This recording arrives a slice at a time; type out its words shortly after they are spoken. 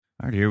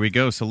All right, here we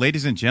go. So,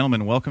 ladies and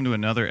gentlemen, welcome to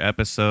another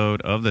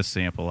episode of the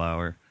Sample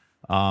Hour.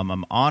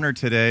 I'm honored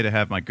today to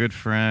have my good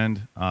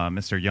friend,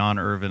 Mr. Jan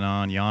Irvin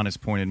on. Jan has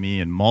pointed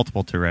me in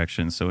multiple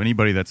directions. So,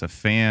 anybody that's a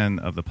fan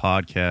of the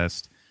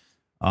podcast,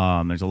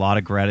 there's a lot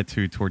of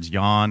gratitude towards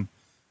Jan.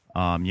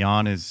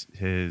 Jan is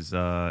his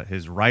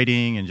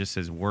writing and just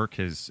his work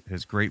has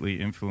greatly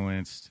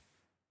influenced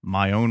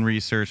my own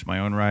research, my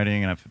own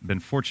writing, and I've been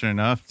fortunate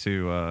enough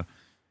to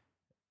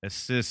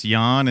assist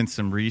Jan in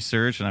some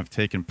research, and I've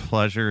taken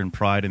pleasure and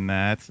pride in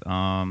that.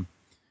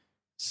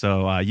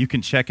 So you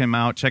can check him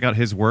out. Check out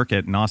his work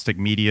at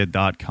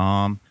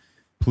gnosticmedia.com.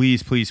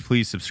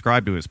 Please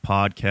subscribe to his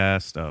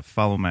podcast.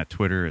 Follow him at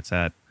Twitter. It's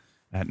at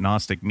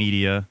Gnostic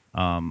Media.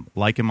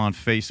 Like him on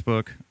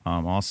Facebook.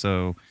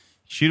 Also,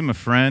 shoot him a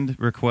friend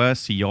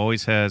request. He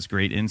always has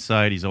great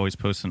insight. He's always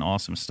posting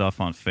awesome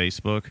stuff on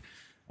Facebook.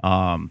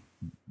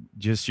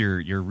 Just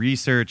your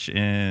research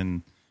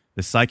in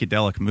the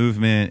psychedelic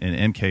movement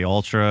and MK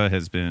Ultra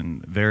has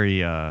been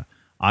very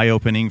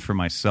eye-opening for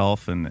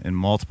myself and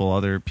multiple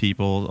other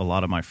people, a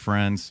lot of my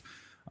friends.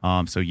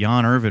 So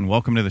Jan Irvin,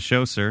 welcome to the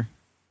show, sir.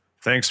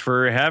 Thanks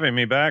for having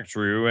me back,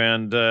 Drew.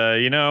 And,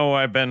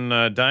 I've been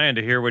dying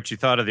to hear what you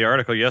thought of the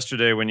article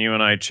yesterday when you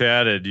and I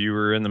chatted. You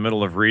were in the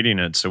middle of reading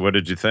it. So what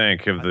did you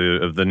think of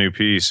the new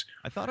piece?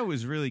 I thought it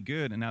was really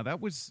good. And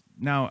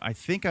now I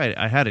think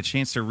I had a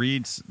chance to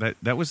read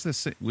that. Was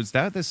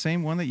that the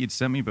same one that you'd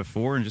sent me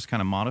before and just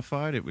kind of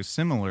modified? It was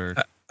similar.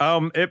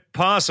 It's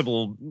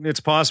possible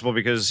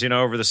because,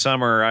 over the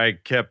summer I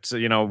kept,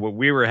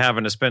 we were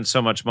having to spend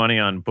so much money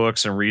on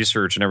books and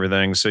research and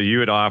everything. So you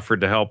had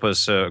offered to help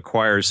us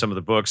acquire some of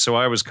the books. So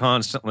I was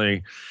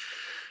constantly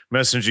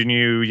messaging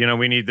you,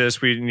 we need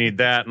this, we need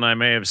that. And I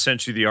may have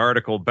sent you the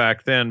article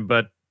back then,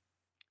 but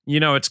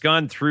it's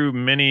gone through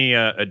many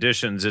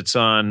editions. It's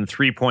on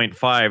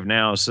 3.5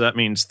 now. So that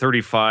means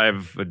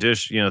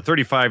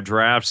 35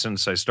 drafts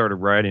since I started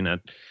writing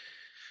it.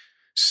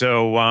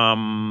 So,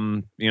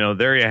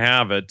 there you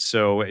have it.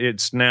 So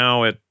it's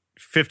now at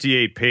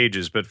 58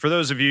 pages. But for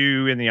those of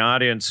you in the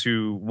audience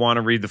who want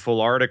to read the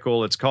full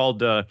article, it's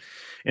called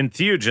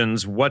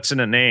Entheogens, What's in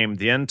a Name?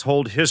 The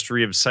Untold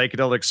History of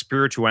Psychedelic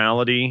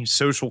Spirituality,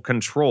 Social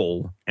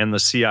Control, and the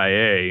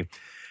CIA.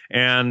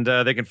 And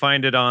they can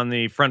find it on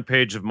the front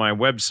page of my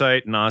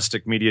website,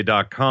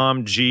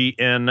 gnosticmedia.com,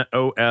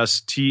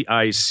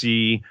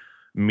 GNOSTIC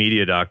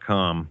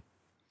media.com.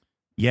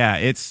 Yeah,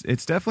 it's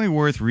definitely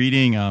worth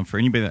reading for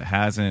anybody that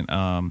hasn't.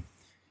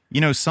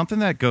 Something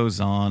that goes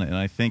on, and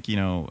I think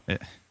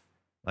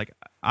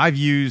I've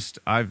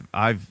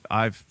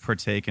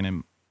partaken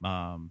in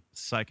some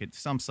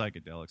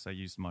psychedelics. I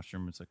used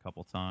mushrooms a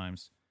couple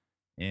times,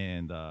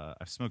 and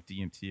I've smoked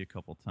DMT a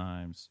couple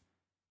times.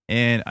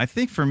 And I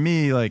think for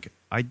me, I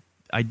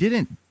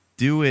didn't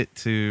do it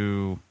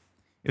to.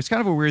 It was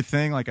kind of a weird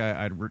thing. Like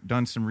I'd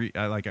done some.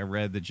 I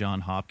read the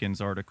John Hopkins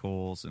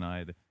articles, and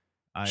I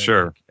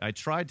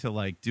tried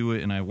to do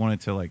it, and I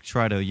wanted to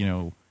try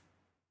to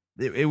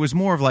it was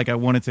more of I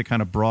wanted to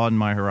kind of broaden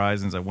my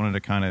horizons. I wanted to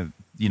kind of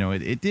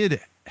it did.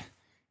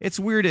 It's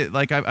weird.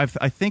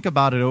 I think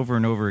about it over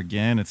and over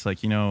again. It's I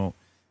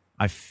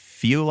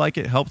feel like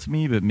it helped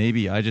me, but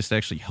maybe I just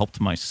actually helped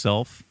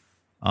myself.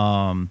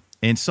 And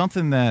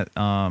something that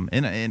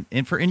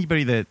and for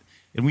anybody that,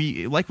 and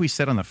we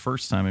said on the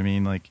first time,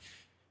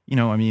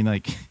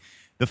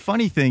 the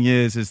funny thing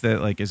is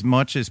that as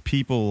much as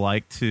people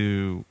like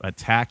to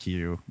attack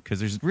you, because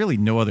there's really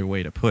no other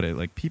way to put it,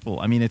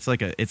 people, it's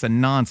it's a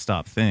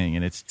nonstop thing,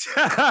 and it's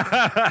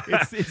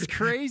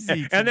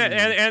crazy.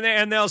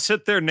 And they'll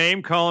sit there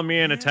name calling me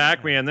and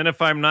attack me, and then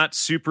if I'm not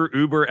super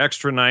uber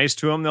extra nice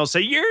to them, they'll say,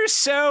 "You're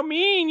so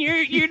mean.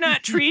 You're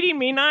not treating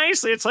me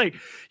nicely." It's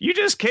you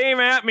just came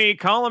at me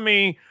calling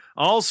me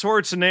all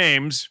sorts of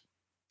names.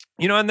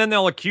 And then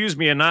they'll accuse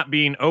me of not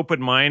being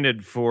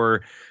open-minded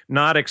for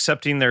not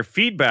accepting their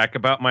feedback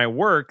about my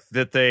work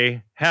that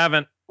they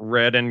haven't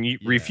read and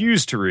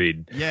refuse to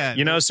read.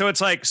 Yeah. So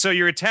it's so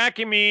you're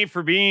attacking me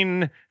for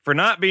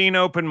not being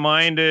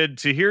open-minded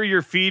to hear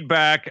your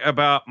feedback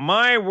about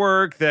my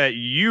work that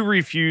you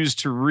refuse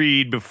to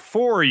read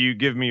before you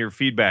give me your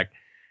feedback.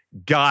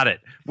 Got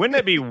it. Wouldn't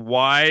it be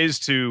wise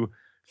to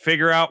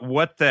figure out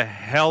what the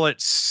hell it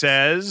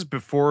says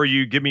before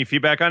you give me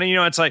feedback on it?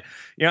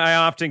 I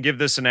often give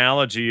this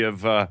analogy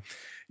of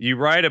you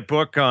write a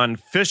book on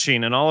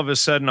fishing, and all of a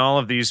sudden all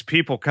of these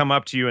people come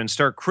up to you and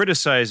start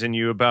criticizing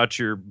you about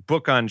your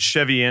book on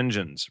Chevy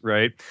engines,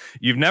 right?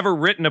 You've never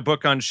written a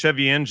book on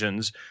Chevy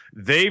engines.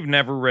 They've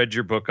never read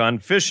your book on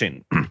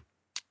fishing.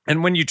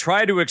 And when you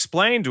try to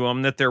explain to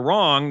them that they're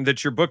wrong,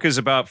 that your book is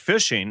about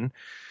fishing,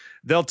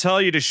 they'll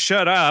tell you to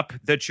shut up,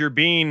 that you're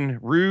being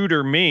rude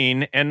or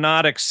mean and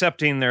not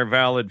accepting their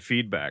valid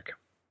feedback.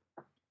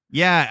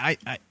 Yeah,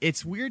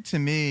 it's weird to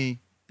me.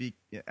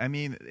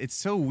 It's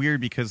so weird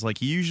because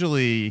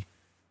usually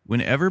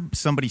whenever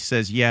somebody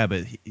says, yeah,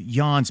 but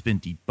Jan's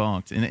been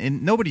debunked,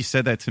 and nobody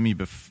said that to me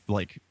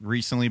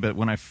recently, but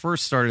when I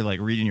first started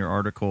reading your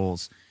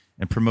articles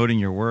and promoting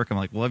your work, I'm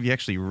well, have you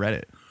actually read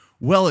it?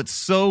 Well, it's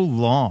so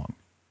long.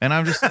 And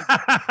I'm just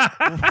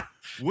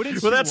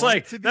Wouldn't Well, you want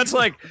it to be?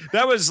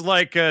 that was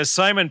like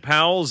Simon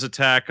Powell's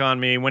attack on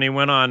me when he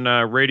went on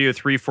Radio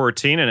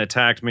 314 and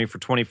attacked me for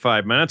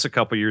 25 minutes a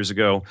couple years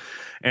ago.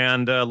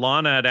 And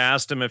Lana had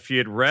asked him if he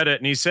had read it,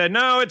 and he said,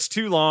 "No, it's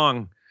too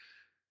long."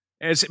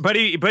 But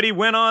he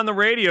went on the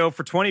radio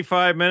for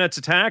 25 minutes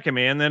attacking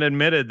me, and then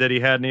admitted that he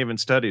hadn't even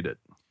studied it.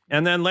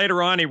 And then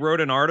later on, he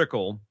wrote an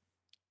article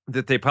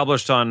that they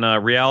published on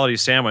Reality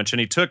Sandwich, and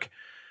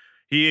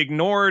he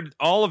ignored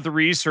all of the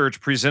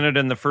research presented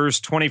in the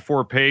first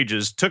 24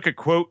 pages, took a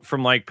quote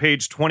from like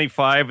page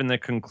 25 in the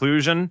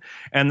conclusion,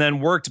 and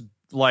then worked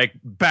like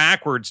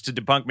backwards to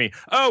debunk me.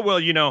 Oh,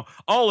 well,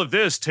 all of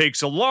this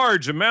takes a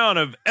large amount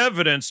of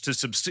evidence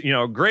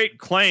to, great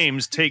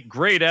claims take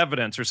great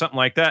evidence or something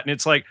like that. And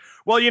it's like,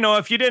 well,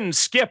 if you didn't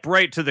skip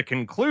right to the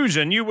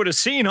conclusion, you would have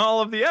seen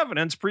all of the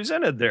evidence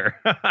presented there.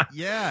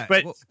 Yeah.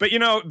 But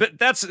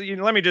that's,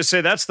 let me just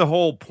say, that's the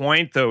whole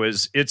point, though,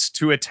 is it's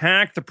to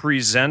attack the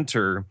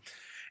presenter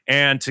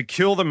and to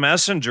kill the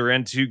messenger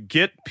and to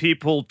get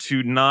people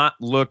to not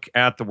look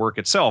at the work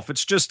itself.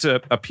 It's just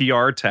a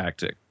PR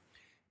tactic.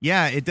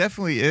 Yeah, it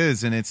definitely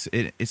is, and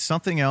it's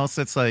something else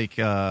that's like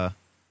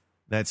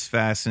that's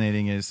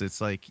fascinating. Is it's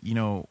like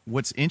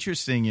what's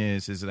interesting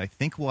is that I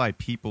think why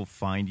people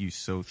find you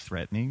so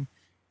threatening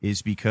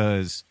is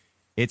because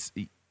it's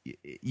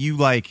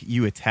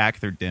you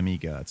attack their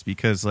demigods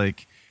because and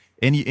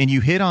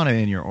you hit on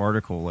it in your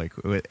article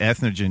what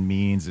entheogen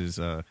means is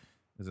it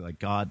like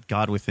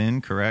God within,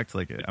 correct?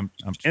 Like I'm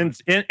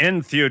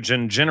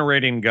entheogen,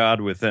 generating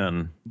God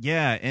within.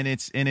 Yeah, and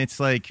it's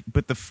like,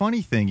 but the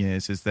funny thing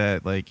is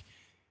that like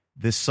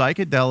the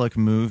psychedelic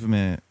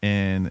movement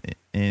and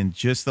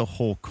just the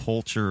whole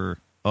culture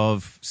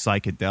of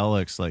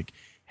psychedelics like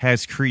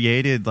has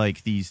created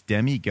like these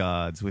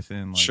demigods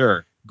within like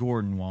sure.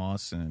 Gordon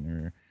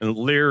Wasson or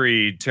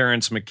Leary,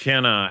 Terence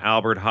McKenna,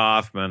 Albert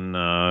Hoffman,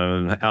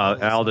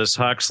 Aldous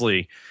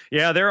Huxley.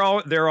 Yeah, they're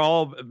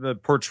all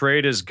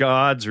portrayed as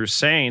gods or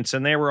saints,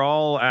 and they were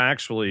all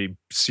actually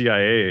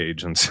CIA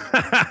agents.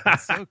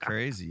 It's so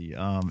crazy.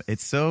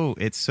 It's so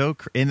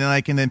and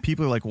then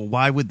people are like, well,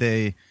 why would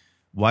they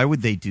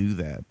do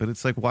that? But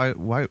it's like, why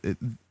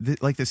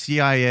like the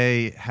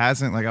CIA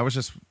hasn't, like I was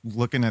just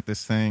looking at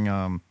this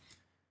thing,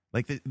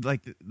 like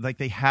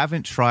they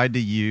haven't tried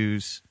to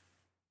use.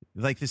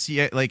 Like the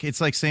CIA, like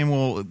it's like saying,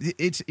 well, do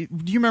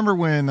you remember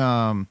when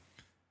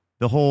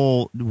the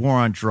whole war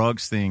on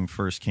drugs thing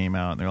first came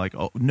out, and they're like,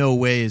 oh, no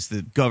way is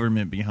the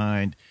government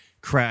behind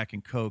crack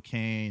and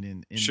cocaine,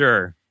 and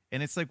sure,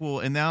 and it's like, well,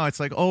 and now it's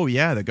like, oh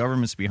yeah, the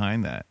government's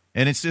behind that,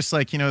 and it's just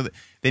like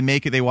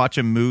they watch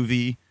a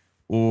movie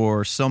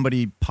or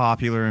somebody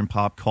popular in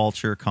pop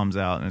culture comes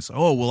out, and it's,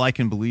 oh well, I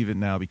can believe it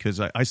now because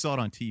I saw it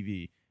on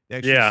TV. They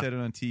actually said it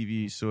on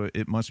TV, so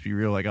it must be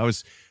real. Like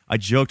I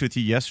joked with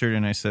you yesterday,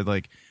 and I said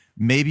like,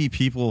 maybe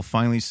people will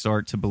finally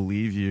start to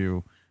believe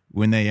you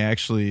when they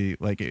actually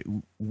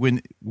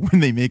when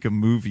they make a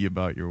movie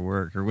about your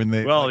work or when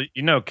they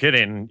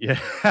kidding. Yeah.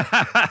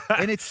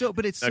 And it's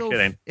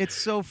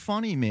so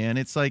funny, man.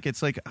 It's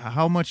like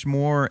how much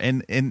more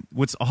and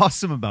what's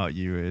awesome about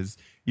you is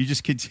you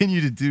just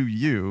continue to do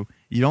you.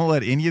 You don't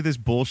let any of this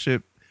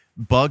bullshit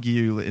bug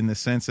you in the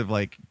sense of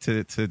like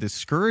to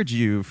discourage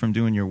you from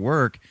doing your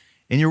work,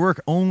 and your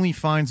work only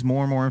finds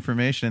more and more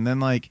information. And then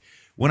like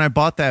when I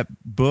bought that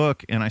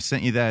book and I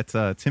sent you that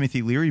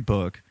Timothy Leary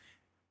book,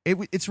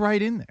 it's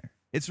right in there.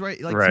 It's right.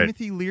 Like right.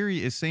 Timothy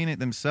Leary is saying it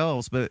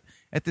themselves, but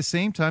at the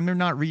same time, they're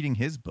not reading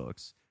his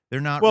books. They're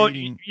not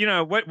reading.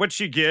 What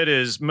you get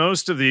is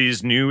most of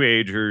these new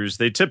agers,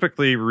 they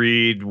typically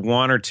read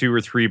one or two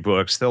or three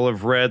books. They'll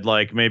have read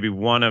like maybe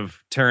one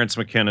of Terence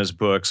McKenna's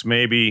books,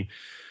 maybe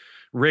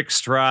Rick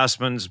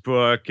Strassman's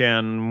book,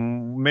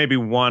 and maybe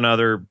one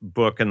other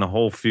book in the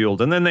whole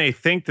field. And then they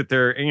think that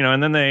they're,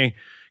 and then they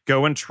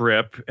go and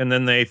trip, and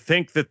then they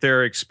think that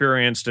they're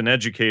experienced and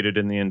educated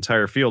in the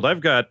entire field.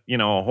 I've got, a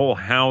whole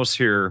house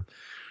here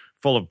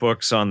full of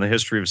books on the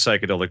history of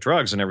psychedelic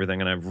drugs and everything,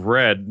 and I've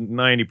read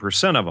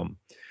 90% of them.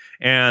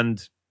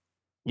 And,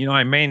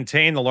 I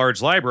maintain the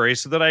large library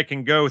so that I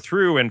can go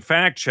through and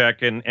fact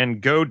check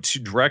and go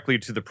directly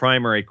to the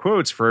primary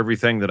quotes for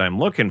everything that I'm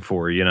looking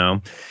for,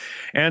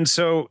 And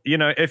so,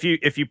 if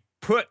you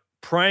put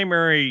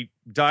primary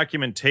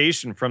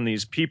documentation from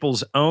these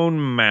people's own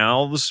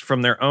mouths,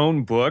 from their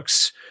own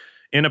books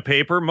in a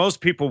paper,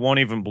 most people won't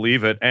even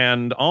believe it.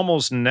 And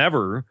almost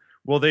never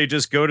will they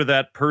just go to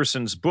that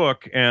person's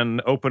book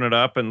and open it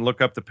up and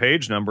look up the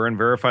page number and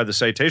verify the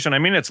citation. I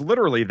mean, it's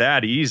literally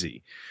that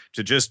easy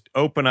to just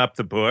open up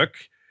the book,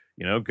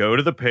 go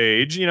to the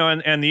page,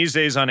 and these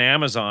days on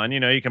Amazon,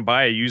 you can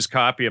buy a used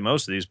copy of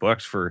most of these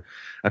books for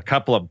a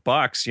couple of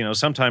bucks.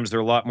 Sometimes they're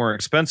a lot more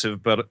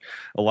expensive, but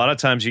a lot of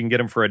times you can get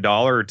them for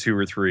 $1 or $2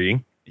 or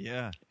 $3.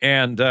 Yeah.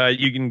 And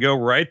you can go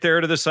right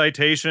there to the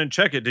citation and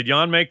check it. Did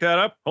Jan make that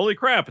up? Holy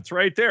crap, it's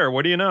right there.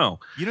 What do you know?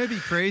 You know, it'd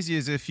be crazy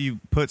is if you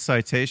put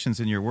citations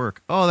in your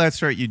work. Oh,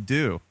 that's right, you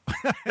do.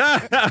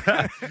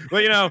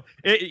 Well,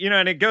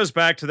 and it goes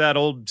back to that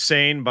old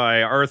saying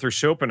by Arthur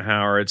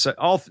Schopenhauer. It's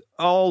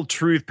all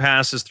truth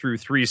passes through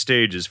three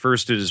stages.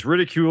 First, it is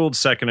ridiculed.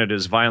 Second, it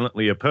is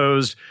violently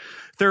opposed.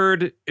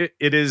 Third,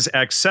 it is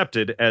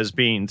accepted as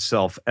being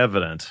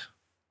self-evident.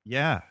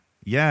 Yeah.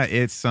 Yeah,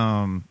 it's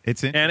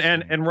interesting.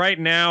 And right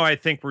now I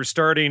think we're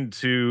starting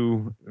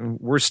to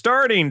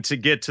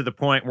get to the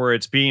point where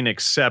it's being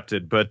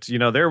accepted, but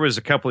there was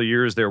a couple of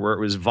years there where it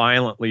was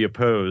violently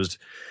opposed.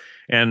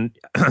 And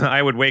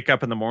I would wake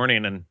up in the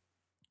morning and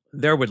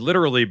there would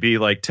literally be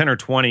like 10 or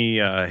 20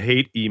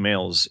 hate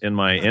emails in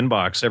my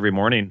inbox every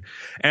morning,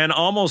 and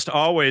almost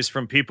always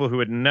from people who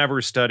had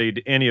never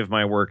studied any of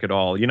my work at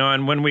all.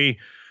 And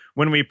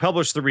when we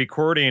published the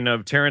recording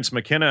of Terence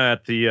McKenna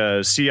at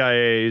the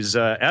CIA's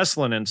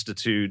Esalen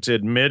Institute,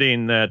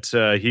 admitting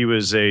that he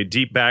was a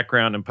deep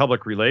background in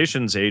public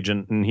relations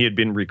agent and he had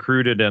been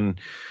recruited in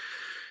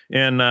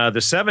the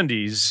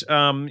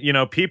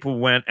 70s, people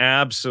went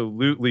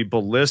absolutely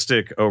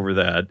ballistic over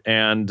that.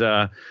 And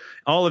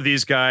all of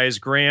these guys,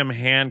 Graham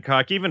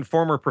Hancock, even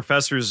former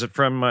professors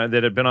from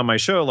that had been on my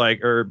show,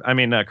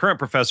 current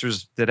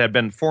professors that had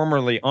been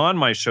formerly on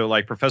my show,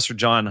 like Professor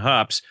John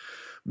Hupps,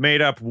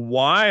 made up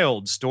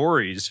wild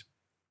stories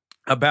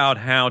about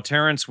how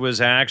Terence was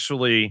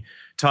actually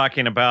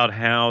talking about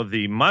how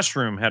the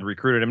mushroom had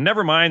recruited him.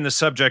 Never mind the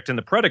subject and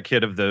the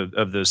predicate of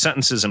the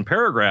sentences and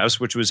paragraphs,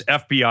 which was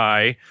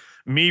FBI,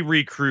 me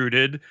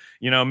recruited,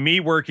 me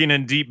working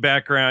in deep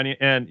background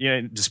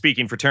and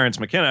speaking for Terence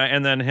McKenna,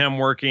 and then him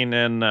working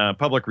in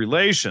public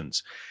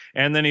relations.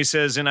 And then he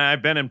says, and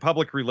I've been in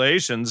public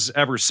relations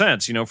ever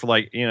since, for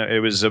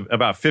it was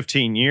about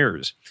 15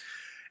 years.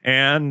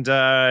 And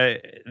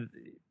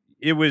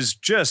it was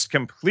just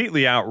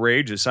completely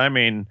outrageous. I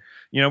mean,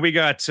 we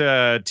got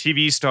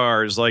TV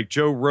stars like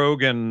Joe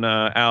Rogan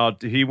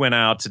out. He went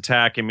out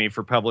attacking me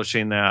for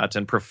publishing that,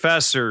 and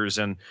professors,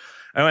 and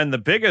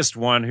the biggest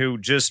one who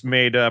just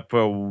made up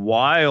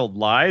wild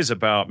lies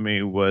about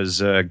me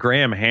was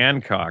Graham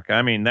Hancock.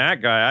 I mean,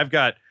 that guy. I've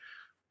got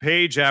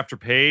page after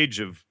page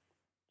of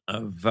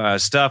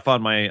stuff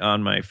on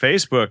my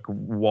Facebook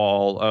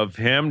wall of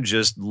him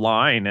just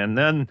lying, and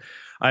then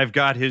I've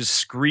got his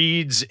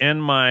screeds in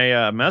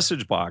my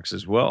message box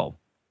as well.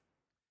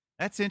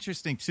 That's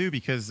interesting too,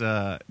 because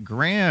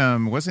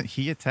Graham, wasn't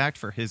he attacked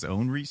for his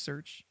own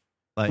research?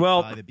 By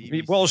the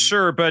BBC? Well,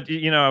 sure, but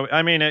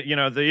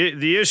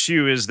the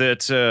issue is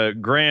that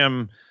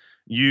Graham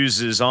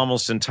uses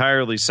almost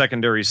entirely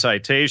secondary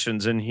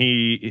citations, and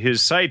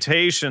his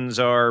citations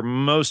are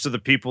most of the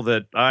people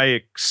that I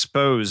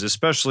expose,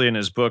 especially in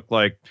his book,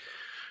 like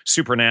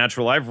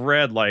Supernatural. I've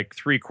read like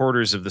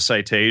 3/4 of the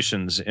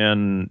citations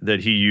that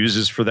he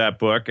uses for that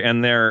book,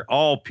 and they're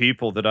all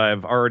people that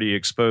I've already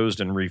exposed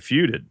and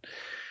refuted.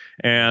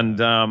 And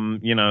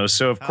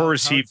so of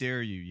course how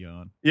dare you,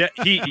 Jan? Yeah,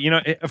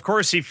 of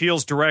course he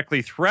feels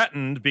directly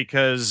threatened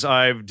because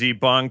I've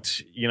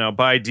debunked,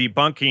 by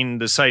debunking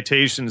the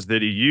citations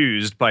that he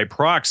used by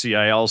proxy,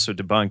 I also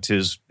debunked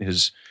his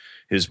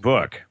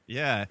book.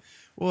 Yeah.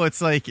 Well,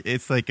 it's like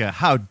a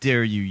how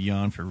dare you,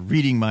 Jan, for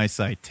reading my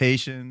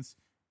citations.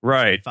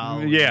 Right.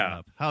 Yeah.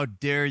 Up. How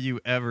dare you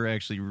ever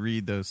actually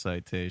read those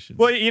citations?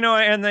 Well,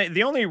 and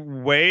the only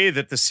way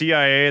that the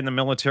CIA and the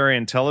military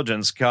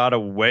intelligence got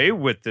away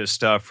with this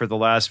stuff for the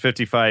last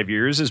 55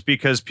 years is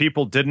because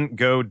people didn't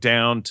go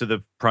down to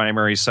the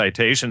primary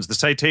citations. The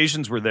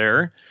citations were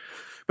there,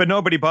 but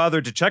nobody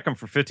bothered to check them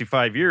for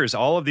 55 years.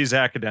 All of these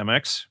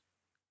academics,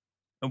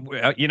 and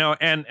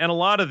a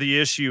lot of the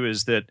issue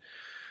is that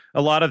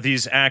a lot of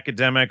these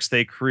academics,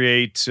 they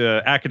create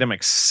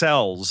academic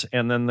cells,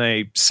 and then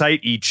they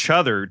cite each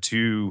other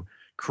to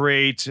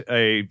create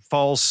a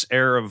false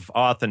air of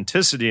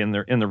authenticity in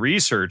the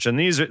research. And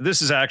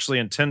this is actually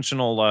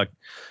intentional,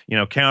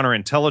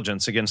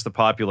 counterintelligence against the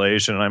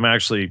population. And I'm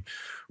actually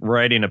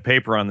writing a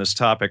paper on this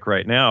topic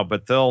right now.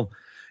 But they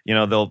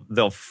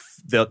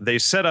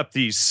set up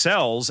these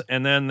cells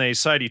and then they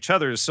cite each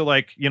other.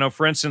 So,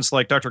 for instance,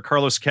 like Dr.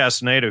 Carlos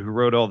Castaneda, who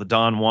wrote all the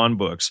Don Juan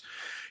books.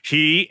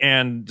 He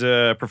and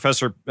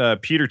Professor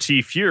Peter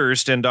T.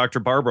 Furst and Dr.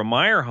 Barbara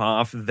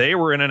Meyerhoff, they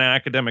were in an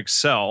academic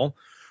cell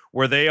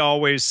where they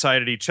always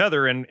cited each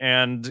other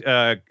and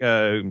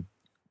were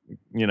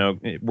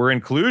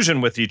in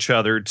collusion with each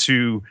other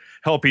to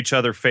help each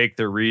other fake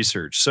their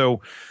research.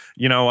 So,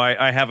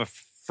 I have a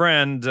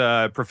friend,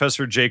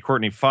 Professor J.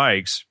 Courtney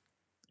Fikes,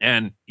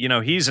 and,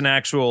 he's an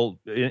actual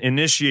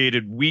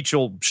initiated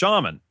Weechel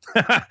shaman.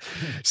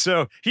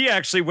 So he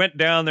actually went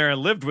down there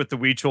and lived with the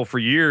Weechel for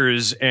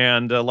years,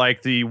 and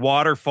like the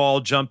waterfall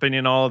jumping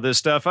and all of this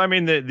stuff. I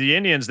mean, the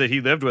Indians that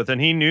he lived with,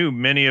 and he knew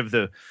many of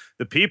the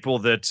people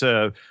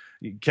that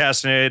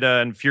Castaneda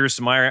and Fierce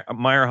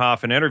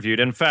Meyerhoff interviewed.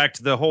 In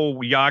fact, the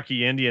whole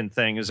Yaqui Indian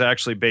thing is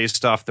actually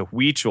based off the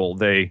Weechel.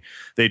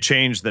 They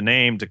changed the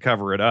name to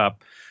cover it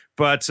up.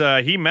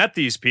 But he met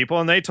these people,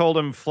 and they told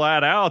him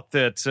flat out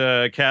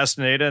that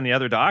Castaneda and the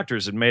other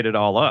doctors had made it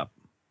all up.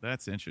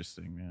 That's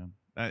interesting, man.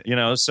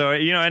 So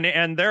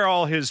and they're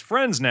all his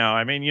friends now.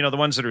 I mean, the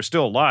ones that are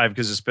still alive,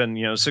 because it's been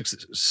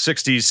 60s,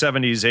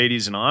 70s,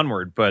 80s, and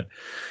onward. But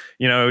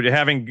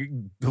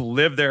having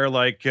lived there,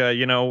 like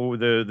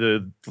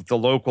the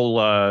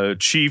local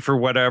chief or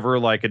whatever,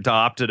 like,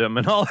 adopted him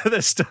and all of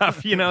this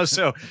stuff.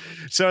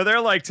 So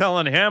they're like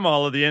telling him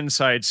all of the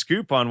inside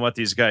scoop on what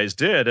these guys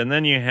did, and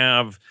then you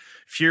have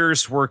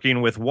Fierce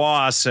working with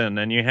Wasson,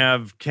 and you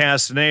have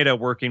Castaneda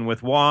working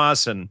with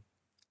Wasson.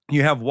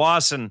 You have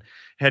Wasson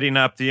heading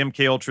up the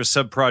MK Ultra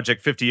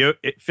Subproject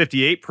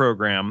 58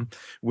 program,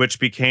 which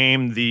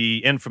became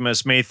the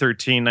infamous May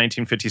 13,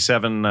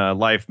 1957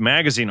 Life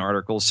magazine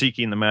article,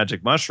 Seeking the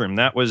Magic Mushroom.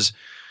 That was,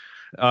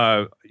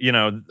 all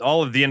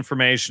of the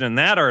information in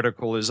that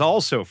article is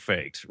also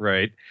faked,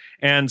 right?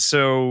 And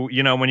so,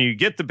 when you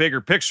get the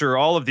bigger picture,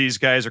 all of these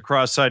guys are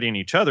cross-citing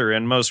each other.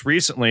 And most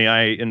recently,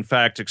 I, in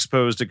fact,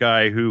 exposed a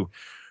guy who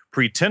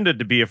pretended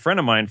to be a friend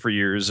of mine for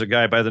years, a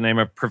guy by the name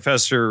of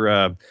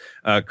Professor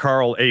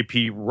Carl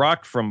A.P.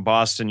 Ruck from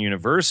Boston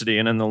University.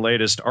 And in the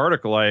latest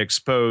article, I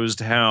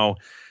exposed how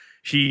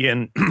he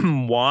and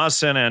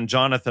Wasson and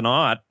Jonathan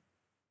Ott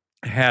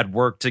had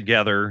worked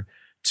together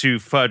to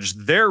fudge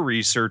their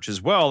research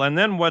as well. And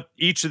then what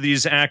each of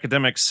these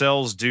academic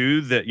cells do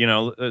that,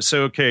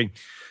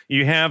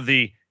 you have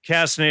the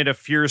Castaneda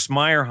Fierce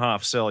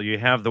Meyerhoff cell, you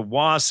have the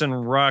Wasson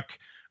Ruck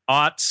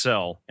Ott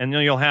cell, and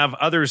then you'll have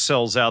other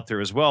cells out there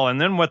as well.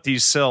 And then what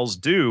these cells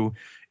do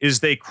is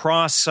they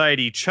cross-site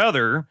each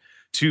other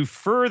to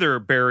further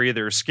bury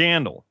their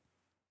scandal.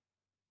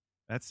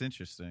 That's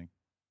interesting.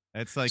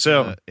 It's like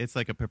it's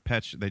like a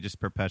perpetual. They just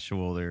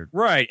perpetual their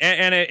right,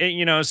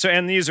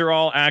 and these are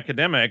all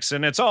academics,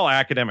 and it's all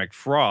academic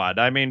fraud.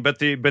 I mean, but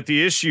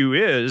the issue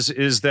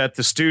is that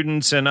the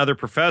students and other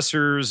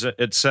professors,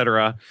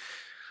 etc.,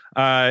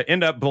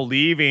 end up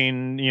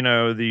believing,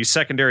 the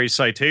secondary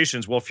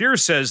citations. Well,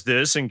 Fierce says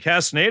this, and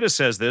Castaneda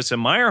says this,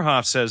 and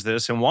Meyerhoff says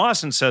this, and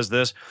Wasson says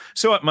this,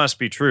 so it must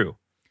be true,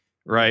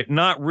 right?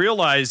 Not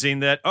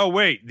realizing that, oh,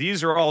 wait,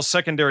 these are all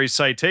secondary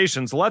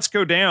citations. Let's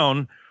go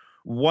down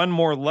one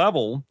more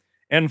level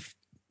and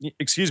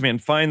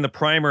find the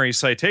primary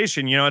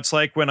citation. It's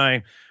like when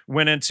I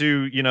went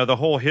into, the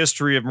whole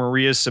history of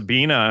Maria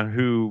Sabina,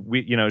 who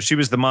she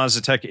was the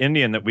Mazatec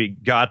Indian that we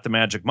got the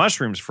magic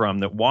mushrooms from,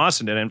 that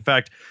Wasson did. In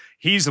fact,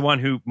 he's the one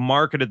who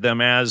marketed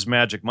them as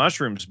magic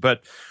mushrooms.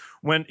 But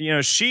when,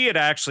 she had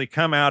actually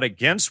come out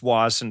against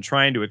Wasson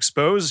trying to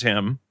expose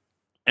him,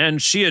 and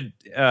she had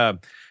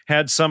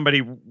had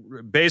somebody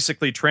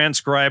basically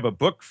transcribe a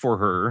book for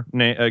her,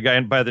 a guy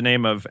by the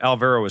name of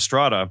Alvaro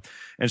Estrada.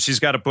 And she's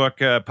got a book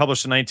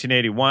published in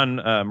 1981,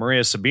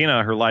 Maria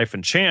Sabina, Her Life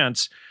and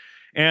Chance.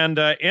 And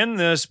in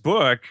this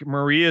book,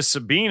 Maria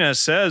Sabina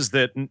says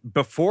that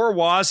before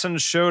Wasson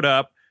showed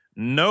up,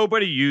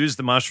 nobody used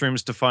the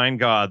mushrooms to find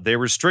God. They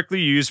were strictly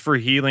used for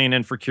healing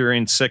and for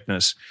curing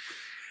sickness.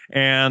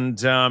 And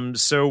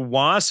so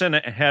Wasson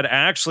had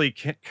actually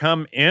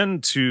come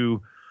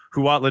into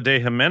Huautla de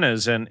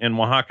Jimenez in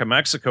Oaxaca,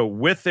 Mexico,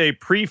 with a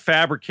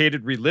prefabricated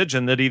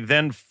religion that he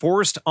then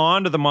forced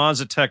onto the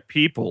Mazatec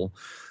people,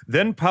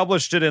 then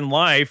published it in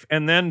Life,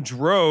 and then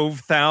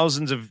drove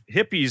thousands of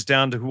hippies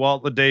down to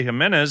Huautla de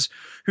Jimenez,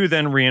 who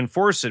then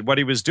reinforced it. What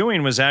he was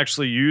doing was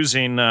actually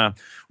using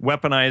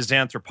weaponized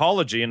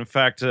anthropology. In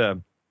fact,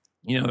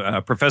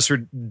 Professor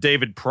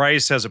David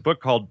Price has a book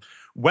called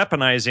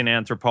Weaponizing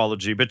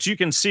Anthropology, but you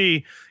can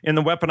see in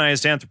the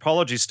weaponized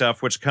anthropology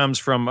stuff, which comes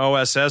from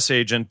OSS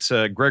agent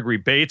Gregory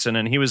Bateson,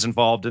 and he was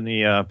involved in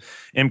the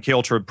MK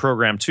Ultra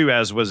program too,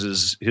 as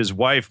was his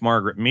wife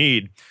Margaret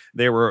Mead.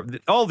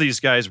 All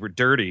these guys were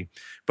dirty,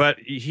 but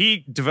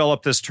he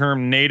developed this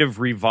term native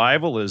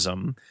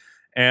revivalism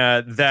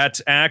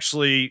that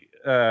actually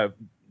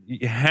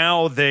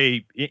how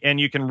they, and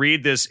you can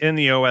read this in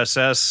the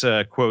OSS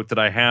quote that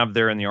I have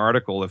there in the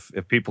article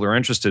if people are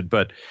interested,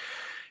 but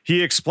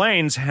he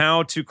explains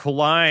how to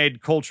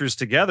collide cultures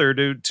together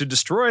to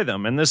destroy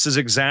them. And this is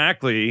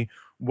exactly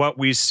what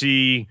we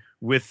see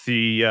with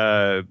the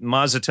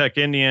Mazatec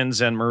Indians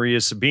and Maria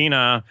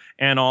Sabina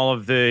and all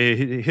of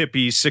the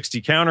hippie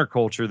 60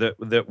 counterculture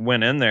that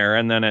went in there.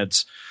 And then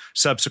its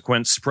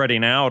subsequent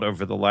spreading out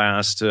over the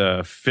last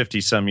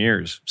 50 some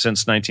years,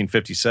 since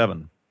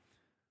 1957.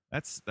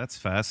 That's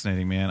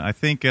fascinating, man. I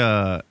think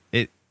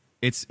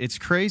it's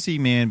crazy,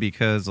 man,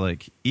 because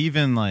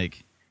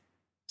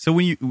so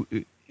when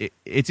you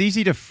it's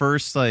easy to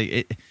first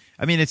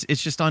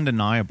it's just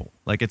undeniable.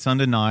 Like, it's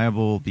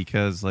undeniable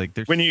because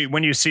there's when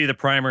you see the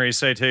primary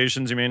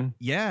citations, you mean?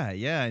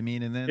 Yeah. I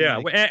mean, and then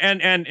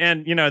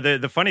and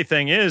the funny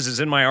thing is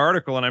in my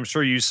article, and I'm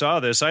sure you saw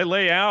this, I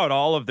lay out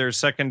all of their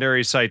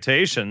secondary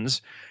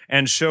citations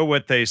and show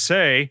what they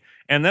say,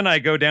 and then I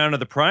go down to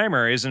the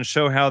primaries and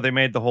show how they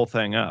made the whole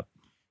thing up.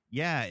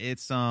 Yeah,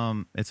 it's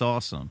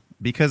awesome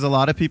because a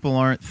lot of people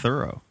aren't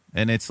thorough,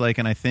 and it's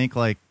and I think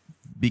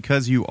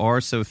because you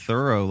are so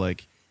thorough,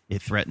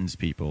 it threatens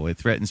people. It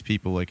threatens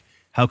people.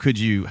 How could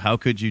you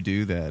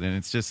do that? And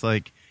it's just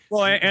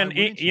Well, Why and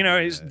wouldn't you do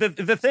know, that?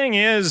 the thing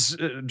is,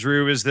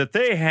 Drew, is that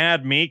they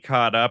had me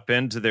caught up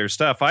into their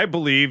stuff. I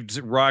believed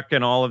Ruck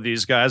and all of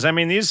these guys. I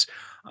mean, these,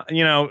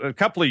 a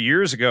couple of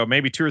years ago,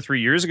 maybe 2 or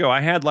 3 years ago,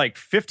 I had like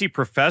 50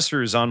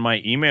 professors on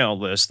my email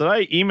list that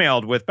I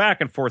emailed with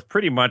back and forth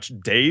pretty much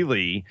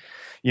daily,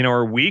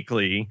 or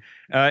weekly,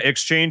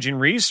 exchanging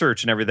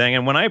research and everything.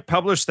 And when I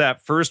published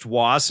that first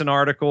Wasson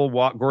article,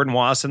 Gordon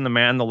Wasson, the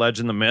man, the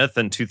legend, the myth,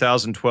 in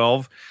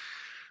 2012,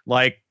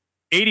 like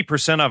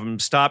 80% of them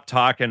stopped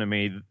talking to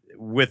me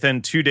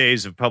within 2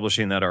 days of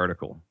publishing that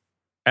article.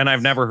 And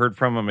I've never heard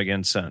from them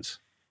again since.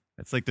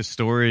 It's like the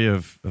story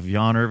of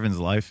Jan Irvin's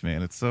life,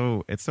 man. It's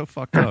so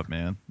fucked up,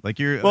 man. Like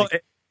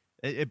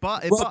it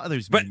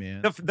bothers me,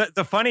 man.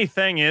 The funny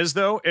thing is,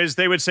 though, is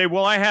they would say,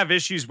 well, I have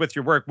issues with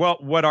your work. Well,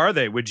 what are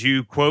they? Would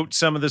you quote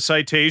some of the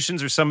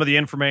citations or some of the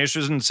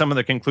information and some of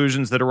the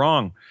conclusions that are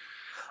wrong?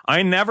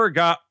 I never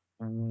got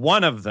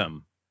one of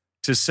them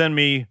to send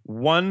me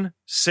one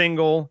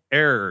single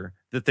error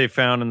that they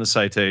found in the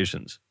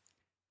citations.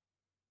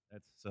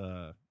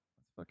 That's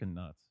fucking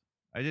nuts.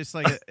 I just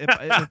like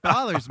it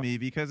bothers me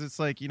because it's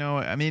like,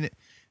 I mean,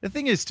 the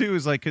thing is too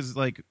is like, because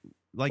like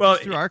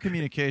through our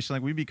communication,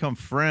 like we become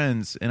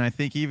friends, and I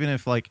think even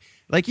if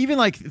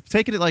even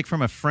taking it like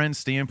from a friend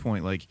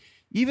standpoint, like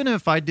even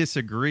if I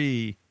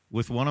disagree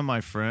with one of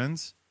my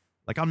friends,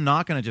 like I'm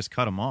not gonna just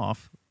cut them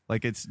off.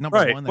 Like it's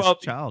number one,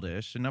 that's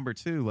childish, and number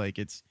two, like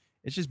it's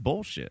just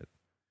bullshit.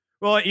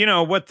 Well,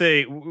 what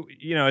they,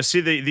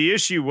 see, the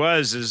issue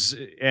is,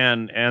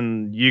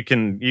 and you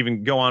can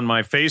even go on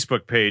my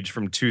Facebook page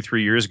from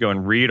 2-3 years ago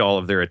and read all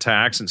of their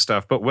attacks and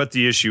stuff. But what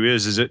the issue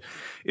is that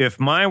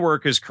if my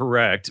work is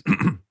correct,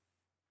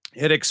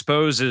 it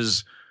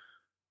exposes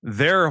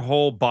their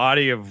whole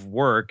body of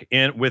work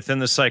within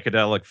the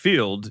psychedelic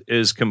field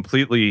is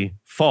completely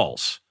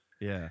false.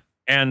 Yeah.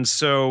 And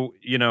so,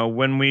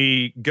 when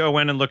we go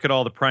in and look at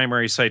all the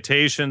primary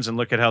citations and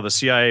look at how the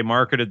CIA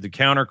marketed the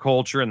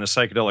counterculture and the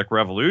psychedelic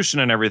revolution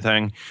and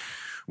everything,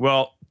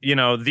 well,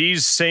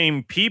 these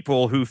same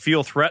people who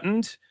feel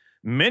threatened,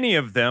 many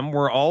of them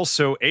were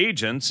also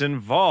agents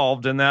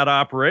involved in that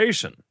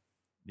operation.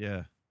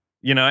 Yeah.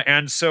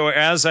 And so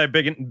as I've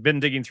been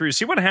digging through,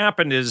 see what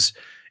happened is,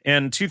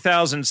 in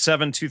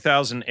 2007,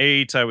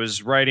 2008, I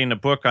was writing a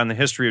book on the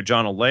history of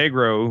John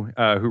Allegro,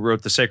 who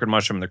wrote The Sacred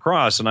Mushroom and the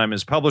Cross, and I'm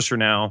his publisher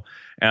now.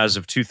 As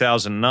of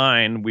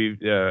 2009,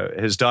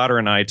 his daughter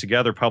and I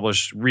together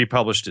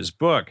republished his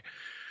book.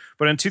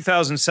 But in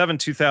 2007,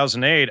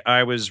 2008,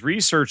 I was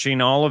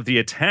researching all of the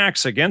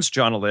attacks against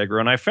John Allegro,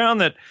 and I found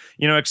that,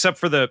 except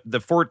for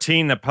the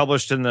 14 that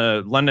published in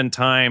the London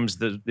Times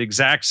the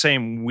exact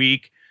same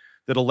week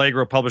that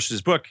Allegro published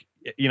his book,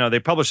 they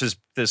published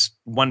this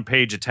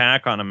one-page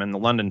attack on him in the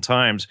London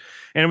Times.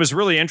 And it was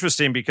really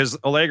interesting because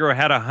Allegro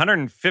had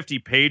 150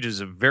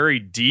 pages of very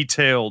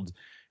detailed,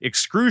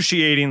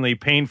 excruciatingly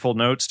painful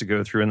notes to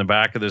go through in the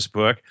back of this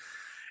book.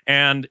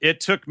 And it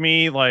took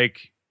me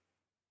like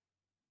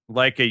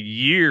a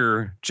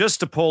year just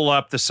to pull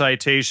up the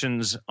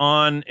citations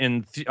on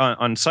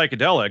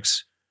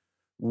psychedelics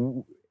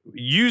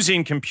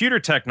using computer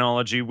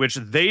technology, which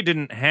they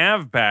didn't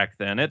have back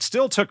then. It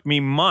still took me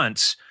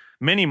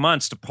many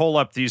months to pull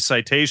up these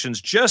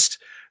citations, just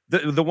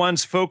the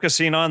ones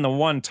focusing on the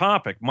one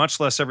topic, much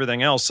less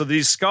everything else. So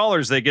these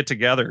scholars, they get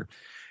together,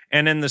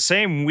 and in the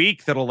same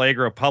week that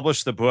Allegro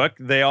published the book,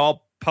 they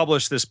all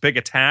published this big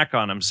attack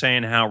on him,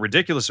 saying how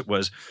ridiculous it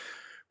was.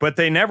 But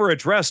they never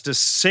addressed a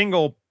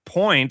single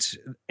point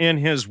in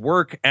his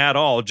work at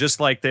all, just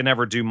like they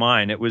never do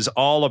mine. It was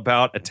all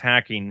about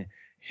attacking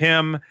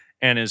him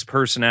and his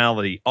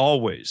personality,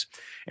 always.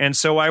 And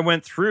so I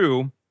went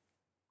through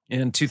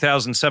in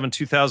 2007,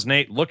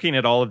 2008, looking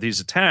at all of these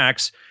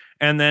attacks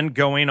and then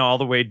going all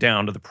the way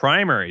down to the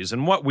primaries.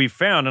 And what we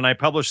found, and I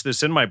published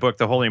this in my book,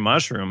 The Holy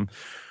Mushroom,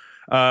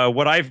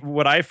 what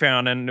I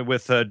found, and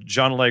with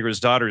John Allegro's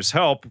daughter's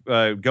help,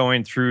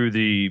 going through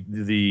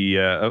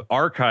the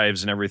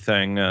archives and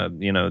everything,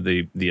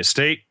 the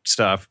estate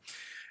stuff,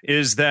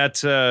 is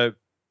that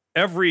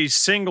every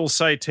single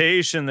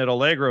citation that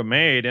Allegro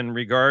made in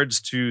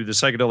regards to the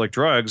psychedelic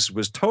drugs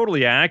was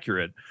totally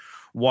accurate,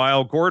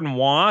 while Gordon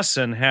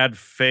Wasson had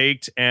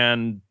faked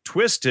and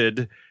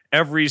twisted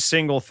every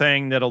single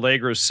thing that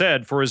Allegro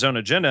said for his own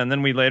agenda. And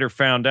then we later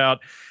found out,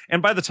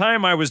 and by the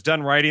time I was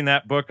done writing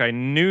that book, I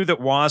knew that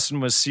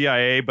Wasson was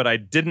CIA, but I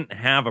didn't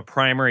have a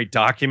primary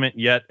document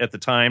yet at the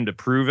time to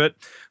prove it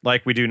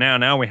like we do now.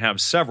 Now we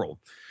have several.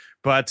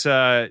 But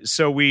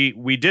so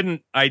we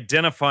didn't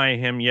identify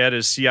him yet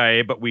as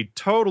CIA, but we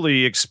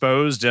totally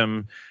exposed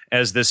him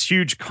as this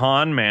huge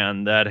con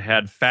man that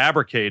had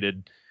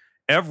fabricated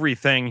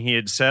everything he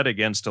had said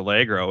against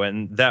Allegro,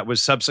 and that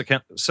was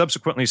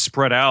subsequently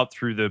spread out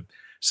through the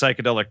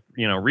psychedelic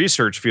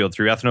research field,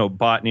 through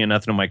ethnobotany and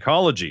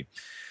ethnomycology.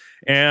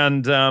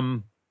 And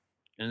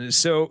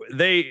so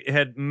they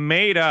had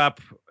made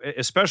up,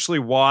 especially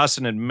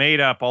Wasson had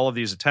made up all of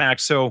these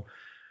attacks. So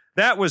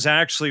that was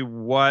actually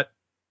what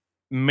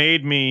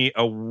made me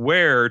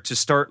aware to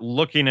start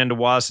looking into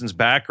Wasson's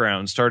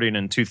background starting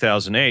in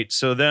 2008.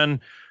 So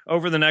then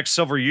over the next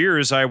several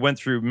years, I went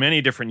through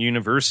many different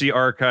university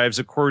archives.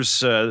 Of course,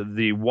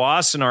 the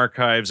Wasson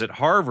archives at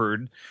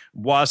Harvard,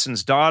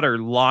 Wasson's daughter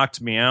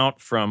locked me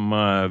out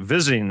from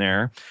visiting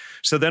there.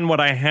 So then what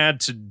I had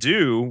to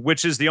do,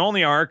 which is the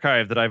only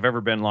archive that I've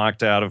ever been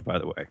locked out of, by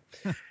the way,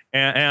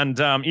 and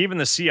even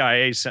the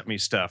CIA sent me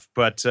stuff,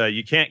 but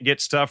you can't get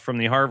stuff from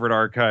the Harvard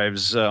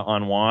archives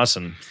on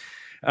Wasson.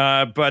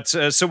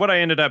 So what I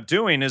ended up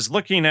doing is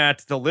looking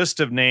at the list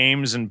of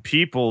names and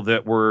people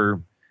that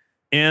were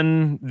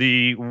in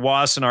the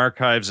Wasson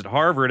archives at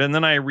Harvard, and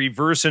then I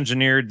reverse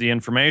engineered the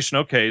information.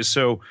 Okay,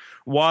 so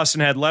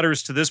Wasson had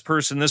letters to this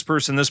person, this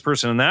person, this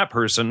person, and that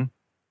person.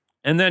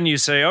 And then you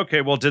say, okay,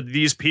 well, did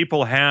these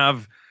people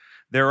have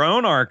their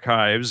own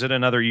archives at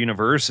another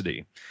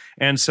university?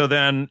 And so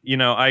then,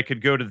 I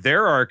could go to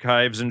their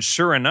archives, and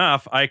sure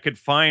enough, I could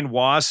find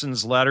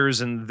Wasson's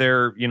letters and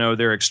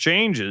their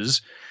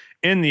exchanges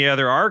in the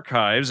other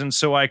archives. And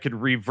so I could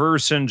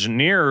reverse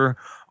engineer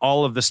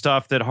all of the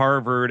stuff that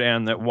Harvard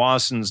and that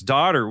Wasson's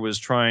daughter was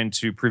trying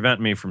to prevent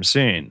me from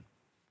seeing.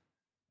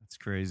 That's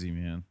crazy,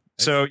 man.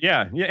 So,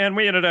 yeah. And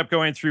we ended up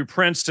going through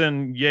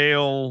Princeton,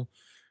 Yale,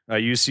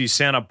 UC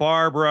Santa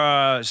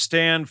Barbara,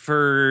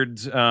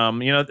 Stanford,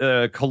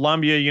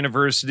 Columbia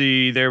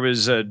University. There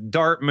was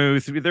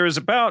Dartmouth. There was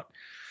about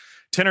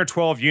 10 or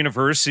 12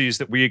 universities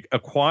that we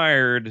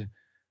acquired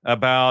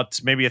about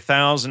maybe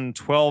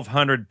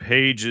 1,200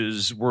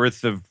 pages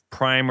worth of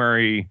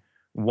primary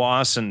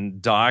Wasson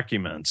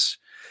documents.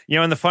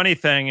 And the funny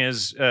thing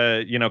is,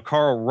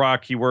 Carl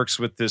Ruck, he works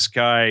with this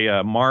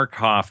guy, Mark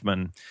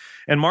Hoffman.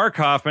 And Mark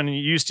Hoffman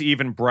used to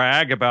even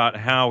brag about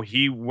how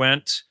he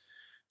went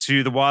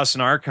to the Wasson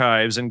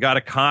archives and got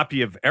a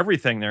copy of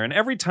everything there. And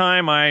every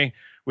time I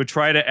would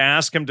try to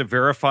ask him to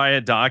verify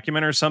a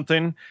document or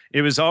something,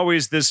 it was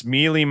always this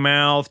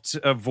mealy-mouthed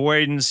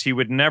avoidance. He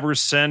would never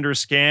send or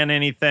scan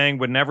anything,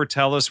 would never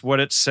tell us what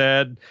it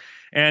said.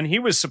 And he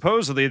was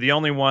supposedly the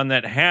only one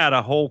that had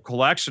a whole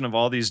collection of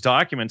all these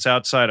documents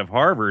outside of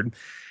Harvard.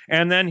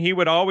 And then he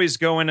would always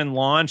go in and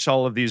launch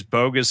all of these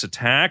bogus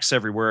attacks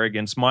everywhere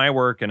against my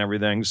work and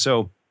everything.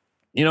 So,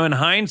 in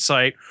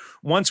hindsight,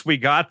 once we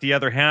got the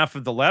other half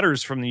of the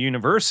letters from the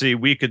university,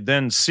 we could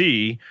then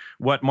see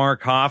what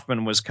Mark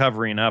Hoffman was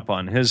covering up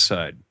on his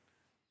side.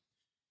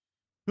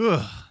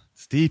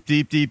 It's deep,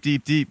 deep, deep,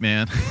 deep, deep,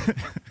 man.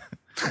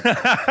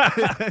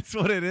 That's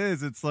what it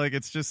is. It's like,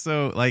 it's just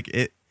so like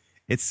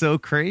it's so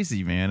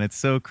crazy, man. It's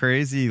so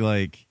crazy,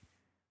 like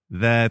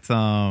that.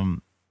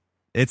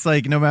 It's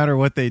like no matter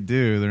what they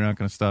do, they're not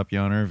going to stop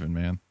Jan Irvin,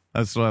 man.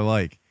 That's what I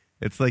like.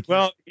 It's like,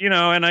 well,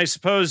 and I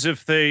suppose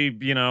if they,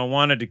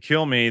 wanted to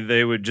kill me,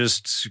 they would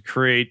just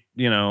create,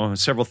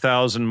 several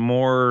thousand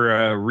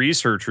more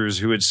researchers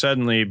who would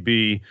suddenly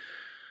be,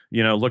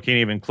 looking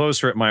even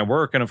closer at my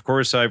work. And of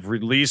course, I've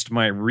released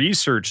my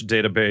research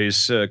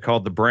database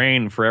called The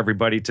Brain for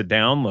everybody to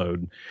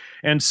download.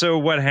 And so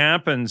what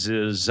happens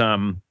is,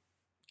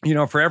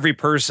 for every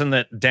person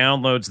that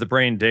downloads the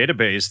Brain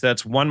database,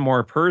 that's one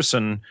more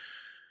person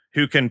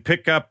who can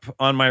pick up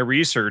on my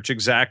research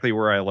exactly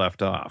where I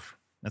left off.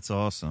 That's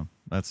awesome.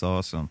 That's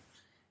awesome.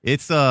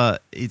 It's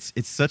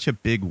such a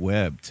big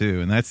web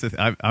too, and that's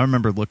I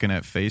remember looking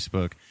at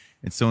Facebook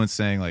and someone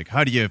saying like,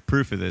 "How do you have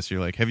proof of this?" You're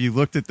like, "Have you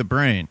looked at the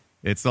Brain?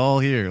 It's all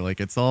here. Like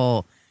it's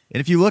all."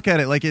 And if you look at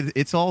it, like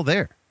it's all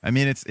there. I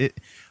mean, I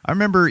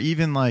remember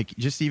even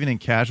in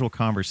casual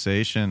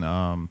conversation.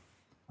 I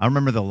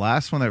remember the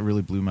last one that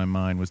really blew my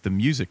mind was the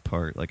music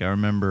part. Like I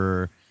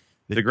remember.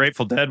 The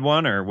Grateful Dead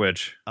one, or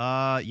which?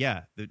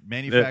 Yeah, the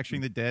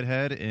manufacturing the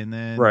Deadhead, and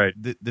then right.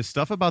 the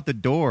stuff about the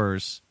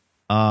Doors.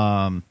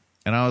 And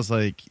I was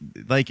like,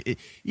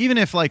 even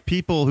if like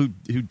people who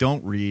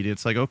don't read,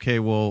 it's like, okay,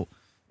 well,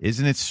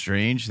 isn't it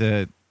strange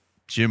that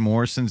Jim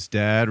Morrison's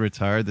dad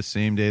retired the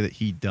same day that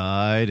he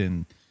died,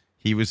 and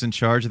he was in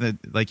charge of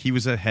he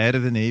was a head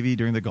of the Navy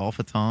during the Gulf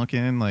of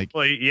Tonkin.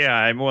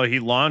 He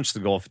launched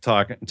the Gulf of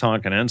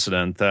Tonkin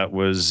incident. That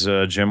was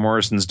Jim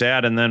Morrison's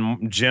dad. And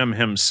then Jim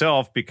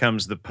himself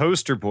becomes the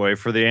poster boy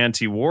for the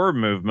anti-war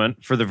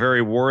movement for the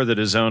very war that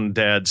his own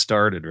dad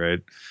started, right?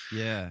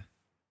 Yeah.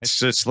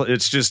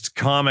 It's just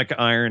comic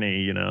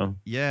irony,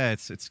 Yeah,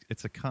 it's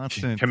a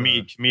constant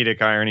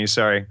comedic irony.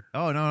 Sorry.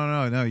 Oh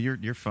no,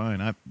 you're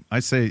fine. I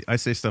say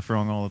stuff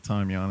wrong all the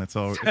time, Jan. It's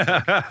all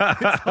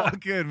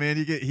good, man.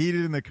 You get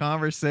heated in the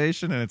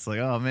conversation, and it's like,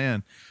 oh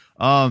man,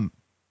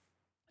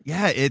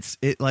 yeah. It's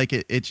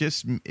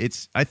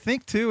I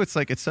think too. It's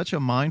like it's such a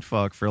mind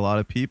fuck for a lot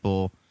of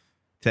people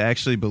to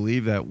actually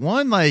believe that.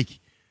 One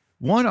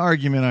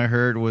argument I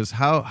heard was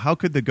how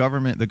could the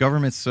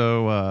government's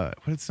so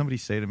what did somebody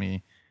say to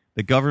me?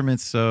 The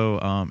government's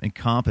so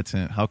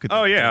incompetent. How could?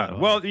 Oh yeah.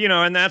 Well,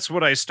 and that's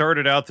what I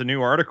started out the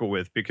new article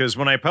with, because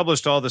when I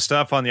published all the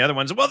stuff on the other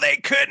ones, well, they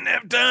couldn't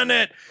have done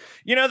it.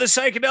 The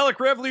psychedelic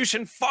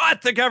revolution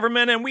fought the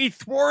government, and we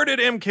thwarted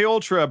MK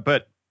Ultra.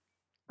 But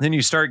then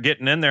you start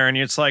getting in there, and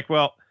it's like,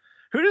 well,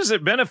 who does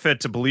it benefit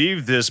to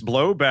believe this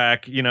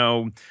blowback?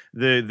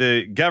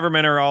 The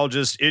government are all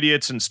just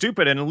idiots and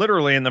stupid. And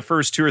literally in the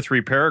first 2 or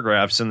 3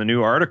 paragraphs in the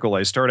new article,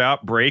 I start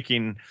out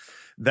breaking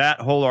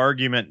that whole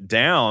argument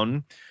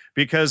down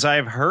because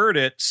I've heard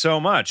it so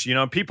much.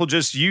 People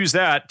just use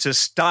that to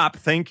stop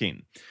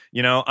thinking.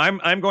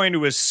 I'm going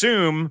to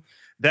assume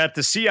that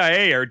the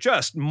CIA are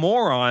just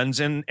morons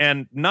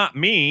and not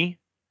me.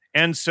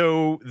 And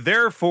so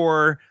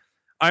therefore,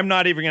 I'm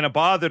not even going to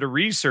bother to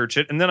research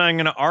it. And then I'm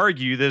going to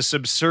argue this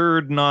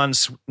absurd non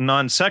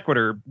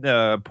sequitur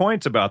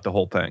point about the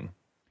whole thing.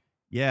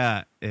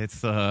 Yeah, it's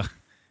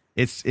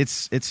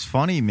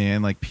funny,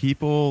 man. Like,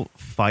 people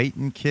fight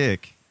and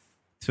kick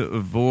to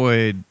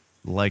avoid,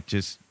 like,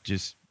 just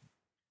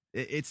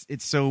it's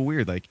so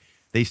weird. Like,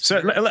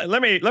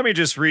 let me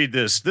just read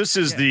this. This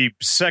is the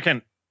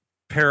second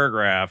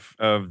paragraph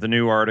of the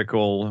new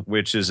article,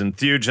 which is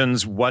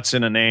Entheogens, What's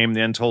in a Name,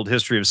 the Untold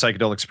History of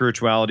Psychedelic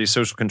Spirituality,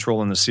 Social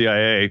Control in the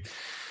CIA.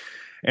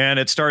 And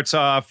it starts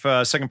off,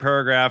 second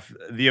paragraph,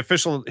 the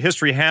official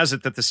history has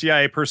it that the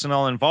CIA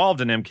personnel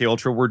involved in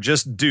MKUltra were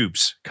just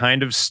dupes,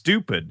 kind of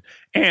stupid,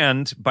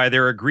 and by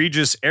their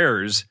egregious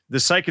errors, the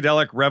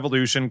psychedelic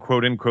revolution,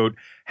 quote unquote,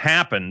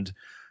 happened,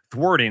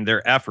 thwarting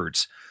their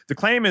efforts. The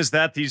claim is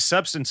that these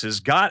substances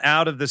got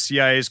out of the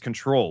CIA's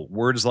control.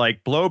 Words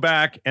like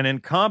blowback and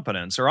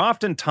incompetence are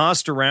often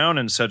tossed around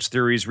in such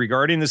theories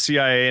regarding the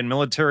CIA and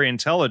military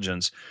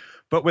intelligence,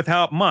 but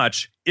without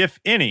much, if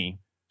any,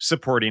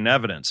 supporting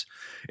evidence.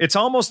 It's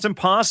almost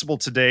impossible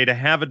today to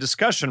have a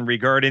discussion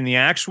regarding the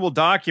actual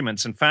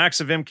documents and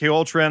facts of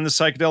MKUltra and the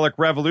psychedelic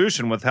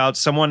revolution without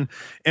someone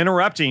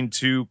interrupting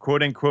to,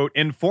 quote unquote,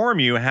 inform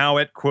you how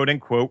it, quote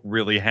unquote,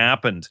 really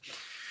happened.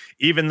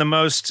 Even though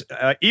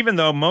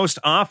most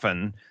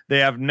often they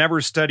have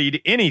never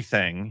studied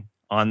anything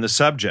on the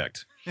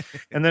subject.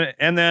 And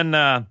then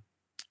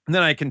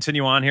I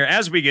continue on here.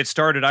 As we get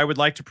started, I would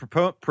like to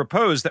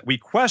propose that we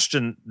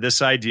question this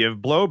idea of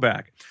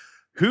blowback.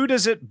 Who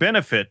does it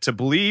benefit to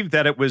believe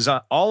that it was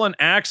all an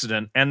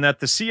accident and that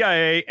the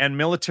CIA and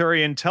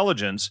military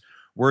intelligence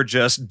were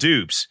just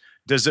dupes?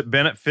 Does it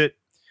benefit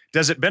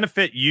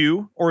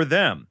you or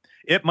them?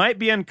 It might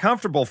be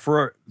uncomfortable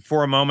for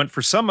a moment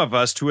for some of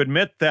us to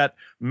admit that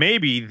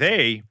maybe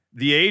they,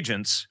 the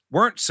agents,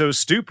 weren't so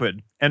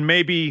stupid, and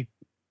maybe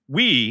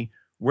we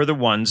were the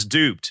ones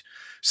duped.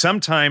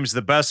 Sometimes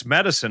the best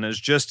medicine is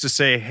just to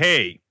say,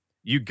 hey,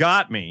 you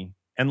got me,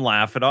 and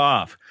laugh it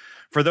off.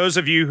 For those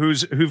of you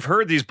who've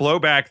heard these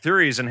blowback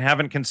theories and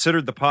haven't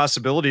considered the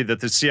possibility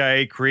that the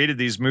CIA created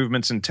these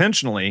movements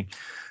intentionally,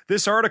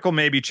 this article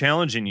may be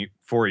challenging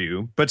for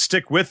you, but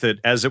stick with it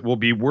as it will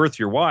be worth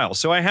your while.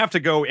 So I have to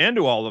go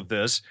into all of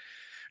this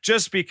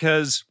just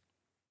because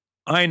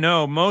I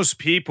know most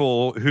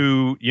people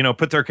who,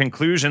 put their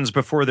conclusions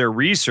before their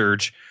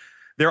research,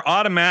 they're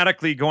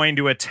automatically going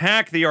to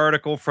attack the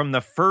article from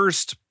the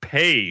first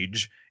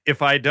page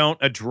if I don't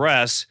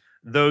address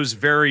those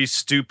very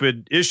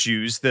stupid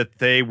issues that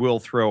they will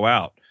throw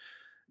out,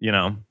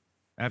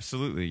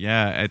 Absolutely.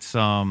 Yeah. It's,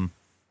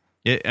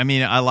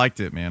 I liked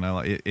it, man.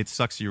 It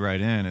sucks you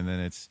right in, and then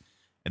it's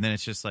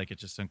just like it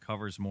just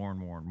uncovers more and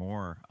more and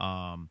more.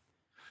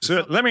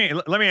 So let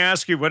me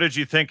ask you, what did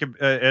you think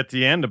at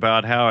the end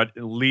about how it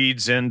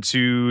leads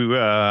into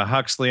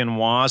Huxley and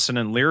Wasson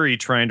and Leary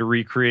trying to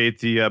recreate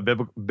the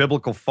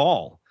biblical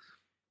fall?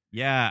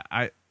 Yeah,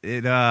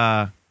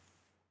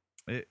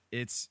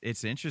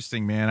 it's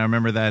interesting, man. I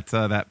remember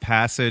that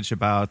passage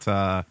about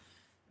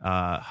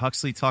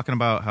Huxley talking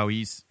about how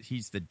he's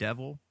the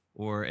devil,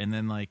 and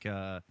then like.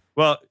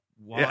 Well,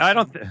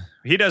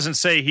 he doesn't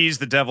say he's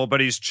the devil,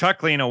 but he's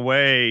chuckling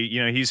away.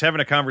 He's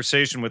having a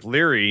conversation with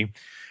Leary,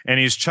 and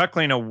he's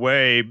chuckling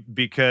away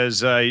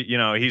because,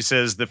 he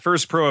says the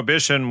first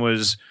prohibition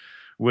was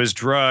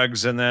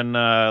drugs, and then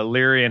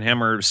Leary and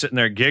him are sitting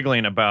there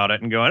giggling about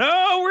it and going,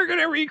 "Oh, we're going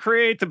to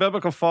recreate the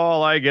biblical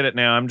fall." I get it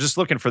now. I'm just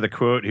looking for the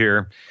quote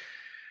here.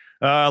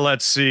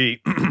 Let's see.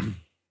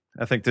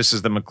 I think this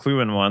is the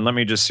McLuhan one. Let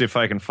me just see if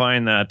I can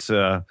find that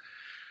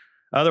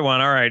other one.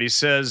 All right, he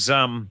says.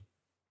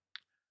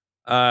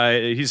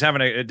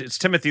 It's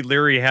Timothy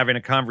Leary having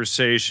a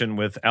conversation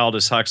with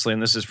Aldous Huxley,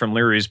 and this is from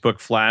Leary's book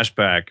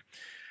Flashbacks.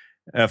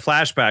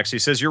 He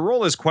says, your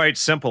role is quite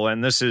simple,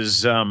 and this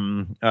is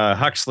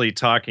Huxley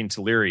talking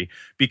to Leary.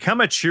 Become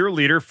a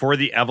cheerleader for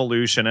the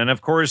evolution. And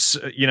of course,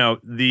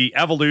 the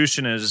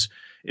evolution is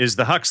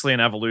the Huxleyan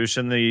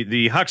evolution.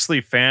 The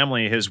Huxley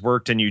family has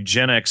worked in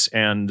eugenics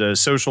and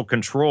social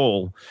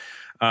control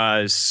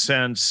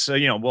since,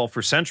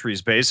 for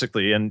centuries,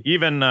 basically. And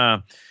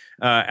even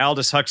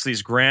Aldous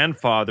Huxley's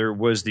grandfather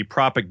was the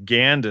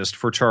propagandist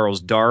for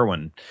Charles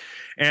Darwin.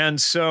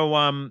 And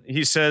so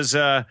he says,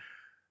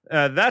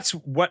 that's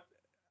what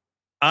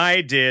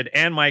I did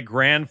and my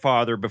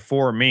grandfather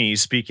before me,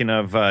 speaking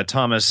of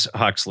Thomas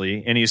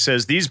Huxley. And he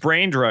says, these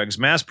brain drugs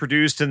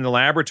mass-produced in the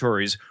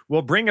laboratories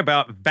will bring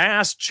about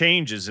vast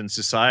changes in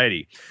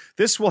society.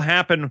 This will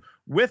happen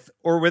with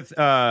or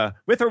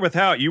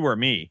without you or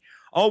me.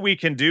 All we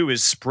can do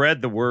is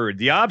spread the word.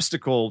 The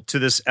obstacle to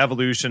this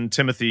evolution,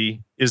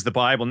 Timothy, is the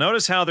Bible.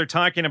 Notice how they're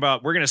talking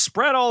about we're going to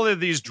spread all of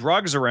these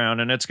drugs around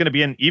and it's going to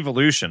be an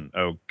evolution.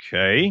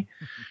 Okay.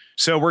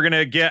 So we're going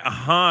to get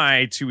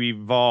high to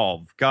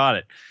evolve. Got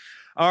it.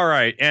 All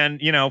right.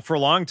 And, for a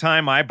long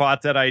time, I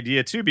bought that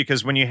idea too,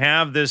 because when you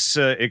have this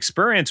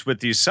experience with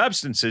these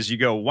substances, you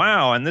go,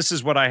 wow. And this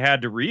is what I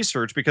had to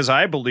research, because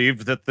I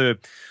believed that the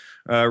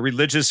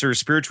religious or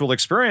spiritual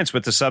experience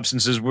with the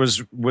substances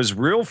was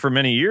real for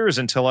many years,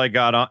 until I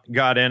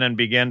got in and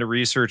began to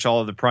research all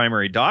of the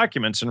primary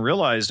documents and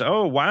realized,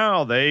 oh,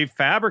 wow, they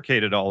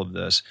fabricated all of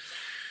this.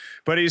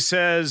 But he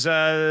says,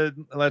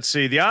 let's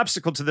see, the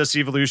obstacle to this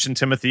evolution,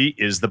 Timothy,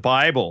 is the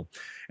Bible.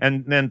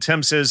 And then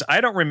Tim says,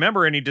 I don't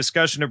remember any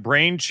discussion of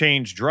brain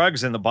change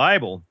drugs in the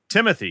Bible.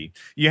 Timothy,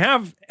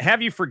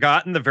 have you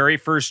forgotten the very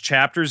first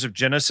chapters of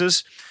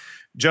Genesis?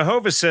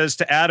 Jehovah says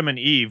to Adam and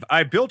Eve,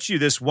 I built you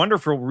this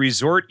wonderful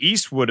resort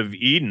eastward of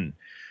Eden.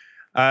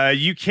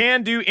 You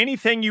can do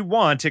anything you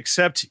want,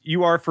 except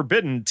you are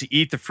forbidden to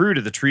eat the fruit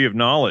of the tree of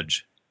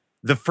knowledge.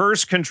 The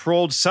first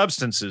controlled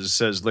substances,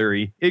 says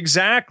Leary.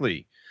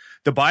 Exactly.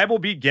 The Bible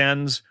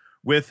begins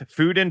with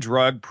food and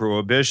drug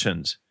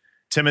prohibitions.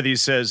 Timothy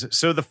says,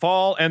 so the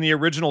fall and the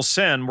original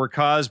sin were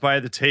caused by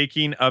the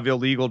taking of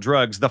illegal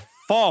drugs. The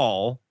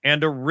fall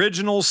and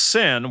original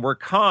sin were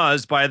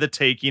caused by the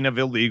taking of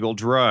illegal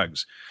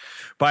drugs.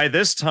 By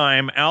this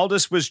time,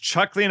 Aldous was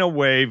chuckling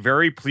away,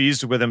 very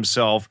pleased with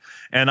himself,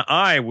 and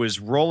I was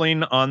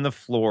rolling on the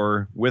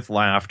floor with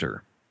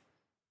laughter.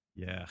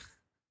 Yeah.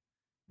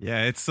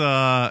 Yeah,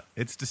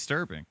 it's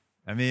disturbing.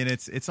 I mean,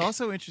 it's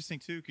also interesting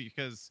too,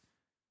 because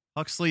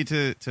Huxley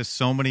to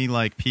so many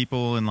like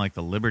people in like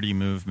the liberty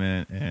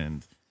movement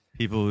and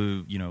people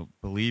who,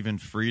 believe in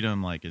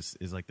freedom, like is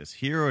like this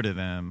hero to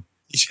them.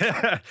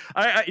 Yeah,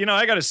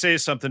 I got to say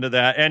something to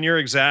that, and you're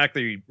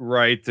exactly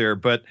right there.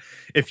 But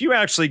if you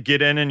actually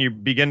get in and you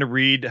begin to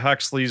read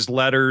Huxley's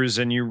letters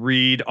and you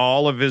read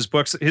all of his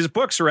books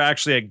are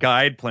actually a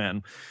guide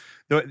plan.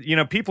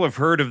 People have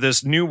heard of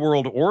this New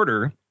World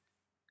Order.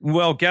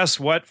 Well, guess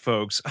what,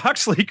 folks?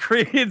 Huxley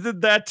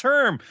created that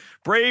term,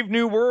 Brave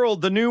New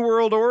World, the New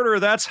World Order.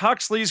 That's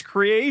Huxley's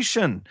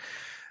creation.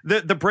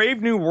 The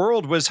Brave New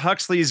World was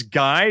Huxley's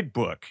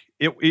guidebook.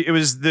 It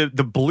was the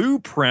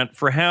blueprint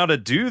for how to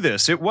do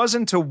this. It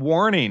wasn't a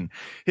warning.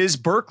 His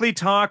Berkeley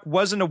talk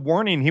wasn't a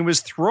warning. He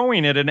was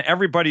throwing it in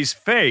everybody's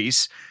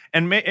face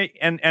and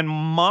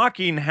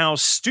mocking how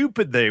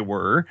stupid they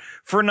were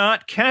for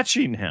not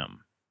catching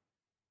him.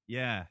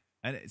 Yeah.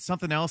 And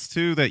something else,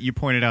 too, that you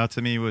pointed out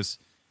to me was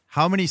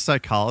how many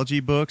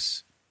psychology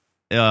books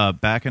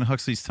back in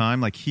Huxley's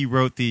time, like he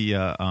wrote the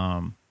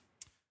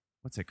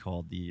what's it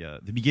called?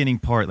 The beginning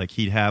part, like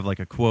he'd have like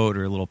a quote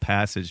or a little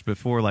passage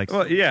before, like.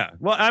 Well, yeah.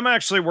 Well, I'm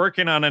actually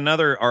working on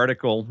another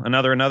article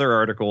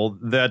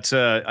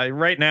that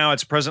right now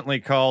it's presently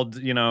called,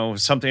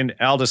 something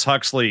Aldous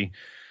Huxley,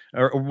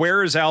 or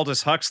Where is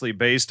Aldous Huxley,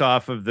 based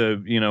off of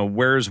the,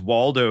 Where's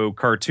Waldo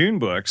cartoon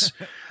books.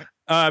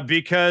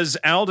 Because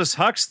Aldous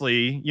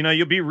Huxley,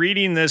 you'll be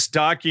reading this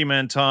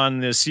document on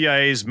the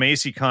CIA's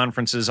Macy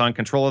conferences on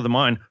control of the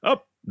mind.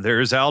 Oh,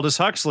 there's Aldous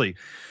Huxley.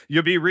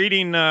 You'll be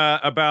reading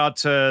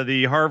about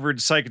the Harvard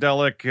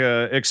psychedelic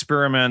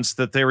experiments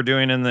that they were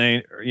doing in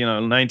the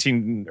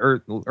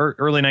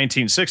early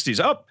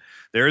 1960s. Oh,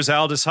 there's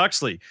Aldous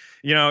Huxley.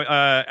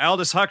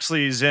 Aldous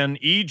Huxley's in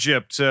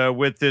Egypt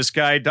with this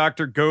guy,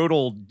 Dr.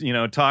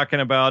 Gödel, talking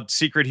about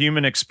secret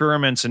human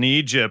experiments in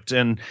Egypt,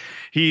 and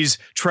he's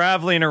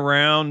traveling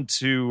around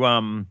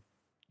to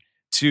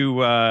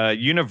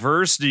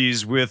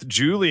universities with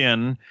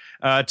Julian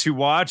to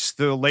watch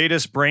the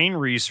latest brain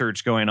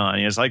research going on.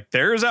 He's like,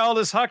 there's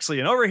Aldous Huxley,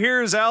 and over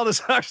here is Aldous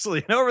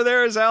Huxley, and over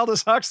there is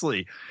Aldous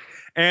Huxley.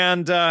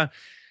 And,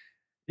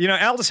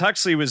 Aldous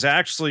Huxley was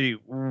actually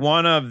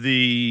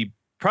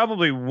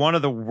probably one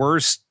of the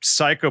worst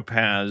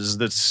psychopaths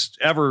that's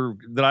ever,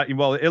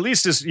 at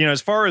least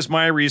as far as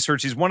my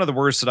research, he's one of the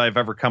worst that I've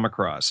ever come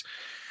across.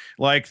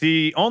 Like,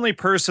 the only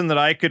person that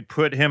I could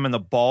put him in the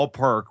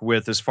ballpark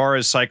with as far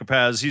as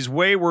psychopaths, he's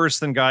way worse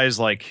than guys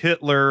like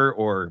Hitler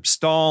or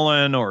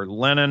Stalin or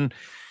Lenin.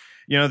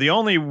 The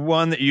only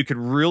one that you could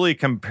really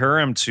compare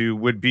him to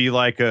would be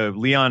like a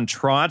Leon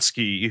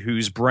Trotsky,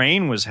 whose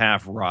brain was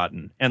half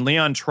rotten. And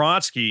Leon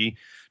Trotsky,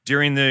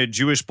 during the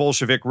Jewish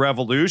Bolshevik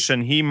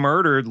Revolution, he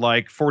murdered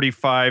like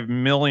 45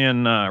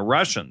 million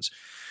Russians.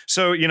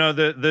 So,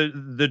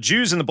 the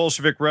Jews in the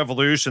Bolshevik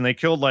Revolution, they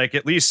killed like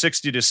at least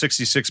 60 to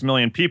 66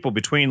 million people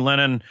between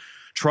Lenin,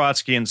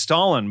 Trotsky, and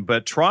Stalin.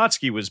 But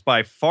Trotsky was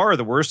by far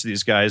the worst of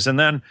these guys. And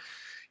then,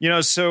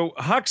 so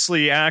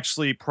Huxley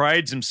actually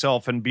prides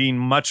himself in being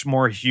much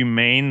more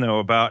humane, though,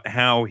 about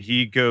how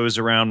he goes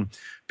around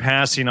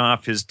passing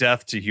off his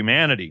death to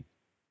humanity.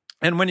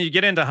 And when you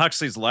get into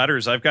Huxley's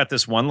letters, I've got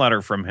this one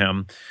letter from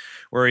him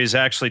where he's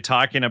actually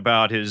talking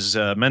about his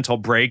mental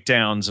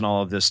breakdowns and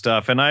all of this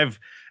stuff. And I've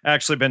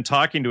actually been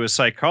talking to a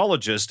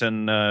psychologist,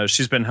 and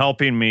she's been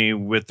helping me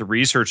with the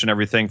research and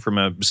everything from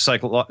a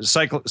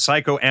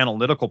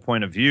psychoanalytical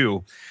point of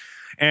view.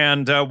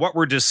 And what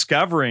we're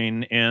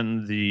discovering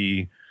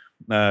in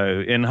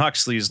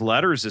Huxley's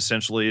letters,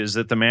 essentially, is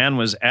that the man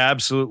was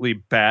absolutely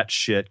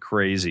batshit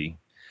crazy.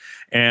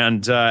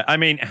 And I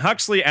mean,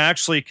 Huxley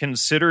actually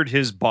considered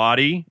his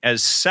body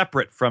as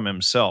separate from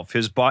himself.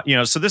 His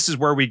body, so this is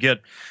where we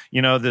get,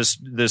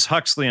 this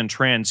Huxleyan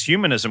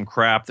transhumanism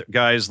crap that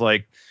guys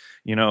like,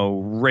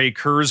 Ray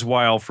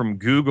Kurzweil from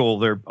Google,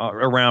 they're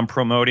around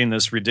promoting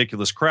this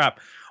ridiculous crap.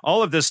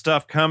 All of this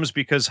stuff comes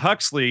because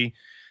Huxley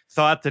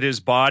thought that his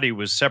body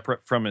was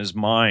separate from his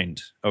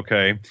mind.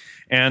 Okay.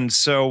 And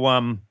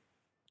so,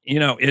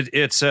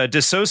 it's a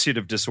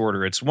dissociative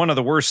disorder. It's one of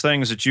the worst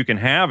things that you can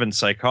have in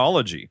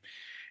psychology.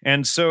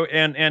 And so,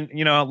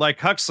 like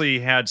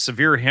Huxley had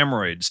severe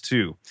hemorrhoids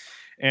too.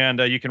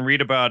 And you can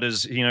read about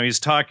he's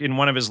talking in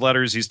one of his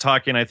letters, he's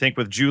talking, I think,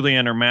 with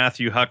Julian or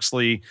Matthew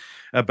Huxley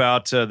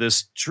about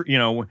this,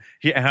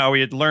 how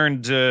he had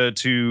learned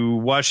to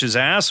wash his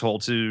asshole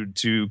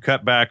to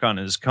cut back on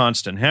his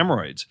constant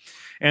hemorrhoids.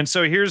 And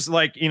so here's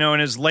in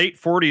his late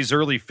 40s,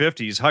 early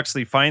 50s,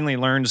 Huxley finally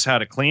learns how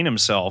to clean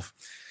himself.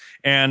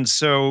 And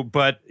so,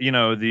 but,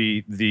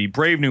 the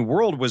Brave New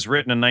World was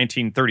written in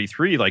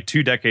 1933, like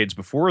 2 decades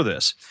before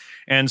this.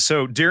 And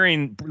so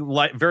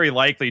very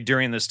likely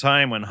during this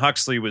time when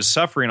Huxley was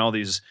suffering all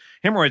these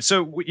hemorrhoids.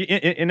 So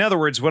in other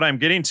words, what I'm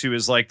getting to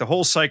is like the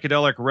whole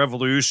psychedelic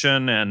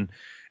revolution and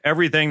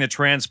everything that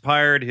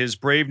transpired. His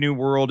Brave New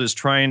World is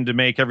trying to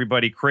make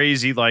everybody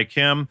crazy like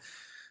him.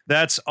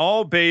 That's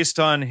all based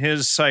on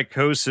his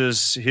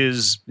psychosis,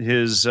 his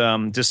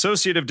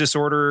dissociative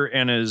disorder,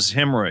 and his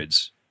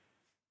hemorrhoids.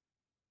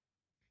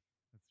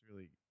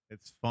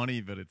 It's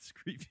funny, but it's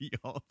creepy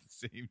all at the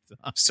same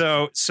time.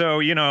 So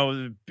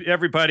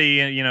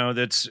everybody,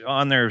 that's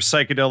on their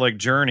psychedelic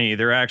journey,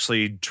 they're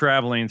actually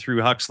traveling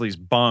through Huxley's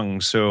bung.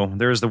 So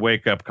there's the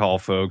wake up call,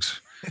 folks.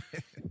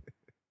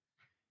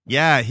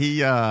 Yeah,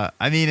 he. I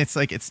mean, it's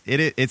like it's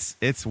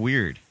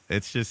weird.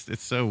 It's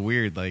so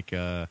weird.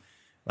 It's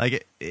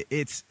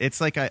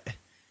like a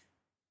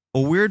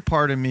weird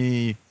part of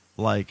me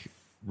like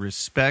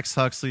respects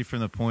Huxley from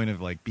the point of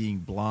like being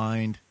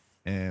blind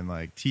and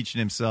like teaching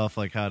himself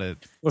like how to.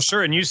 Well,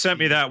 sure. And you sent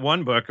me that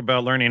one book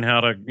about learning how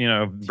to,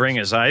 bring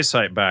his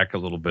eyesight back a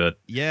little bit.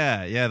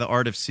 Yeah. The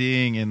art of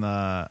seeing and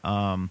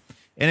and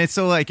it's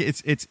so like,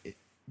 it's,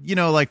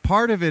 like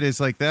part of it is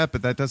like that,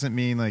 but that doesn't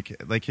mean like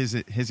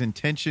his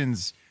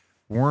intentions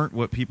weren't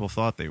what people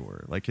thought they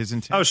were. Like his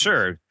intentions. Oh,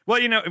 sure.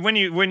 Well, when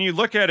you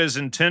look at his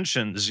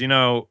intentions,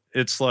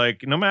 it's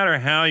like, no matter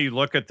how you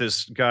look at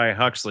this guy,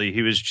 Huxley,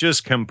 he was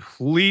just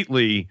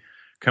completely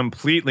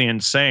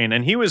insane.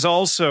 And he was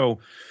also,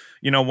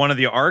 one of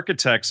the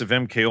architects of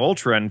MK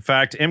Ultra. In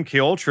fact, MK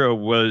Ultra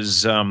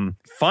was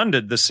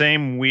funded the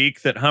same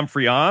week that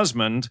Humphrey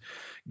Osmond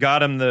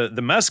got him the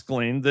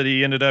mescaline that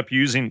he ended up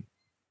using,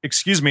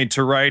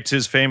 to write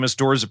his famous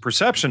Doors of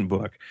Perception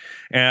book.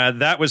 And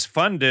that was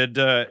funded,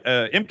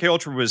 MK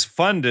Ultra was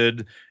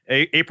funded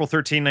April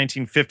 13,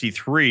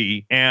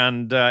 1953.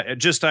 And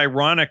just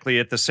ironically,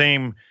 at the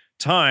same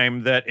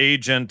time that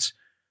Agent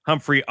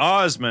Humphrey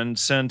Osmond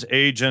sent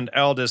Agent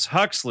Aldous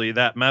Huxley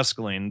that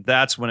mescaline,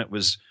 that's when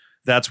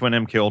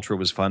MK Ultra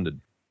was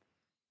funded.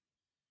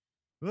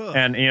 Ugh.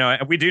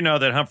 And we do know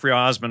that Humphrey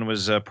Osmond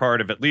was a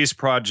part of at least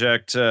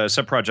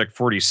subproject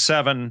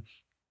 47.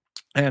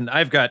 And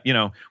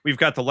we've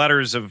got the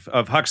letters of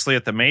Huxley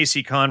at the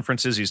Macy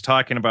conferences. He's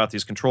talking about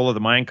these control of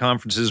the mind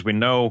conferences. We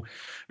know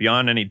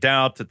beyond any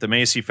doubt that the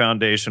Macy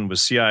Foundation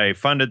was CIA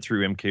funded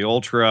through MK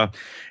Ultra,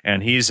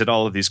 and he's at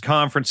all of these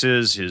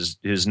conferences.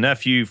 His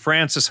nephew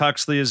Francis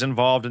Huxley is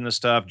involved in this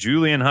stuff.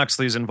 Julian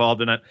Huxley is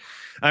involved in it.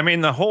 I mean,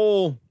 the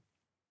whole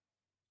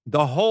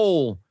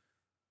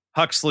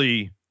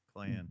Huxley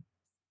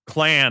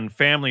clan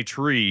family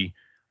tree.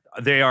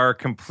 They are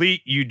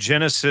complete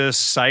eugenicists,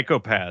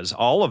 psychopaths,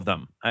 all of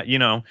them.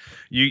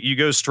 You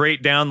go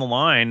straight down the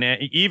line.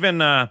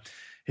 Even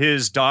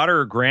his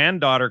daughter,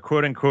 granddaughter,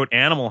 quote unquote,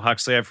 Animal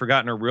Huxley, I've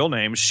forgotten her real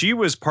name. She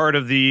was part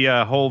of the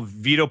whole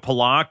Vito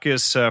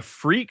Polakis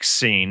freak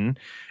scene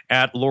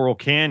at Laurel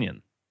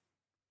Canyon.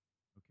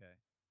 Okay.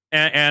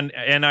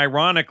 And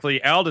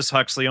ironically, Aldous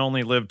Huxley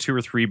only lived 2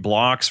 or 3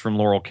 blocks from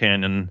Laurel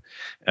Canyon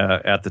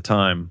at the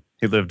time.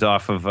 He lived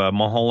off of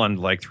Mulholland,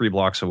 like 3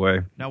 blocks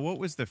away. Now, what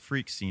was the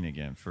freak scene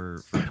again? Now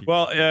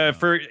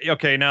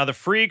the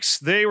freaks,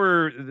 they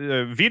were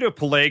Vito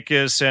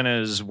Polakis and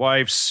his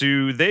wife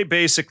Sue. They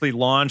basically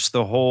launched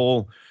the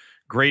whole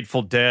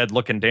Grateful Dead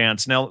looking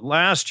dance. Now,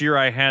 last year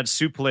I had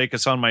Sue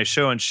Polakis on my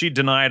show, and she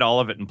denied all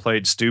of it and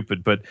played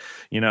stupid. But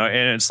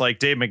and it's like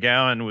Dave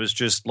McGowan was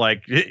just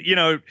like,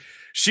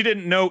 she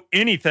didn't know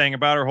anything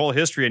about her whole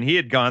history, and he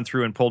had gone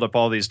through and pulled up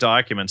all these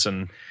documents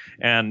and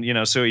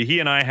so he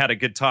and I had a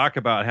good talk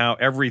about how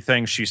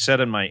everything she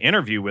said in my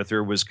interview with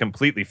her was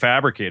completely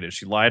fabricated.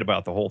 She lied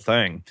about the whole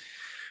thing.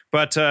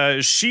 But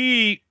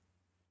she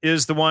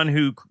is the one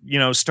who,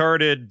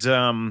 started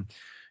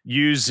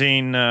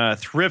using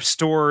thrift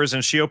stores,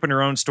 and she opened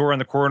her own store on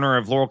the corner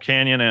of Laurel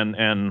Canyon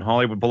and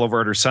Hollywood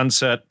Boulevard or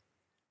Sunset,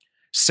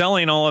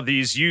 selling all of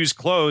these used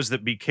clothes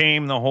that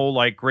became the whole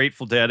like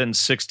Grateful Dead and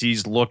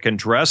 60s look and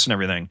dress and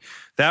everything.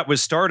 That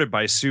was started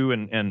by Sue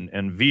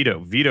and Vito.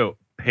 Vito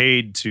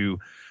paid to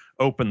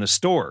open the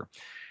store.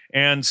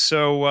 And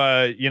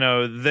so,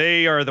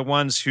 they are the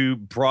ones who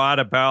brought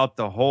about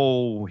the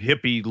whole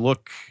hippie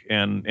look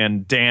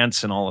and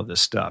dance and all of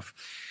this stuff.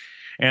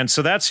 And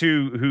so that's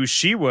who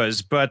she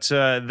was. But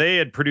they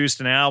had produced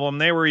an album.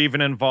 They were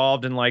even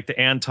involved in like the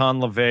Anton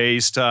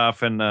LaVey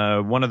stuff. And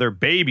one of their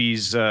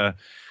babies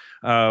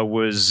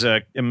was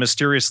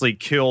mysteriously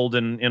killed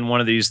in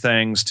one of these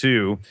things,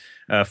 too.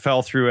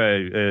 Fell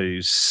through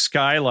a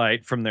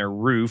skylight from their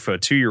roof, a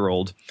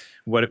 2-year-old.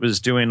 What it was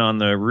doing on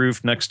the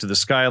roof next to the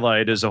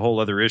skylight is a whole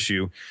other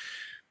issue.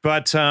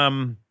 But,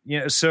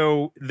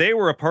 so they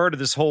were a part of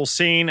this whole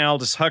scene.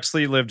 Aldous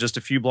Huxley lived just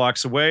a few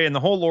blocks away. And the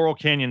whole Laurel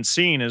Canyon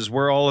scene is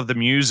where all of the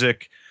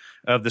music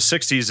of the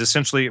 60s,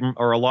 essentially,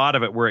 or a lot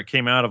of it, where it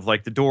came out of,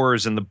 like the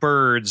Doors and the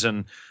Byrds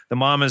and the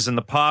Mamas and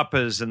the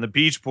Papas and the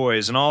Beach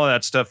Boys and all of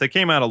that stuff. They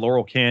came out of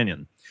Laurel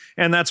Canyon.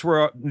 And that's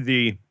where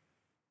the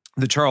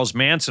Charles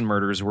Manson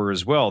murders were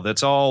as well.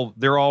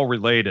 They're all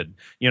related.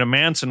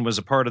 Manson was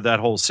a part of that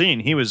whole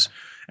scene. He was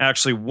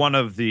actually one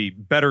of the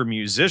better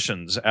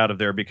musicians out of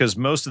there because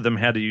most of them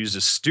had to use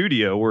a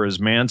studio, whereas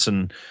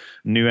Manson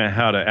knew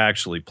how to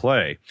actually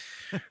play.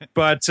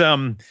 But,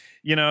 that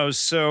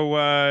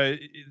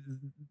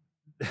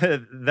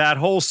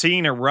whole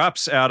scene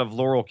erupts out of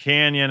Laurel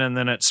Canyon, and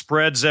then it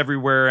spreads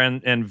everywhere,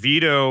 and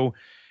Vito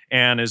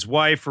and his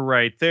wife are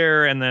right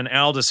there. And then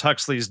Aldous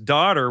Huxley's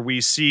daughter,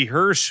 we see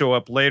her show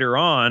up later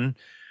on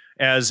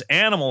as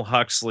Animal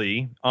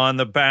Huxley on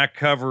the back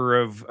cover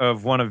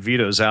of one of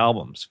Vito's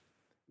albums.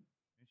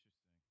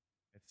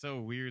 It's so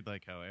weird,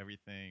 like how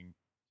everything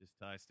just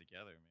ties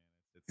together,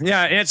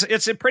 man.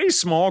 It's a pretty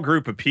small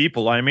group of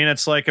people. I mean,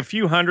 it's like a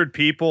few hundred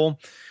people.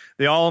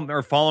 They all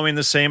are following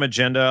the same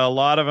agenda. A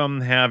lot of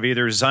them have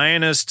either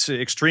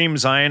extreme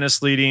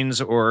Zionist leanings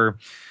or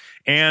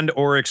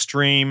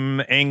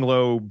extreme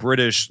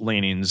Anglo-British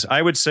leanings.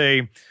 I would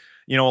say,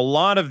 a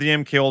lot of the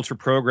MK Ultra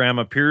program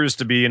appears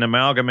to be an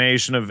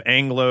amalgamation of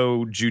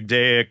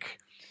Anglo-Judaic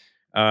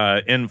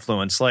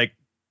influence. Like,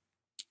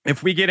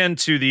 if we get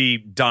into the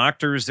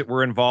doctors that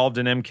were involved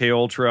in MK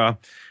Ultra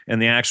and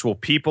the actual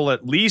people,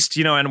 at least,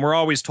 and we're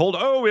always told,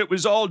 oh, it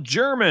was all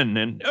German,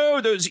 and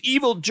oh, those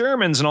evil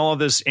Germans, and all of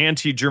this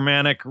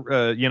anti-Germanic,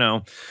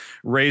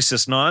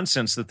 racist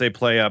nonsense that they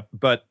play up.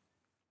 But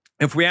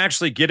if we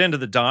actually get into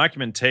the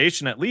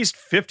documentation, at least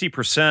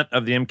 50%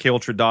 of the MK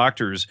Ultra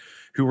doctors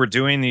who were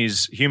doing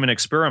these human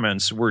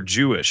experiments were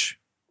Jewish.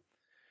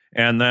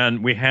 And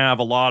then we have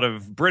a lot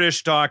of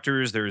British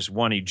doctors. There's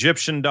one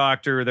Egyptian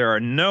doctor. There are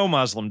no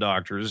Muslim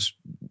doctors,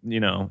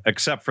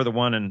 except for the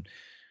one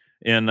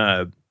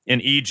in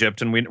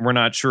Egypt, and we're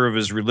not sure of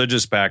his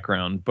religious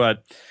background.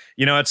 But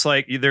it's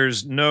like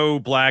there's no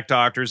black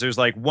doctors. There's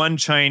like one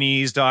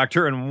Chinese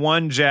doctor and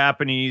one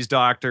Japanese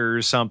doctor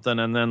or something,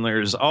 and then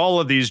there's all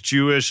of these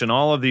Jewish and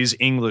all of these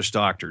English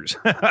doctors.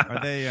 Are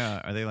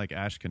they like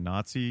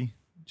Ashkenazi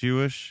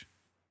Jewish?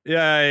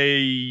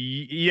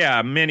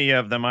 Yeah, many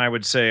of them, I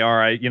would say,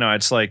 are.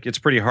 It's like it's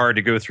pretty hard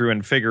to go through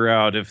and figure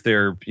out if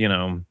they're,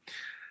 now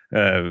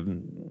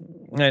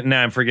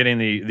I'm forgetting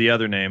the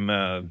other name,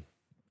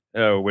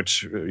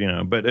 which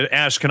but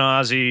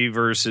Ashkenazi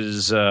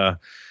versus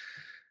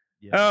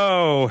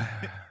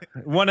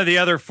one of the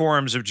other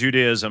forms of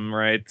Judaism,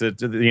 right?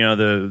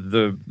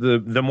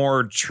 The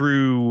more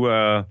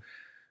true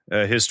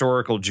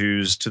historical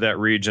Jews to that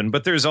region.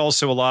 But there's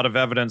also a lot of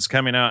evidence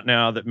coming out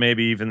now that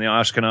maybe even the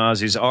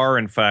Ashkenazis are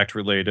in fact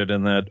related,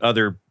 and that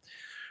other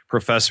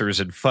professors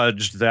had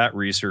fudged that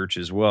research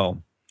as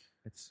well.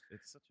 It's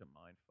such a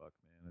mind fuck,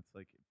 man. It's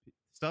like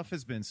stuff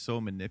has been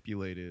so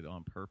manipulated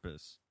on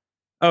purpose.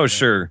 Oh,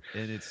 sure.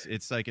 And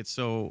it's like it's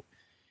so.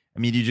 I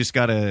mean, you just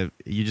gotta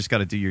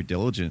do your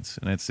diligence,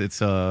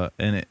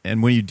 and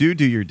and when you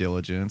do your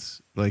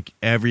diligence, like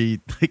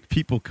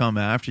people come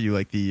after you,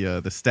 like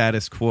the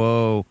status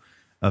quo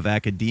of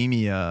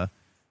academia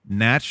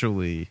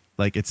naturally,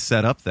 like it's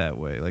set up that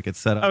way, like it's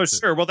set up. Oh,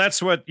 sure. Well,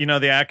 that's what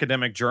the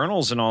academic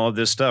journals and all of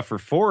this stuff are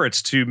for.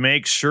 It's to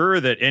make sure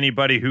that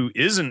anybody who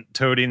isn't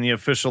toting the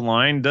official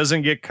line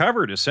doesn't get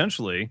covered,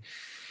 essentially.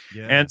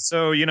 Yeah. And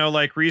so,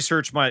 like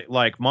research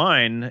like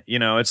mine,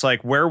 it's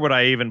like, where would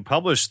I even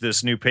publish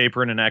this new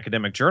paper in an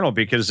academic journal?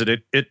 Because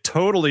it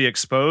totally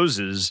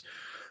exposes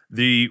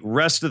the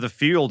rest of the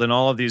field and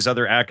all of these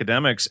other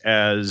academics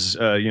as,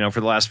 for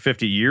the last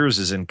 50 years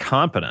is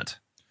incompetent.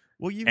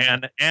 Well,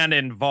 and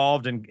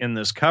involved in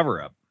this cover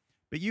up.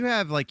 But you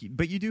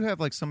do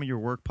have some of your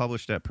work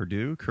published at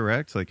Purdue,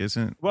 correct? Like,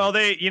 isn't? Well,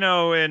 they,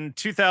 in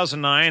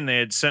 2009, they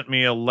had sent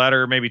me a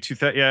letter,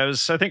 it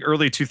was, I think,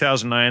 early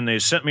 2009. They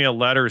sent me a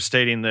letter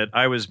stating that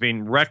I was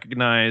being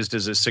recognized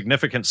as a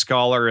significant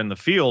scholar in the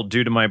field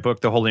due to my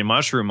book, The Holy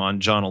Mushroom, on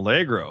John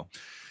Allegro.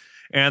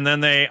 And then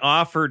they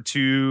offered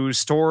to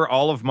store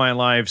all of my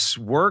life's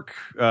work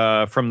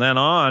from then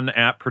on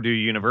at Purdue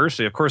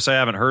University. Of course, I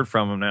haven't heard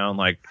from them now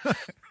in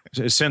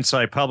since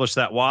I published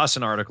that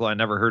Wasson article. I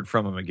never heard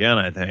from him again,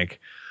 I think.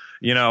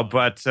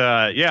 But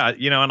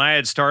and I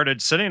had started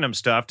sending them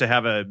stuff to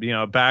have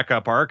a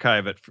backup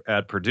archive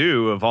at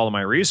Purdue of all of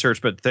my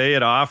research, but they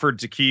had offered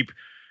to keep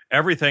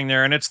everything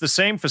there. And it's the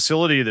same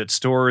facility that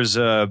stores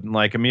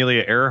like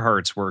Amelia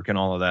Earhart's work and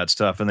all of that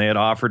stuff. And they had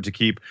offered to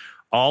keep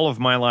all of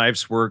my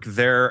life's work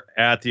there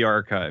at the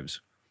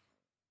archives.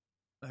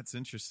 That's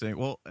interesting.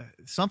 Well,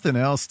 something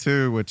else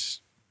too, which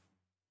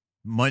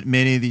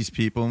many of these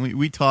people, and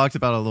we talked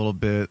about a little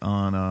bit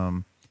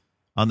on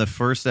the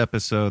first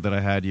episode that I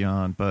had you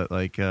on, but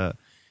like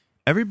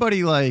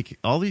everybody, like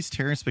all these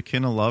Terence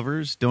McKenna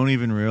lovers don't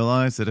even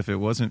realize that if it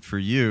wasn't for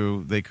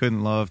you, they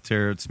couldn't love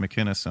Terence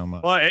McKenna so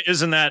much. Well,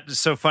 isn't that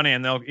so funny?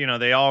 And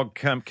they all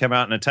come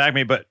out and attack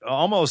me, but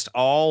almost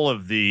all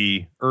of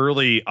the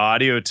early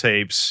audio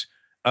tapes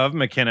of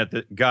McKenna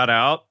that got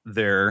out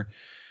there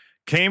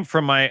came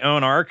from my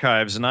own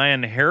archives, and I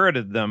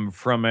inherited them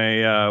from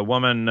a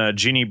woman,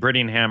 Jeannie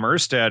Brittingham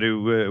Erstad,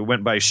 who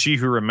went by She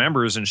Who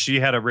Remembers, and she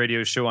had a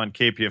radio show on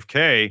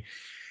KPFK,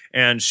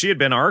 and she had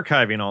been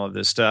archiving all of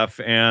this stuff.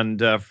 And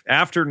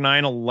after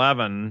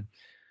 9/11,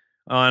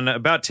 on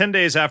about 10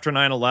 days after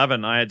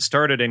 9/11, I had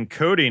started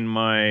encoding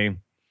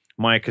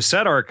my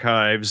cassette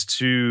archives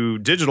to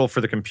digital for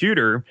the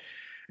computer.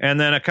 And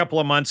then a couple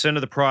of months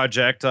into the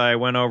project, I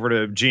went over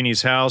to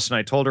Jeannie's house and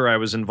I told her I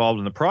was involved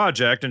in the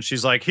project. And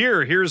she's like,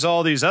 here's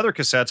all these other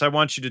cassettes. I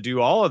want you to do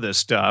all of this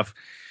stuff.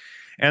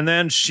 And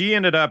then she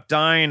ended up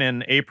dying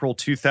in April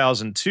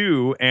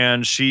 2002,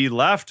 and she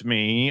left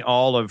me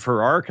all of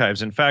her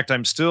archives. In fact,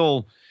 I'm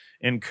still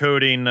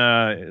encoding.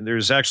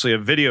 There's actually a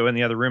video in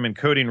the other room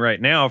encoding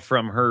right now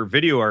from her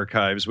video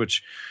archives,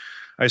 which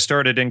I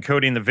started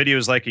encoding the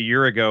videos like a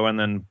year ago and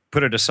then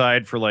put it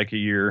aside for like a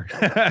year.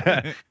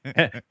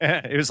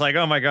 It was like,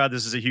 oh my God,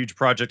 this is a huge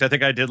project. I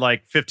think I did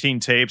like 15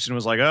 tapes and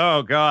was like,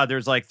 oh God,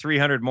 there's like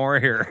 300 more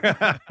here.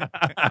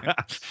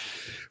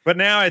 But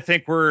now I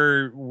think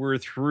we're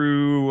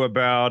through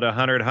about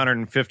 100,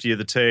 150 of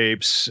the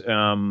tapes.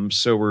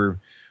 So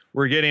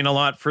we're getting a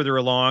lot further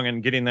along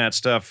and getting that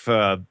stuff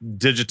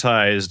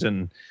digitized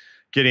and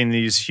getting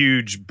these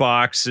huge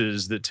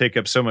boxes that take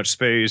up so much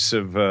space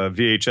of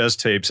VHS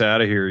tapes out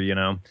of here,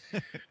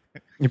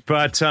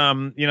 But,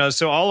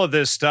 so all of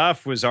this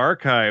stuff was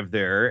archived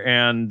there.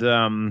 And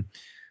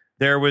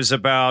there was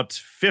about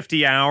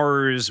 50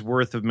 hours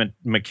worth of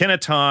McKenna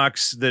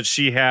talks that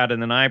she had.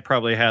 And then I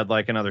probably had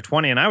like another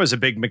 20. And I was a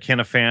big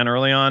McKenna fan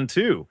early on,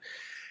 too.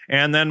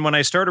 And then when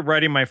I started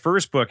writing my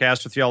first book,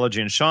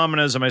 Astrotheology and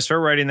Shamanism, I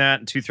started writing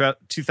that in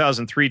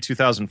 2003,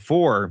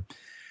 2004.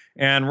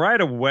 And right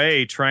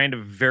away, trying to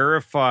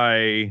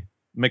verify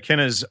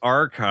McKenna's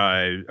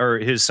archive or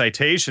his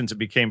citations, it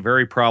became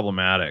very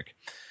problematic.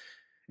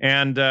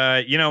 And,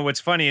 what's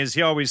funny is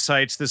he always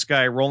cites this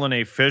guy, Roland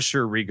A.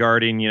 Fisher,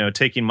 regarding,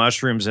 taking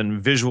mushrooms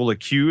and visual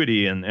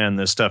acuity and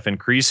this stuff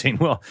increasing.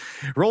 Well,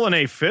 Roland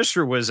A.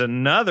 Fisher was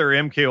another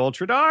MK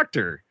Ultra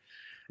doctor.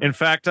 In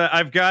fact,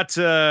 I've got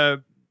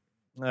the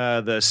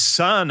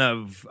son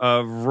of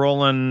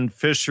Roland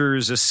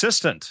Fisher's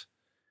assistant,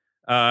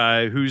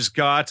 who's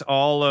got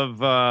all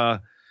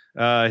of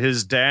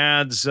his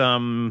dad's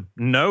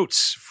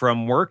notes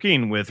from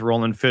working with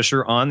Roland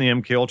Fisher on the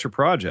MK Ultra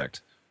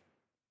project.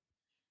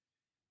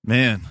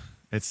 Man,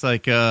 it's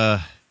like you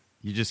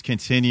just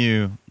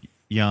continue,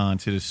 Jan,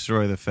 to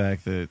destroy the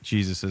fact that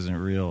Jesus isn't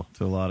real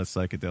to a lot of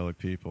psychedelic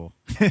people.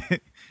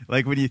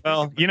 Like when you,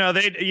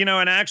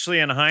 and actually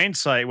in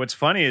hindsight, what's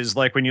funny is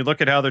like when you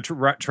look at how they're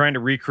trying to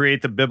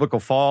recreate the biblical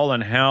fall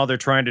and how they're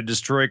trying to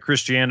destroy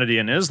Christianity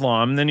and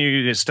Islam, then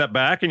you step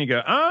back and you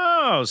go,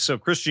 oh, so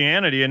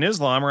Christianity and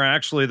Islam are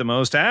actually the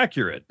most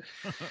accurate.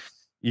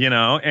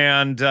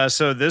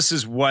 So this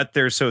is what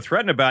they're so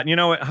threatened about.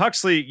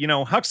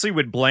 Huxley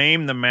would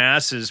blame the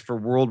masses for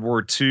World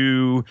War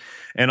II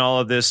and all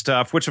of this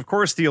stuff, which of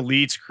course the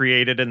elites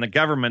created and the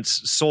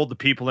governments sold the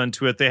people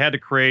into it. They had to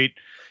create,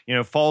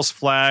 false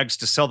flags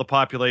to sell the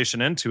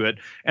population into it.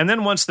 And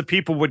then once the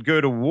people would go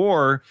to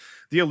war,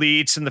 the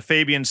elites and the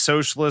Fabian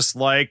socialists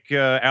like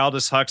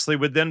Aldous Huxley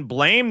would then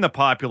blame the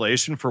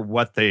population for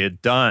what they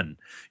had done.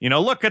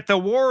 Look at the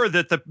war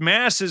that the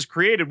masses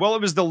created. Well,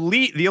 it was the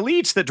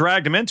elites that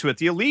dragged them into it.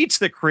 The elites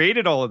that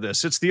created all of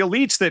this. It's the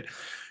elites that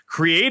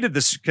created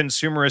this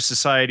consumerist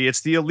society.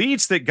 It's the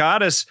elites that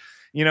got us,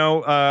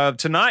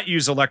 to not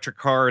use electric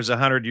cars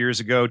 100 years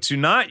ago, to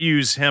not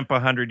use hemp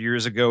 100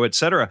 years ago, et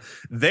cetera.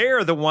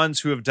 They're the ones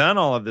who have done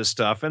all of this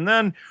stuff. And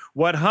then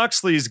what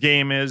Huxley's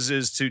game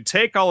is to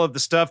take all of the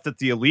stuff that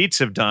the elites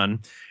have done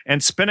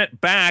and spin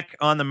it back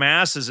on the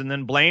masses and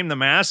then blame the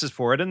masses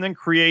for it and then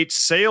create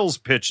sales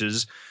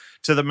pitches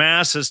to the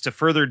masses to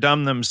further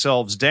dumb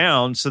themselves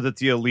down so that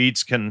the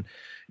elites can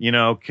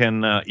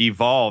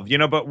evolve.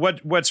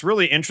 But what's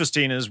really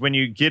interesting is when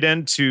you get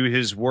into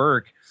his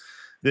work,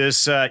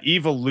 this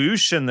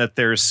evolution that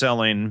they're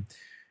selling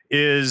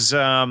is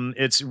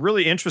it's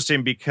really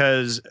interesting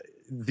because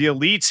the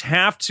elites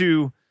have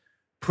to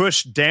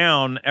push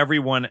down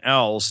everyone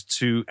else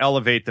to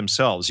elevate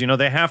themselves.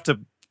 They have to.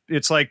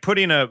 It's like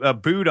putting a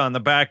boot on the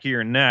back of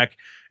your neck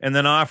and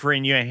then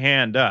offering you a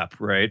hand up,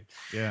 right?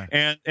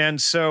 Yeah.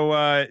 And so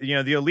the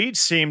elites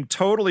seem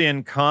totally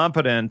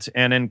incompetent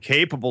and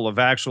incapable of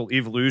actual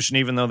evolution,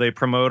 even though they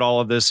promote all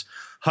of this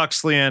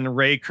Huxleyan,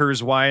 Ray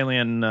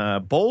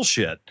Kurzweilian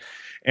bullshit.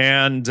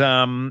 And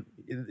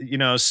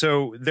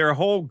so their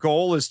whole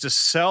goal is to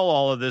sell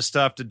all of this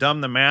stuff to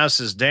dumb the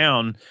masses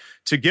down,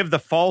 to give the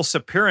false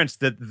appearance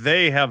that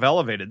they have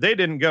elevated. They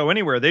didn't go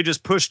anywhere. They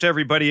just pushed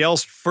everybody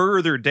else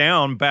further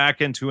down back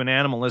into an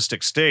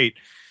animalistic state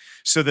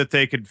so that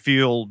they could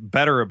feel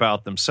better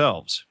about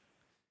themselves.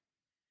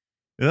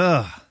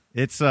 Ugh.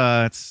 It's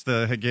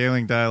the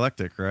Hegelian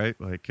dialectic, right?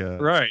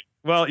 Right.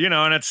 Well,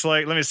 and it's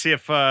like, let me see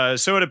if,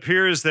 so it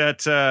appears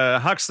that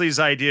Huxley's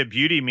idea of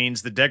beauty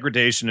means the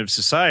degradation of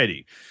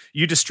society.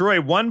 You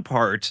destroy one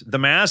part, the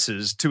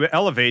masses, to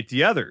elevate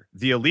the other,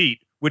 the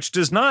elite, which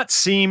does not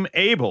seem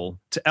able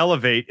to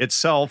elevate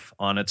itself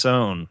on its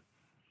own.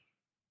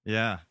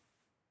 Yeah.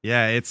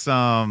 Yeah. It's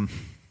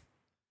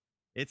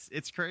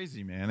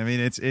crazy, man. I mean,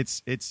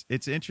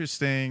 it's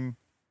interesting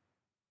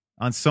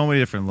on so many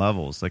different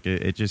levels. Like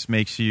it just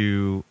makes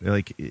you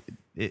like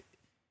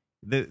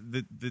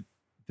the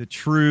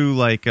true,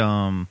 like,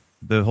 the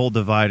whole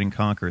divide and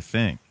conquer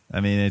thing.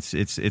 I mean,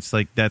 it's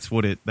like, that's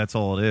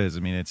all it is. I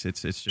mean, it's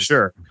just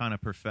sure, kind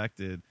of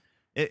perfected.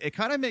 It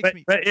kind of makes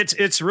me. But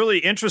it's really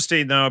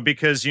interesting though,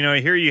 because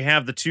here you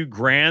have the two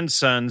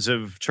grandsons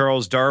of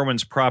Charles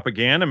Darwin's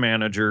propaganda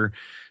manager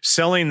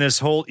selling this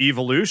whole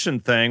evolution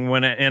thing,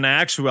 when in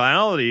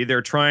actuality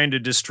they're trying to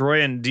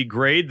destroy and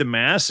degrade the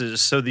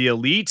masses so the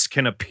elites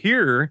can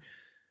appear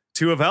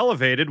to have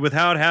elevated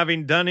without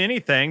having done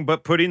anything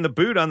but putting the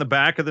boot on the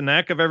back of the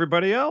neck of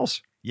everybody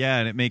else. Yeah,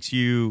 and it makes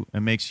you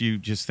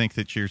just think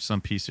that you're some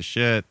piece of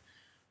shit.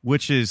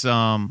 Which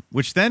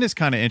then is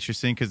kind of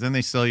interesting, because then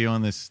they sell you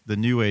on the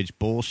new age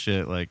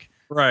bullshit, like,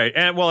 right,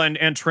 and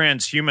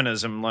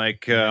transhumanism,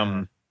 like,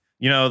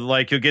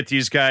 like you'll get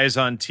these guys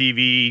on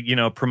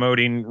TV,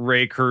 promoting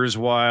Ray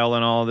Kurzweil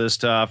and all this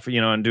stuff,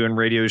 and doing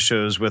radio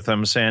shows with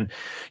them, saying,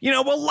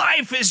 well,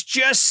 life is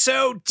just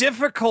so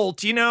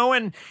difficult,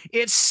 and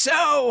it's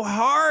so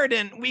hard,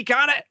 and we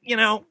gotta,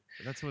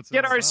 that's what's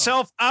get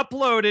ourselves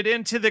uploaded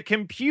into the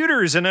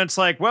computers. And it's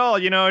like, well,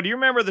 do you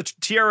remember the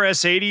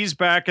TRS-80s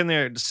back in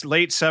the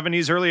late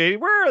 70s, early 80s?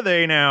 Where are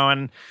they now?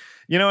 And,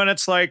 and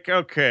it's like,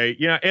 okay,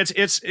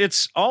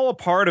 it's all a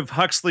part of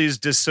Huxley's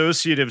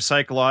dissociative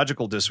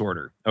psychological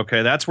disorder.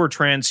 Okay, that's where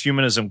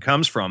transhumanism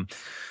comes from.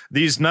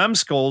 These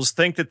numbskulls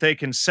think that they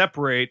can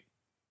separate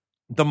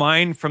the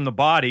mind from the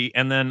body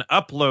and then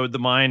upload the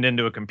mind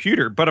into a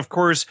computer. But of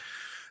course,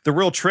 the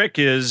real trick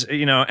is,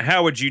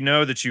 how would you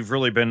know that you've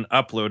really been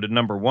uploaded,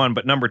 number one?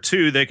 But number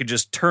two, they could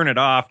just turn it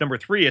off. Number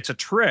three, it's a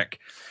trick.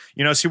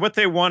 See, what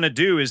they want to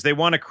do is they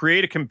want to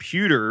create a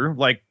computer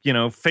like,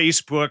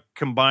 Facebook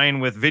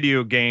combined with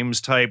video games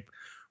type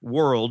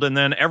world. And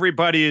then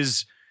everybody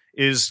is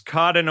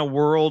caught in a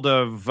world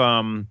of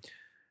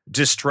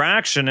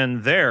distraction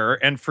in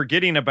there and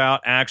forgetting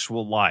about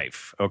actual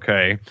life.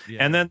 Okay.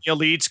 Yeah. And then the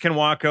elites can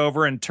walk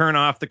over and turn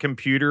off the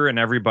computer and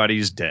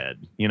everybody's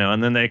dead,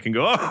 and then they can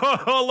go,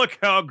 oh, look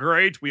how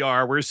great we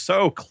are. We're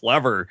so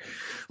clever.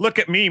 Look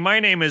at me. My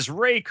name is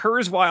Ray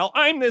Kurzweil.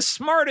 I'm the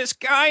smartest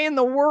guy in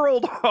the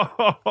world.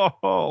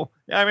 I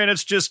mean,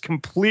 it's just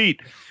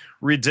complete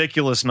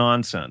ridiculous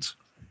nonsense.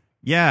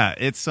 Yeah,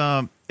 it's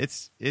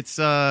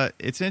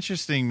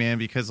interesting, man,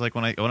 because like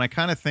when I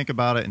kind of think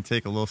about it and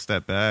take a little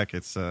step back,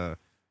 it's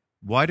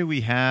why do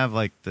we have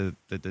like the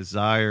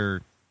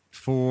desire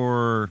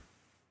for?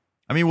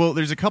 I mean, well,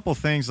 there's a couple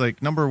things.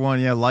 Like, number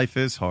one, yeah, life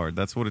is hard.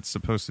 That's what it's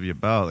supposed to be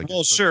about. Like,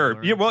 well,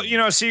 sure. Yeah, well,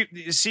 see,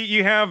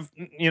 you have,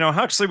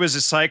 Huxley was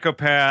a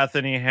psychopath,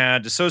 and he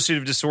had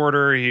dissociative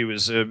disorder. He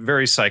was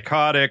very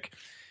psychotic.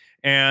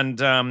 And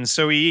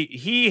so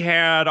he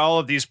had all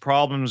of these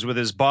problems with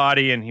his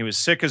body, and he was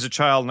sick as a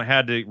child and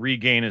had to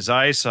regain his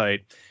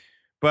eyesight.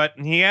 But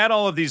he had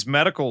all of these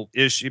mental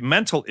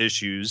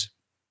issues.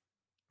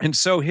 And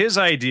so his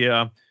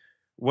idea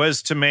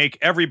was to make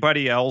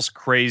everybody else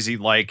crazy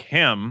like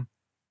him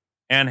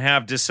and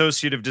have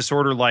dissociative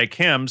disorder like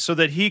him so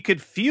that he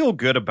could feel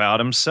good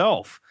about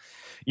himself.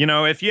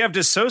 If you have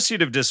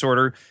dissociative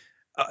disorder,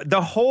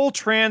 the whole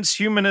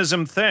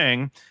transhumanism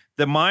thing,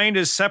 the mind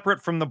is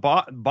separate from the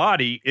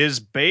body, is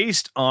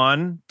based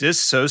on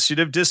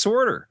dissociative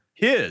disorder,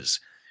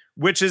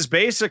 which is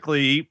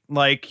basically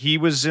like he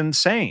was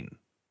insane.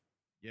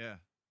 Yeah.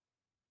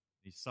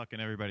 He's sucking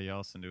everybody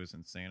else into his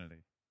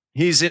insanity.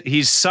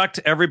 He's sucked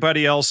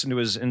everybody else into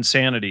his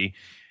insanity.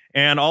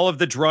 And all of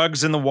the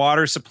drugs in the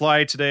water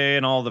supply today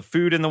and all the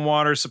food in the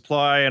water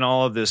supply and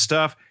all of this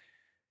stuff,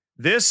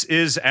 this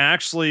is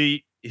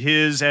actually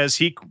his, as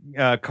he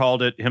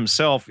called it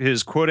himself,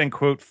 his quote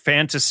unquote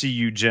fantasy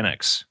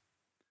eugenics,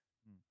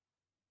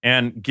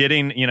 and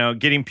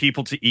getting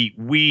people to eat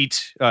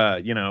wheat,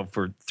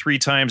 for 3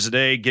 times a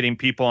day, getting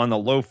people on the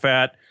low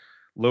fat,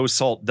 low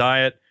salt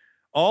diet.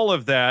 All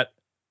of that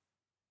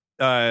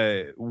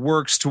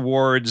works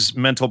towards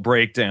mental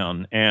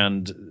breakdown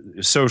and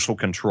social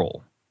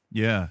control.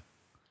 Yeah.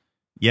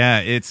 Yeah.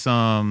 It's,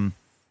 I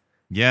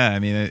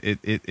mean,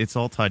 it's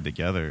all tied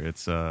together.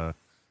 It's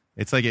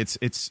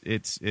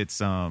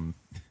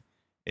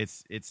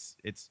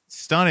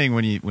stunning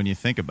when you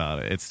think about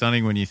it. It's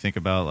stunning when you think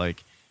about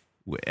like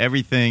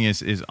everything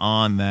is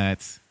on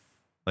that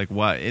Like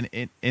why?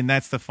 And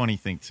that's the funny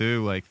thing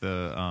too. Like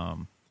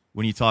the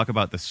when you talk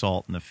about the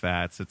salt and the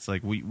fats, it's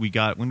like we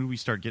got, when did we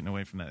start getting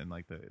away from that? In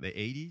like the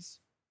 80s?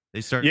 They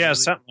start Yeah, really,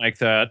 something like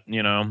that.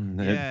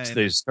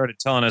 They started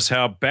telling us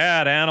how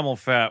bad animal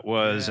fat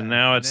was, and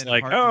now and it's then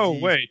like, heart oh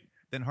disease, wait,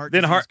 then heart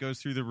then disease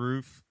goes through the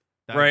roof.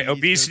 right, Diabetes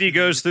obesity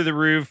goes through the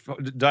roof,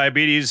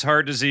 diabetes,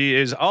 heart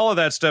disease, all of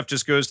that stuff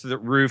just goes through the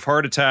roof.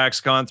 Heart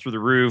attacks gone through the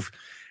roof.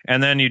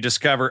 And then you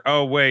discover,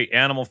 oh, wait,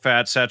 animal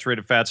fats,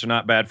 saturated fats are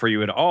not bad for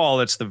you at all.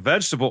 It's the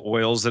vegetable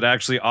oils that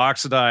actually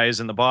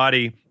oxidize in the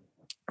body.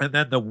 And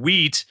then the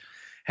wheat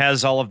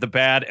has all of the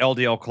bad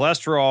LDL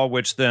cholesterol,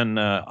 which then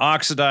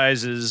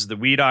oxidizes. The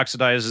wheat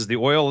oxidizes, the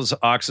oils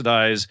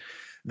oxidize.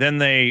 Then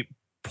they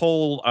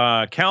pull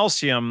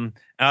calcium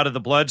out of the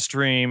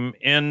bloodstream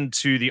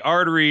into the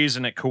arteries,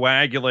 and it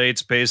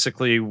coagulates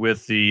basically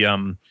with the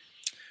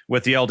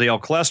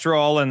LDL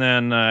cholesterol, and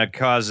then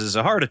causes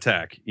a heart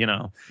attack.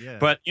 Yeah.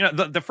 But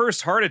the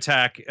first heart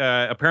attack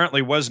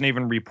apparently wasn't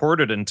even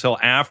reported until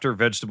after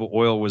vegetable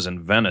oil was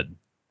invented.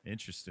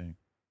 Interesting.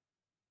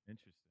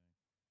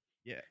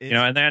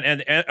 Yeah, and then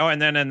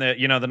in the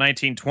the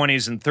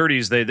 1920s and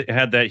 30s they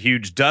had that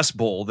huge dust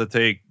bowl that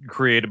they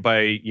created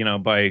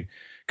by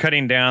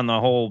cutting down the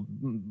whole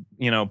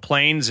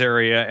plains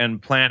area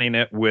and planting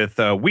it with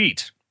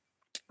wheat,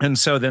 and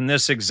so then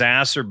this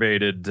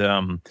exacerbated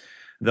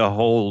the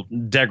whole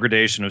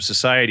degradation of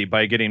society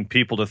by getting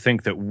people to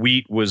think that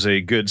wheat was a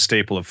good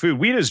staple of food.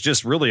 Wheat is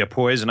just really a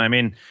poison. I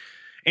mean,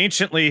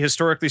 anciently,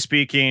 historically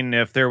speaking,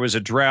 if there was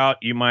a drought,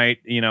 you might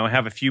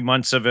have a few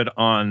months of it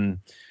on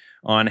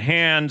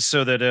hand,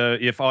 so that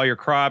if all your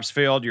crops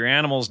failed, your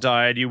animals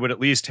died, you would at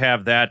least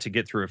have that to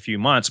get through a few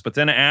months. But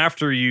then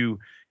after you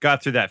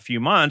got through that few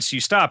months, you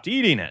stopped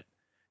eating it.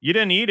 You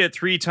didn't eat it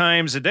 3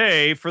 times a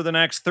day for the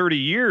next 30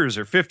 years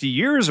or 50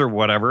 years or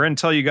whatever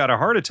until you got a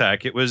heart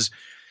attack. It was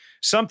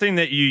something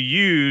that you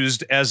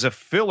used as a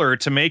filler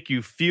to make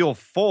you feel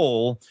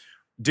full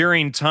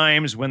during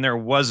times when there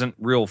wasn't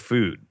real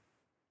food.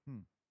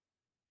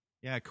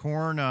 Yeah,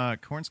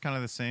 corn's kind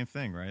of the same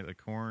thing, right? Like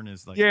corn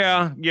is like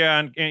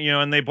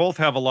and they both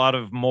have a lot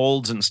of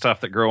molds and stuff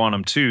that grow on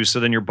them too.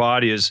 So then your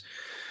body is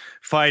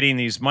fighting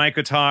these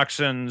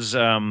mycotoxins.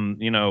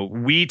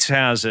 Wheat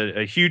has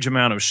a huge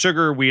amount of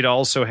sugar. Wheat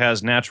also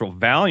has natural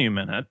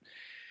Valium in it.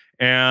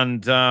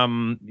 And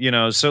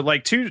so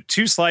like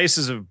two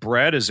slices of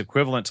bread is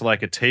equivalent to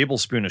like a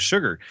tablespoon of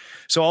sugar.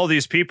 So all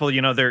these people,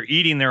 they're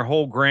eating their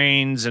whole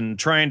grains and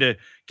trying to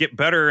get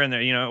better, and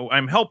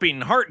I'm helping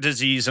heart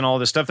disease and all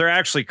this stuff. They're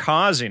actually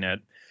causing it.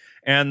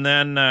 And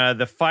then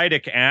the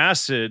phytic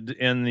acid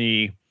in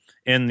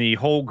the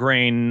whole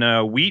grain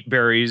wheat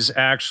berries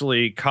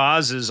actually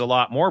causes a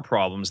lot more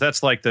problems.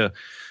 That's like the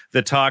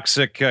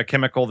toxic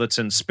chemical that's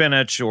in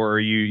spinach, or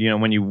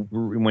when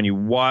you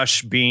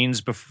wash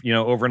beans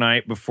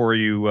overnight before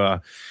you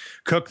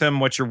cook them,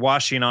 what you're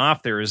washing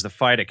off there is the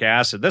phytic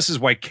acid. This is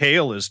why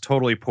kale is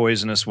totally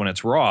poisonous when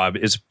it's raw.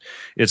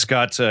 It's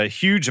got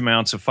huge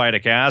amounts of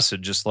phytic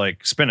acid, just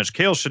like spinach.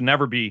 Kale should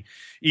never be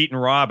eaten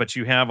raw, but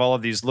you have all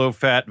of these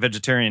low-fat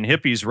vegetarian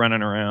hippies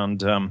running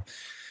around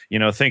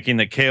thinking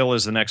that kale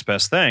is the next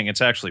best thing.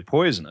 It's actually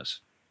poisonous.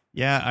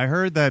 Yeah, I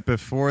heard that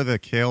before the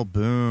kale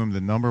boom,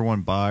 the number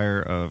one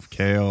buyer of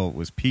kale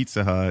was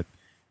Pizza Hut,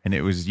 and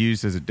it was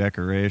used as a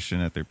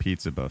decoration at their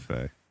pizza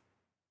buffet.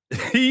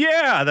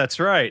 Yeah, that's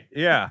right.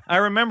 Yeah, I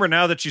remember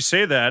now that you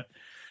say that.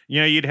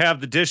 You'd have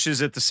the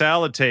dishes at the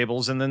salad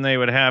tables, and then they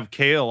would have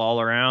kale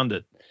all around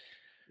it.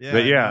 Yeah,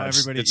 but yeah,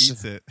 everybody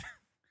eats it.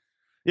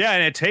 Yeah,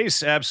 and it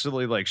tastes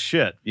absolutely like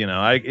shit. You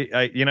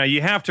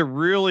have to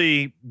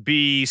really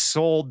be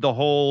sold the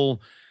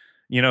whole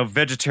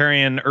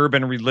vegetarian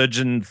urban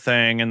religion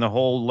thing and the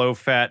whole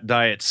low-fat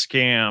diet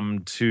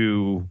scam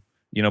to,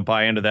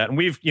 buy into that.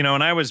 And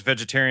and I was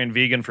vegetarian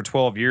vegan for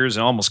 12 years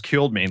and almost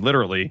killed me,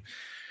 literally.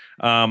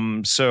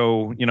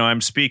 So,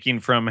 I'm speaking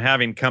from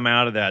having come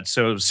out of that.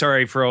 So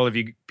sorry for all of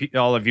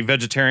you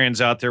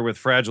vegetarians out there with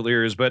fragile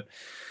ears, but,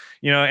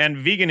 and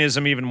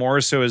veganism even more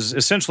so is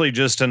essentially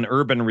just an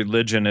urban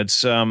religion.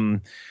 It's,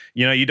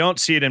 you don't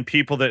see it in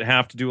people that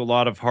have to do a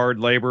lot of hard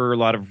labor, a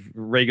lot of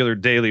regular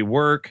daily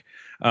work.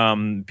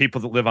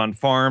 People that live on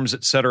farms,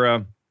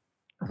 etc.,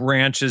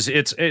 ranches.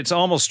 It's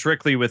almost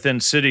strictly within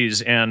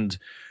cities and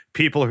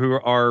people who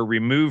are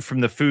removed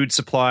from the food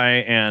supply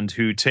and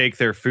who take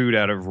their food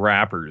out of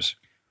wrappers.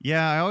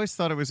 Yeah, I always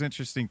thought it was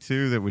interesting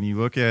too that when you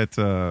look at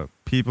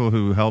people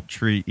who help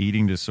treat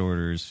eating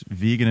disorders,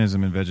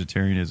 veganism and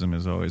vegetarianism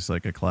is always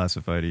like a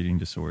classified eating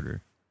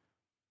disorder.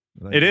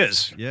 Like, it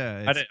is.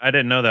 Yeah, I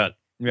didn't know that.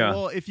 Yeah.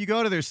 Well, if you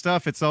go to their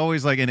stuff, it's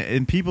always like,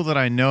 and people that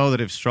I know that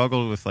have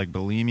struggled with like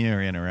bulimia or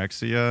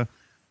anorexia,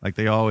 like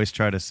they always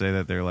try to say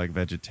that they're like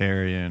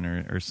vegetarian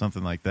or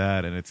something like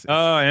that. And it's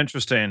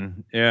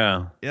interesting.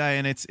 Yeah. Yeah.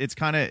 And it's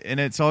kind of, and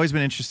it's always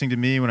been interesting to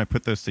me when I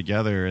put those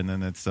together. And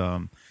then it's,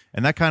 and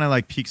that kind of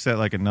like peaks at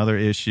like another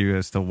issue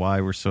as to why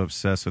we're so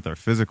obsessed with our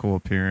physical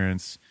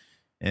appearance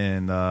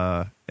and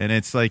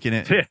it's like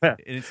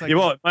it's like Yeah,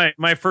 well,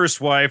 my first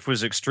wife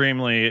was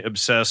extremely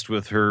obsessed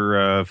with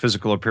her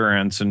physical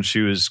appearance, and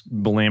she was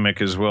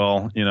bulimic as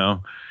well,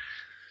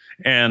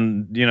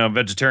 and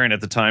vegetarian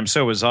at the time.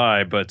 So was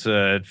I, but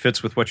it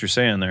fits with what you're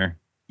saying there.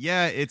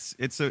 yeah,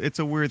 it's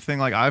a weird thing.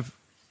 Like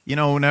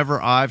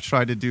whenever I've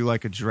tried to do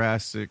like a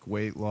drastic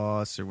weight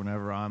loss, or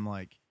whenever I'm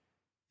like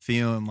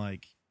feeling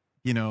like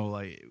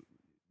like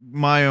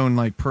my own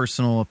like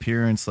personal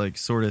appearance like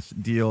sort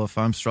of deal, if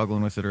I'm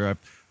struggling with it, or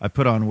I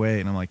put on weight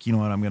and I'm like, you know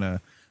what, I'm gonna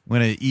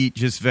eat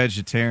just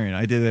vegetarian.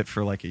 I did it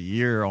for like a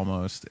year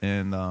almost,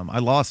 and I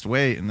lost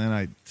weight, and then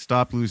I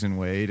stopped losing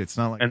weight. It's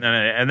not like,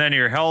 and then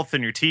your health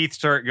and your teeth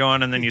start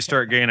going, and then you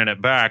start gaining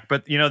it back.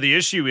 But the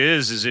issue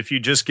is if you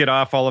just get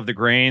off all of the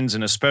grains,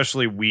 and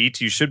especially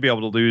wheat, you should be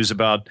able to lose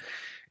about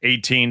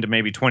 18 to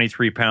maybe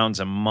 23 pounds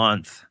a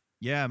month.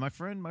 Yeah, my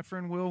friend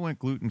Will went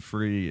gluten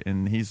free,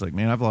 and he's like,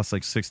 man, I've lost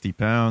like 60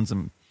 pounds.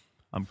 I'm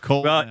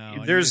cold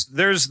now.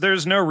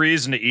 There's no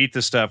reason to eat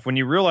the stuff when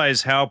you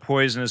realize how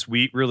poisonous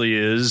wheat really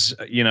is.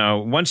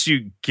 Once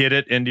you get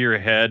it into your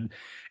head,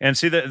 and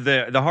see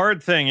the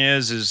hard thing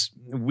is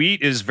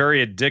wheat is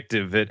very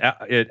addictive.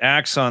 It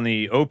acts on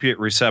the opiate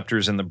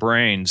receptors in the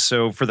brain.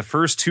 So for the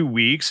first 2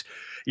 weeks,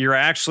 you're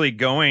actually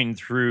going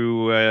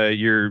through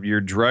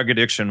your drug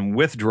addiction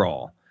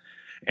withdrawal.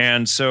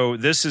 And so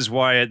this is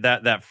why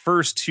that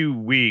first 2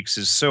 weeks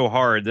is so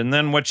hard. And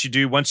then what you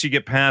do once you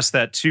get past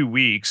that 2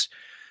 weeks,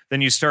 then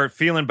you start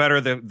feeling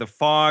better. The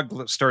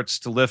fog starts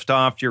to lift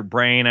off your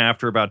brain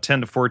after about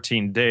 10 to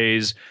 14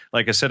 days.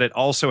 Like I said, it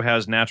also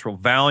has natural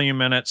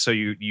Valium in it, so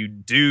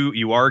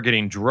you are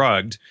getting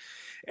drugged.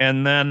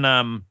 And then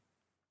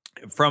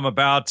from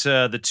about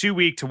the 2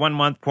 week to 1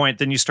 month point,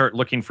 then you start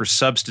looking for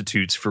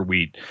substitutes for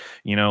wheat.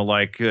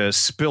 Like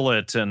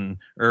spillet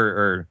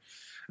or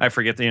I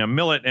forget the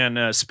millet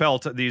and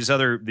spelt. These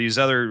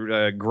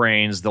other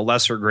grains, the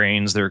lesser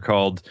grains, they're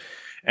called.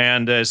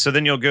 And so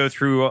then you'll go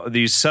through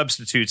these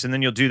substitutes, and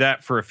then you'll do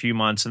that for a few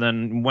months. And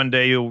then one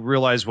day you'll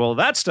realize, well,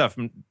 that stuff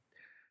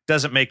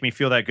doesn't make me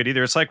feel that good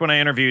either. It's like when I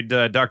interviewed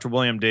Dr.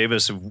 William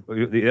Davis,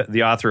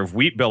 the author of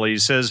Wheat Belly. He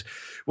says,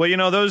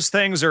 well, those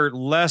things are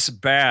less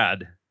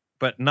bad,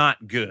 but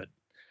not good.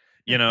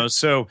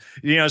 So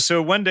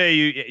one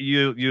day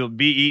you'll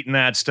be eating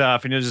that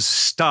stuff, and you'll just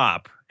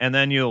stop. And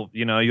then you'll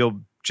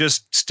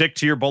just stick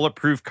to your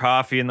bulletproof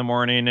coffee in the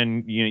morning,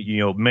 and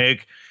you'll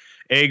make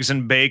eggs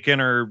and bacon,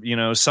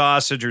 or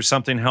sausage, or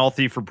something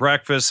healthy for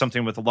breakfast,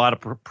 something with a lot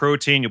of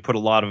protein. You put a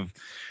lot of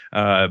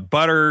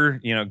butter,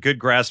 good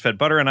grass-fed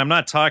butter. And I'm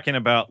not talking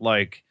about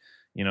like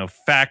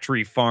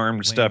factory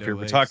farmed stuff here.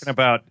 We're talking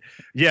about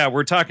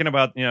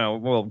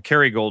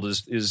Kerrygold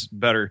is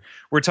better.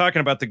 We're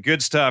talking about the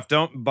good stuff.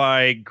 Don't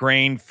buy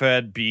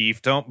grain-fed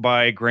beef, don't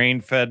buy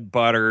grain-fed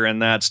butter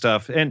and that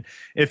stuff. And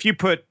if you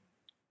put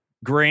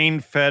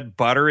grain-fed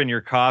butter in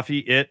your coffee,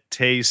 it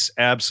tastes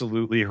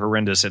absolutely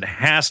horrendous. It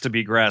has to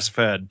be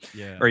grass-fed,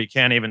 or you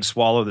can't even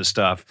swallow the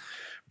stuff.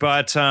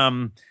 But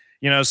so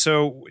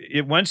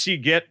once you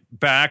get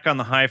back on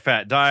the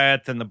high-fat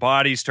diet, then the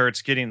body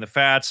starts getting the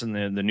fats and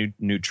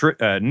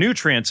the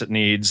nutrients it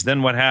needs.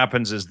 Then what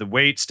happens is the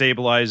weight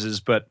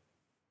stabilizes. But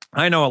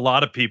I know a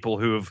lot of people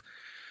who have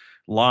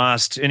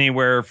lost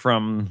anywhere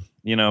from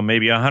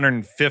maybe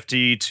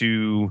 150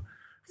 to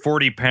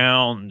 40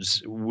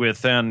 pounds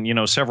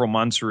within, several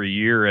months or a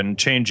year, and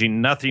changing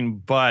nothing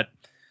but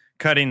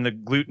cutting the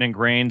gluten and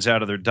grains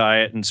out of their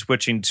diet and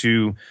switching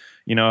to,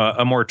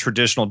 a more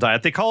traditional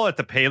diet. They call it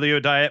the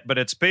paleo diet, but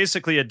it's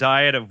basically a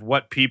diet of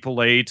what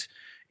people ate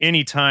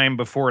any time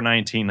before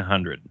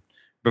 1900,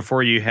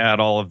 before you had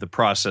all of the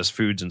processed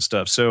foods and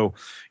stuff. So,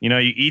 you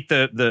eat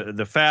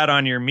the fat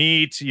on your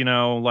meat,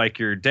 like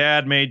your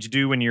dad made you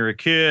do when you were a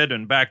kid.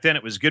 And back then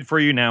it was good for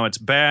you. Now it's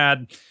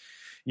bad.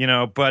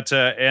 But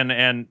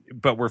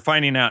we're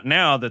finding out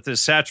now that the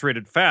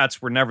saturated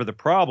fats were never the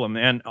problem,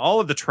 and all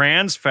of the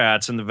trans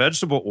fats and the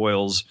vegetable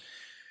oils,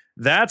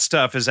 that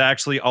stuff is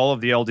actually all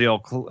of the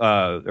LDL,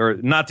 or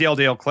not the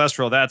LDL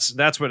cholesterol.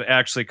 That's what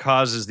actually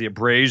causes the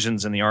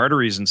abrasions in the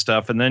arteries and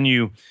stuff. And then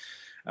you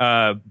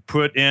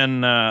put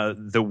in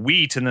the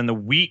wheat, and then the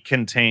wheat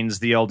contains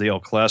the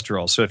LDL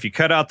cholesterol. So if you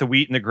cut out the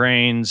wheat and the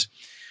grains,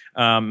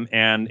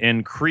 and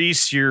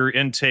increase your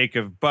intake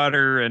of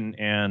butter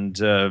and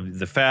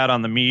the fat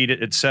on the meat,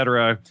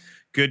 etc.,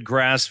 good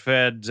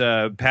grass-fed,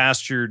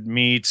 pastured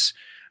meats,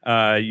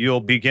 you'll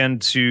begin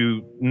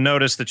to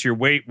notice that your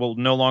weight will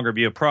no longer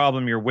be a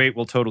problem. Your weight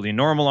will totally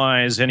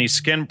normalize. Any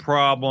skin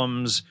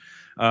problems,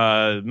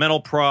 mental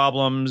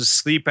problems,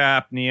 sleep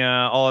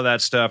apnea, all of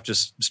that stuff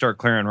just start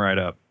clearing right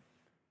up.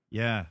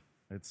 Yeah,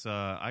 it's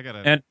I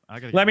gotta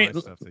get let my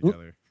stuff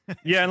together.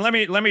 Yeah, and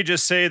let me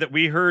just say that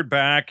we heard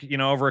back,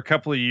 over a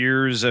couple of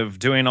years of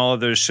doing all of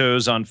those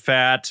shows on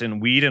fat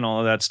and wheat and all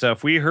of that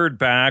stuff. We heard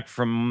back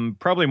from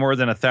probably more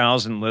than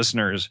 1,000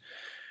 listeners,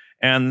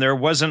 and there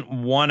wasn't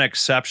one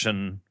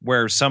exception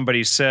where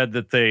somebody said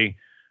that they,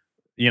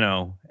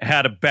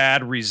 had a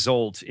bad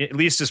result. At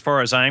least as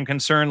far as I'm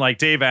concerned, like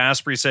Dave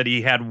Asprey said,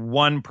 he had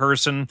one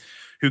person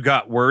who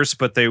got worse,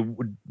 but they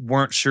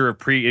weren't sure of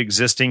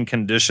pre-existing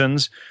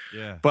conditions.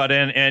 Yeah. But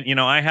and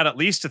I had at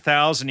least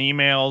 1,000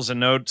 emails and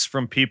notes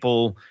from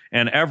people,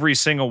 and every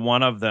single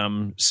one of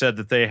them said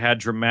that they had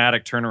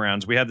dramatic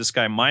turnarounds. We had this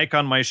guy Mike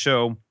on my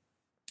show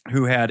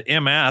who had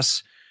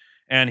MS,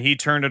 and he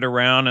turned it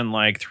around in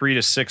like 3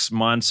 to 6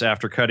 months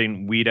after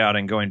cutting weed out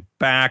and going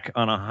back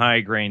on a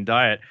high grain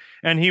diet.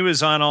 And he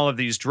was on all of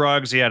these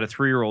drugs. He had a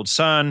 3-year-old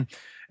son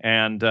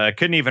and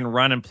couldn't even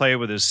run and play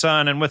with his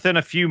son. And within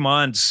a few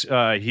months,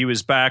 he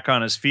was back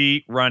on his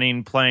feet,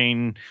 running,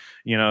 playing,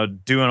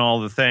 doing all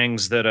the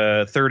things that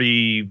a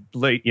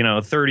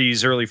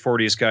 30s, early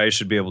 40s guy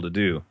should be able to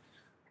do.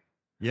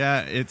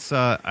 Yeah, it's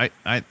I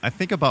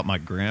think about my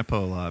grandpa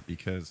a lot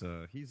because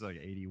he's like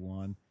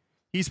 81.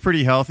 He's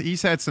pretty healthy.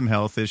 He's had some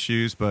health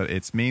issues, but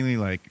it's mainly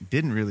like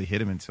didn't really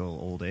hit him until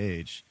old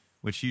age,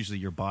 which usually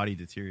your body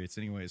deteriorates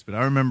anyways. But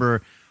I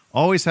remember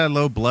always had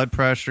low blood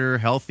pressure,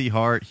 healthy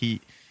heart. He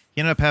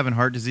ended up having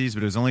heart disease,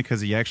 but it was only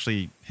because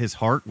his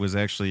heart was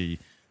actually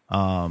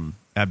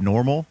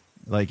abnormal.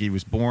 Like he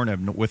was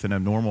born with an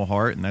abnormal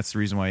heart, and that's the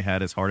reason why he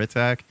had his heart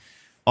attack.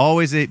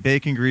 Always ate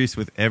bacon grease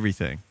with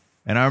everything.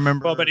 And I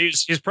remember... Well, but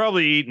he's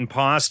probably eating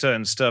pasta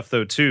and stuff,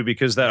 though, too,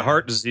 because that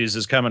heart disease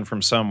is coming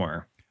from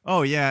somewhere.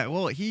 Oh, yeah.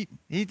 Well, he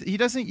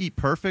doesn't eat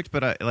perfect,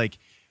 but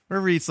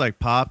whoever eats like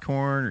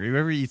popcorn or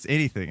whoever eats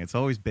anything, it's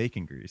always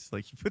bacon grease.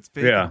 Like he puts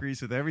bacon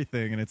grease with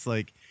everything. And it's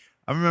like,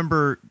 I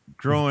remember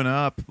growing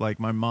up, like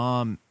my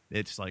mom,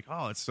 it's like,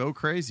 oh, it's so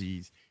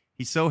crazy.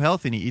 He's so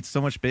healthy and he eats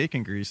so much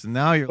bacon grease. And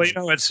now you're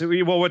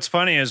what's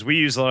funny is we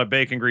use a lot of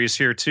bacon grease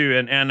here,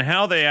 too. And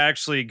how they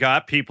actually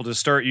got people to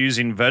start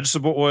using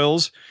vegetable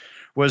oils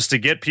was to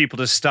get people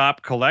to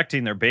stop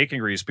collecting their bacon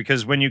grease,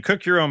 because when you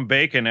cook your own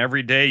bacon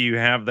every day, you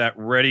have that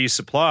ready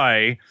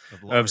supply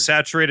of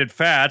saturated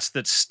fats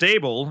that's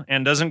stable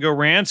and doesn't go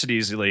rancid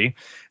easily,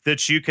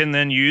 that you can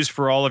then use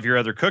for all of your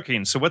other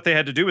cooking. So what they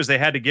had to do is they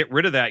had to get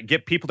rid of that,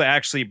 get people to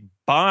actually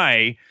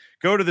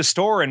go to the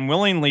store and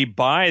willingly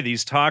buy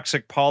these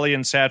toxic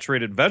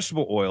polyunsaturated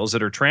vegetable oils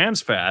that are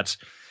trans fats,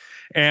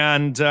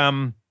 and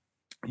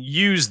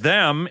use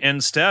them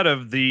instead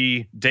of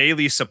the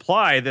daily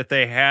supply that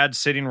they had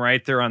sitting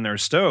right there on their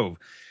stove.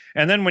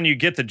 And then when you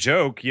get the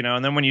joke,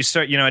 and then when you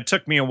start, it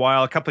took me a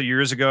while, a couple of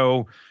years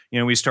ago,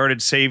 we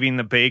started saving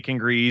the bacon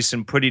grease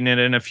and putting it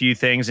in a few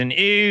things, and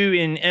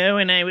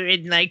I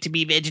would like to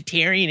be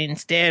vegetarian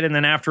instead. And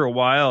then after a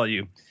while,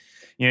 you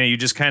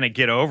just kind of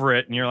get over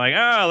it, and you're like,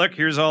 oh, look,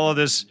 here's all of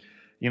this,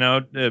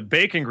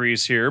 bacon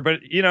grease here.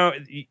 But, you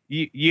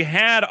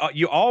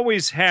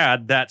always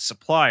had that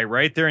supply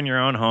right there in your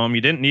own home.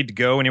 You didn't need to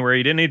go anywhere.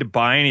 You didn't need to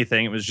buy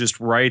anything. It was just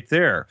right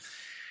there.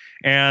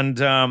 And,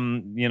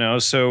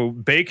 so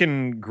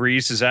bacon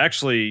grease is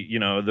actually,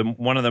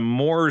 one of the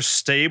more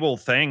stable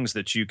things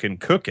that you can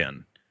cook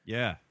in.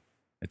 Yeah.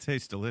 It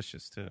tastes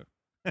delicious too.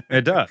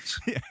 It does.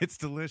 Yeah, it's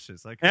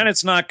delicious. And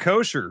it's not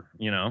kosher,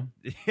 Yeah.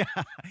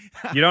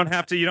 you don't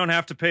have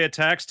to pay a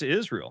tax to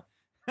Israel.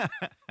 That's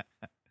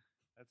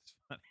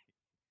funny.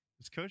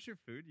 Is kosher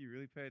food, you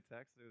really pay a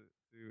tax to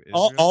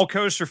Israel? All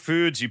kosher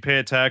foods you pay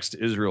a tax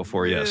to Israel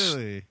for, yes.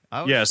 Really?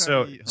 Yeah,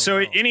 so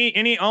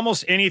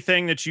almost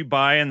anything that you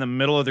buy in the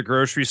middle of the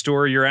grocery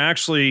store, you're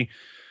actually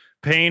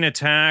paying a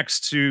tax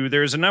to.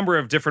 There's a number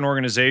of different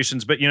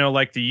organizations, but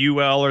like the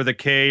UL or the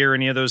K or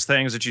any of those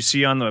things that you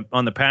see on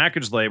the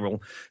package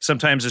label,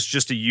 sometimes it's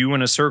just a U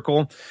in a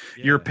circle.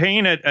 Yeah. You're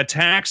paying a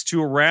tax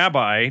to a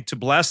rabbi to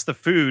bless the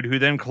food, who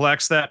then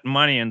collects that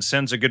money and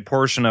sends a good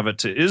portion of it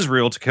to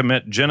Israel to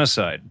commit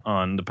genocide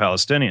on the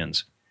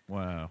Palestinians.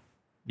 Wow.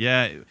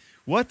 Yeah.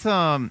 What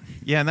and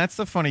that's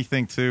the funny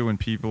thing too, when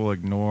people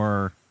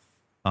ignore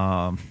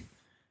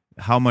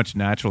how much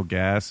natural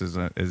gas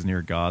is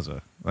near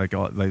Gaza. Like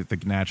the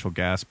natural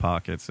gas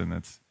pockets, and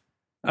it's...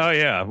 Oh,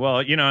 yeah.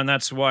 Well, and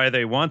that's why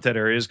they want that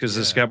area, is because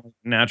it's got more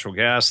natural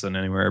gas than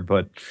anywhere.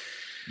 But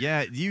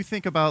yeah, do you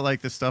think about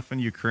like the stuff in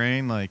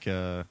Ukraine, like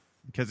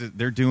because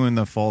they're doing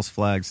the false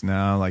flags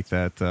now, like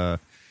that?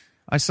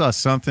 I saw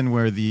something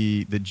where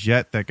the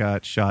jet that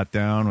got shot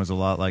down was a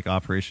lot like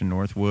Operation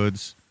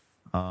Northwoods,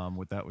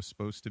 what that was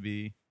supposed to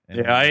be.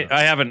 And, yeah,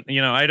 I haven't.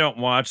 I don't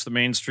watch the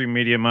mainstream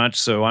media much,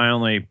 so I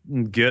only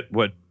get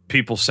what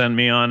people send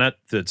me on it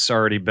that's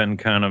already been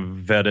kind of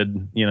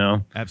vetted,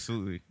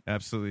 Absolutely,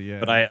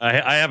 yeah. But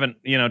I haven't,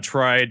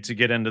 tried to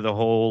get into the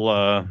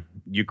whole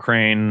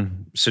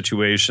Ukraine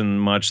situation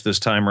much this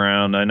time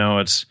around. I know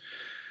it's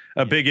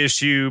a big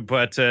issue,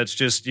 but it's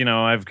just,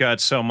 I've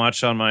got so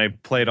much on my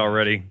plate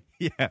already.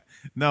 Yeah,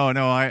 no,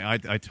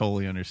 I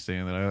totally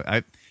understand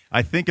that.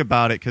 I think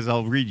about it because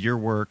I'll read your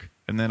work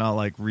and then I'll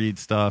like read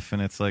stuff,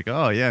 and it's like,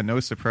 oh yeah, no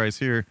surprise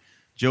here.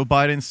 Joe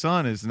Biden's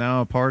son is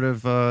now a part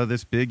of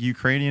this big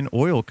Ukrainian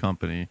oil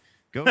company.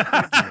 Go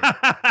figure.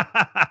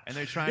 And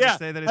they're trying to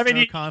say that it's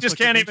no conflict. You just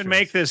can't even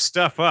make this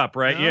stuff up,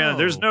 right? No. Yeah,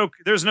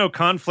 there's no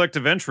conflict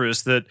of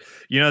interest that,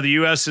 the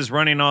U.S. is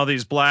running all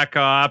these black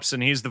ops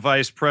and he's the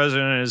vice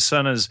president and his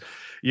son is,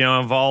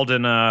 involved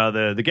in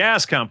the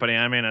gas company.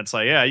 I mean, it's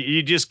like, yeah,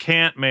 you just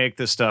can't make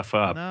this stuff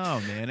up.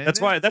 No, man.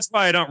 That's why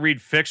I don't read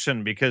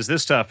fiction, because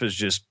this stuff is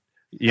just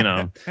you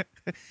know.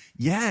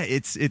 Yeah,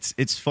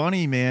 it's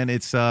funny, man.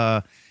 It's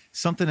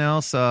something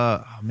else.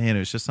 Oh man, it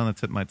was just on the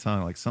tip of my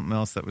tongue. Like something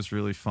else that was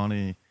really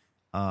funny.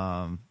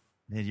 Man,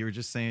 you were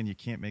just saying you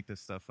can't make this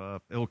stuff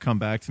up. It will come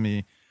back to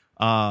me.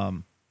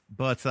 One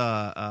of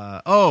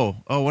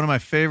my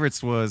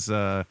favorites was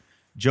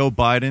Joe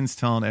Biden's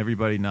telling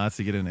everybody not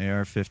to get an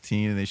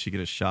AR-15 and they should get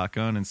a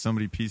shotgun. And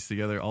somebody pieced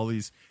together all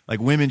these,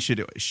 like, women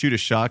should shoot a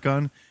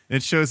shotgun. And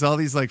it shows all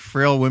these, like,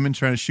 frail women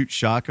trying to shoot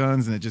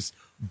shotguns, and it just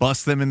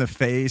busts them in the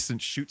face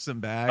and shoots them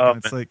back. And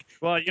it's like,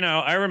 well,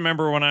 I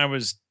remember when I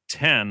was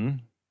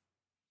 10,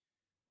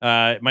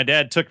 my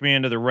dad took me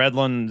into the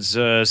Redlands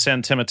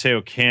San Mateo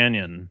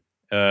Canyon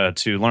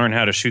to learn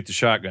how to shoot the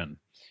shotgun.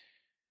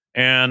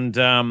 And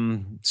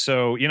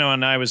so,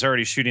 and I was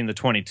already shooting the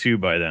 22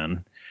 by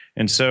then.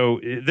 And so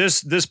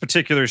this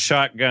particular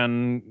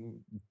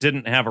shotgun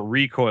didn't have a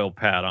recoil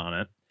pad on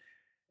it.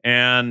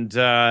 And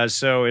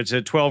so it's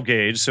a 12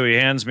 gauge. So he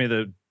hands me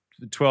the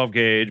 12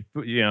 gauge,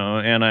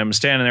 and I'm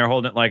standing there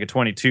holding it like a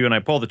 22, and I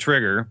pull the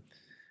trigger.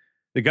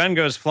 The gun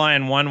goes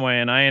flying one way,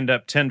 and I end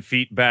up 10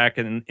 feet back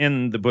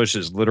in the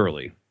bushes,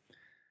 literally.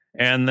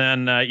 And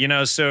then,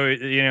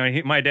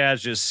 my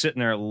dad's just sitting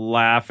there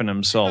laughing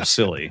himself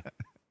silly.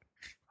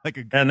 Like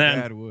a good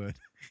dad would.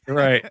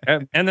 Right.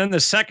 And then the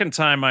second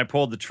time I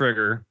pulled the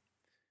trigger,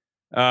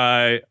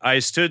 the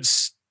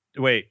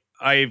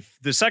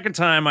second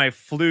time I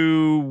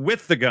flew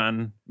with the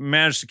gun,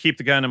 managed to keep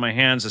the gun in my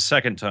hands the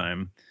second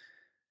time.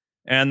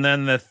 And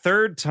then the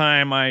third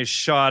time I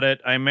shot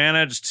it, I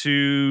managed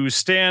to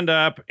stand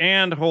up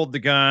and hold the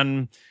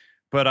gun,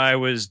 but I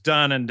was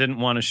done and didn't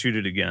want to shoot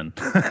it again.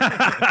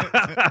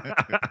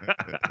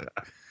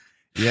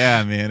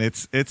 Yeah, man,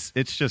 it's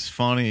just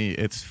funny.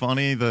 It's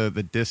funny the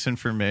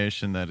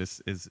disinformation that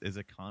is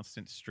a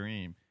constant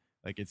stream.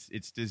 Like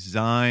it's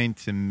designed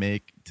to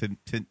make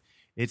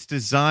it's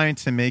designed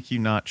to make you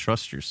not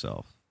trust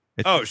yourself.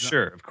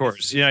 Sure, of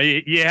course.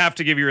 You have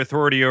to give your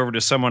authority over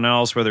to someone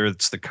else, whether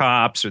it's the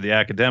cops or the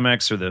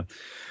academics or the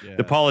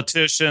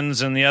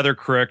politicians and the other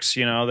crooks.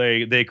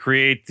 They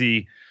create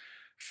the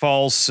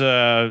false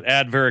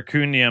ad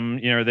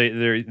veracundium.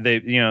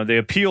 They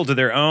appeal to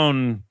their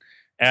own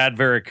ad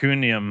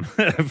veracundium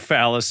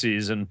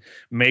fallacies and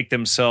make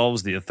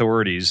themselves the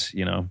authorities,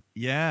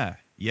 Yeah,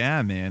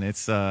 man.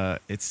 It's I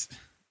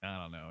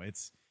don't know.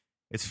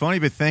 It's funny,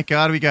 but thank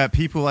God we got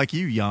people like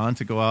you, Jan,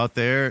 to go out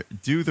there,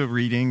 do the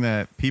reading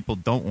that people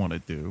don't want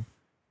to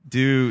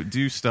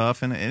do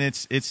stuff, and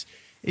it's and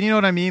you know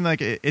what I mean?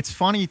 Like it's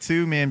funny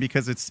too, man,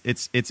 because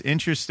it's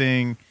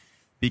interesting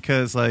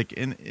because like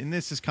and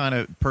this is kind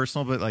of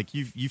personal, but like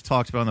you've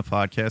talked about on the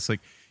podcast, like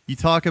you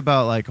talk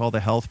about like all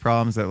the health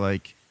problems that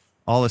like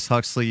Aldous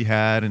Huxley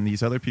had and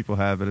these other people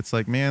have, but it's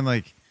like, man,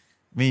 like,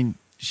 I mean,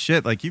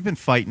 shit, like you've been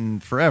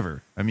fighting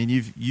forever. I mean,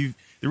 you've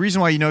the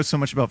reason why you know so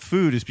much about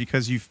food is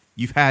because you've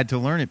had to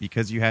learn it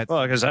because you had.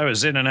 Well, because I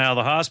was in and out of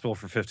the hospital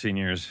for 15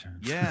 years.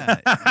 Yeah,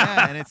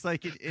 and it's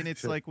like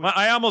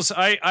I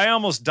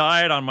almost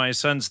died on my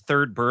son's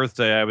third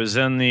birthday. I was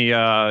in the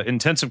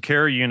intensive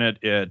care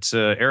unit at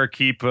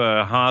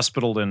Arequipa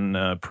Hospital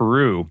in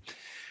Peru,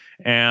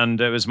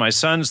 and it was my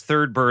son's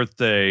third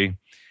birthday.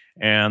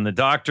 And the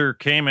doctor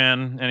came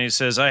in and he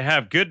says, "I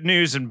have good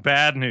news and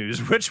bad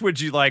news. Which would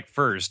you like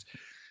first?"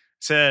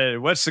 Said,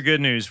 "What's the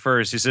good news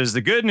first?" He says,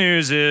 "The good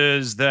news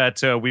is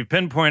that we've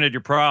pinpointed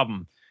your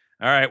problem."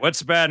 "All right, what's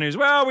the bad news?"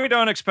 "Well, we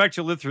don't expect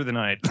you to live through the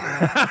night."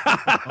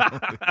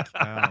 Holy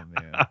cow,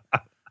 man.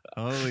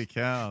 Holy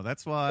cow.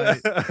 That's why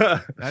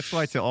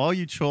to all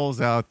you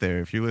trolls out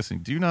there, if you're listening,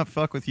 do not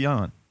fuck with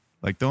Jan.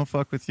 Like, don't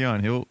fuck with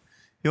Jan.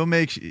 He'll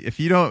make, if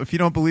you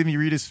don't believe me,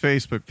 read his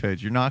Facebook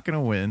page. You're not going to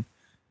win.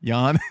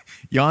 Jan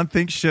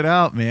thinks shit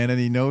out, man, and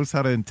he knows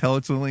how to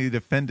intelligently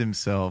defend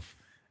himself.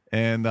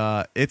 And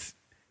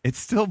it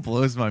still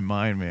blows my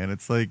mind, man.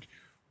 It's like,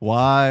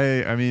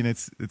 why? I mean,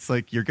 it's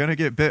like you're gonna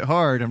get bit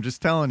hard. I'm just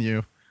telling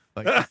you,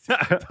 like,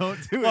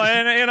 don't do it. Well,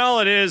 and all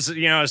it is,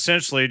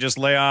 essentially, just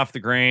lay off the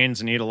grains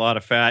and eat a lot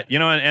of fat.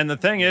 And the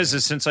thing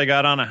is since I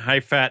got on a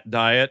high fat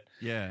diet,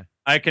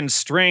 I can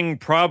string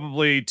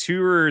probably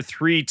 2 or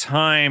 3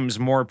 times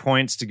more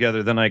points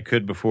together than I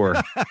could before.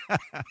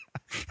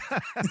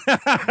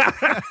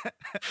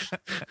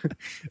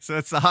 So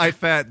it's a high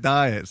fat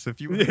diet. So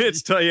if you,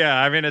 it's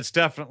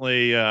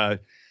definitely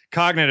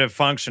cognitive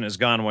function has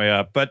gone way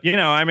up. But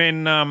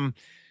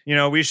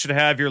we should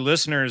have your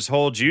listeners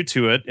hold you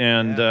to it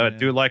and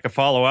do like a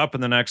follow up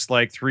in the next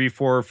like 3,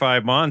 4, or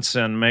 5 months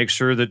and make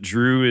sure that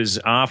Drew is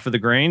off of the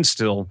grain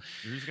still.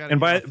 And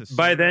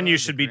by then you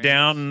should be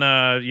down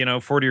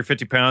 40 or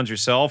 50 pounds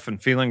yourself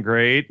and feeling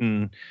great,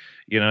 and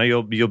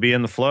you'll be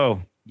in the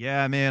flow.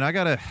 Yeah, man,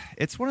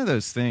 it's one of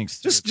those things.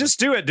 Just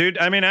do it, dude.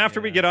 I mean, after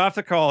we get off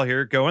the call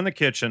here, go in the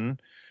kitchen,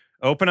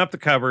 open up the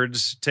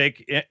cupboards,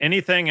 take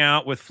anything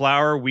out with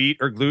flour, wheat,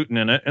 or gluten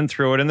in it, and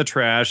throw it in the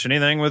trash.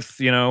 Anything with,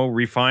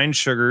 refined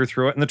sugar,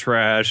 throw it in the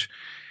trash.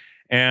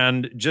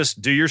 And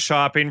just do your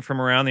shopping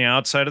from around the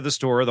outside of the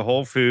store, the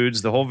whole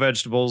foods, the whole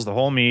vegetables, the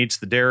whole meats,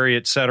 the dairy,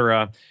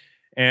 etc.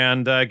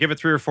 And give it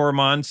 3 or 4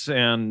 months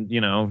and,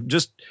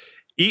 just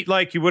eat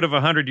like you would have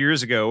 100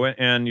 years ago,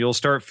 and you'll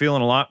start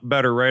feeling a lot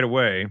better right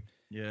away.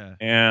 Yeah.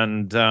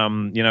 And,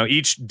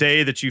 each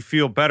day that you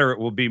feel better, it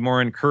will be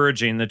more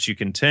encouraging that you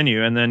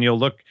continue. And then you'll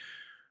look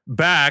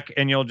back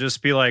and you'll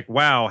just be like,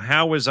 wow,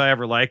 how was I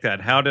ever like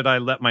that? How did I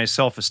let my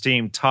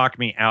self-esteem talk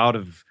me out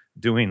of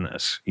doing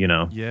this?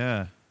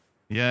 Yeah.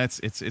 Yeah.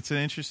 It's an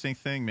interesting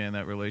thing, man,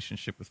 that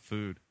relationship with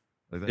food.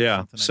 Like, that's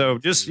Yeah. So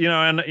just,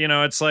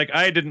 it's like,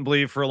 I didn't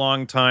believe for a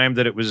long time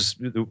that it was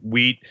the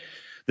wheat.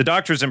 The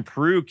doctors in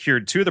Peru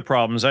cured two of the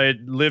problems. I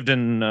had lived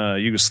in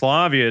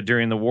Yugoslavia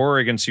during the war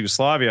against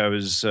Yugoslavia. I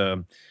was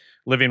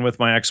living with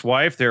my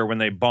ex-wife there when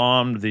they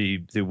bombed the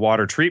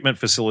water treatment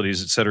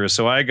facilities, et cetera.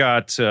 So I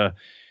got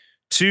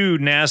two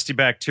nasty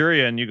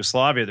bacteria in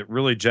Yugoslavia that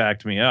really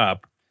jacked me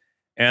up.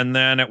 And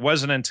then it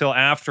wasn't until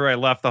after I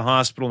left the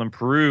hospital in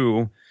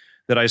Peru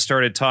that I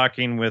started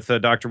talking with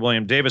Dr.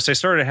 William Davis. I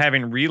started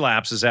having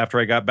relapses after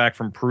I got back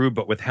from Peru,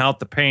 but without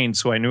the pain,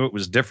 so I knew it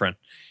was different.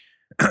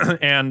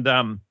 And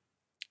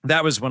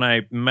that was when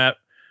I met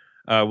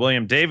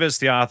William Davis,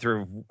 the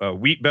author of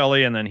Wheat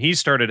Belly, and then he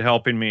started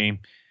helping me.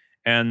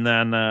 And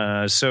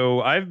then, so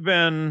I've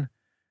been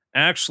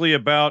actually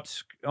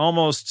about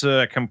almost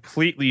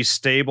completely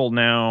stable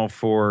now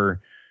for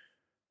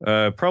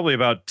probably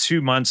about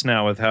 2 months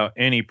now without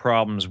any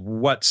problems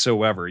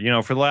whatsoever.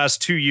 For the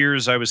last 2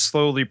 years, I was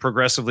slowly,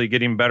 progressively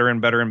getting better and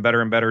better and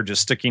better and better,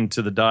 just sticking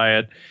to the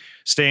diet,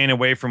 staying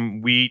away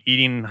from wheat,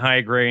 eating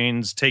high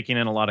grains, taking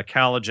in a lot of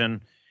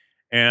collagen.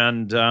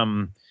 And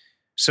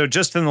so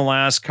just in the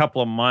last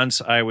couple of months,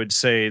 I would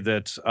say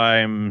that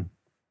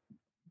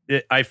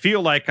I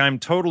feel like I'm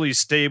totally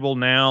stable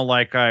now,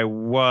 like I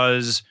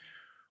was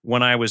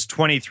when I was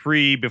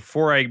 23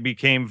 before I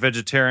became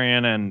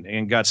vegetarian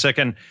and got sick.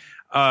 And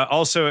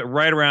also,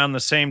 right around the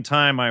same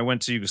time I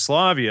went to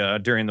Yugoslavia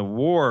during the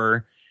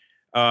war,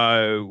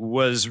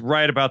 was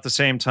right about the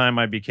same time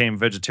I became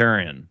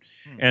vegetarian.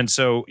 And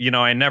so,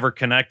 I never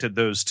connected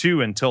those two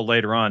until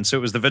later on. So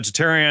it was the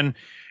vegetarianism,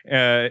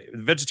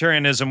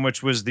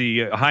 which was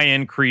the high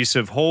increase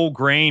of whole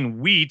grain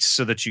wheat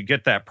so that you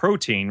get that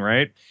protein,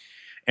 right?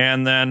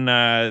 And then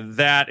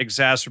that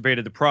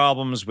exacerbated the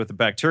problems with the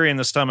bacteria in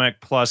the stomach,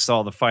 plus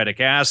all the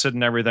phytic acid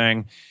and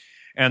everything.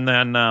 And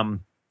then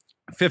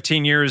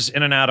 15 years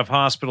in and out of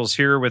hospitals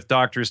here with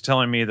doctors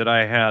telling me that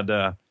I had,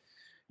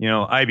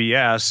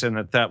 IBS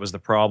and that was the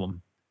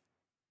problem.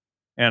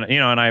 And,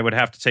 and I would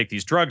have to take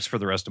these drugs for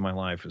the rest of my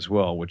life as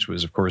well, which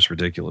was, of course,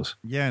 ridiculous.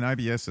 Yeah, and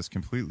IBS is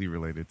completely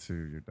related to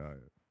your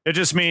diet. It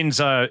just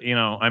means,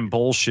 I'm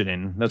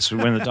bullshitting. That's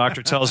when the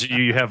doctor tells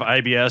you have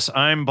IBS.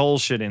 I'm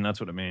bullshitting. That's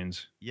what it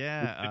means.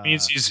 Yeah,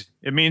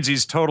 it means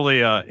he's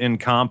totally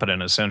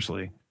incompetent,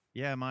 essentially.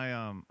 Yeah,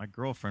 my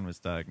girlfriend was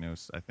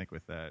diagnosed, I think,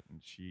 with that, and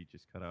she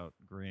just cut out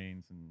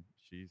grains, and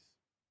she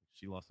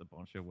lost a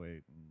bunch of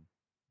weight and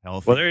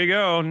healthy. Well, there you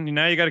go.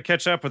 Now you got to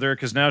catch up with her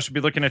because now she'll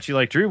be looking at you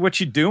like, Drew, what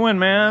you doing,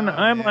 man?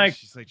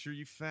 She's like, Drew,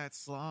 you fat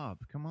slob.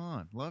 Come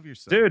on, love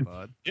yourself, dude.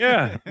 Bud.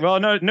 Yeah. Well,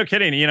 no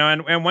kidding.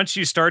 And once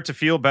you start to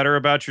feel better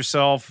about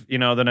yourself,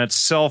 then it's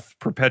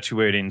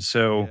self-perpetuating.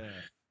 So,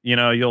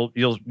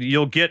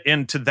 you'll get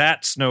into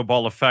that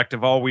snowball effect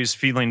of always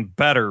feeling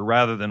better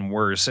rather than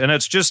worse. And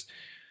it's just,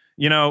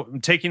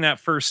 taking that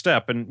first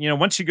step. And,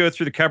 once you go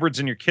through the cupboards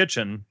in your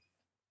kitchen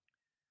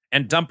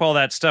and dump all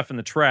that stuff in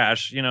the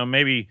trash,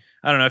 maybe,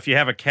 I don't know, if you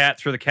have a cat,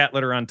 throw the cat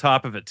litter on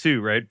top of it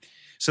too, right?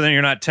 So then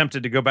you're not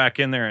tempted to go back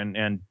in there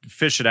and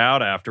fish it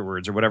out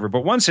afterwards or whatever.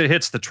 But once it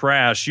hits the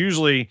trash,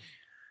 usually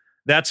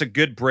that's a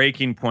good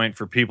breaking point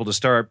for people to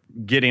start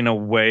getting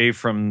away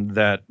from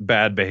that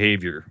bad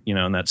behavior,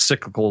 and that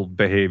cyclical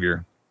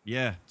behavior.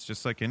 Yeah, it's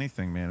just like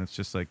anything, man. It's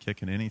just like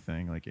kicking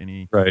anything, like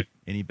any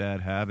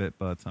bad habit.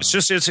 But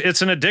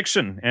it's an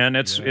addiction, and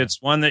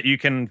it's one that you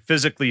can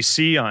physically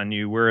see on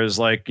you. Whereas,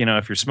 like,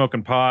 if you're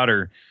smoking pot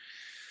or,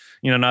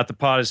 not the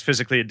pot is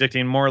physically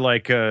addicting, more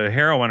like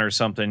heroin or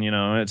something.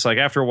 It's like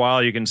after a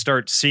while you can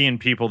start seeing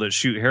people that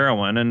shoot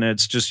heroin, and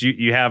it's just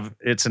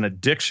it's an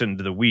addiction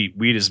to the wheat.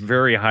 Wheat is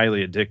very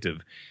highly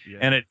addictive,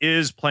 and it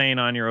is playing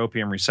on your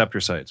opium receptor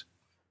sites.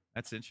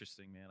 That's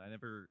interesting, man.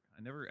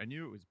 I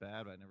knew it was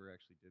bad, but I never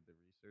actually did the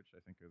research. I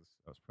think I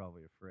was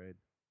probably afraid.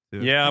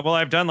 Yeah, well,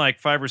 I've done like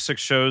 5 or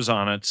 6 shows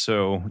on it,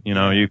 so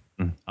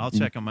I'll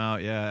check them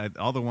out. Yeah,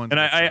 all the ones. And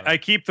I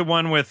keep the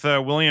one with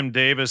William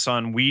Davis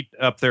on wheat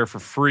up there for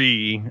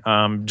free,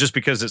 just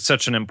because it's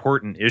such an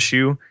important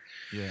issue.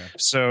 Yeah.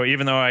 So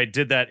even though I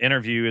did that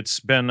interview,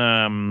 it's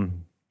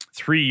been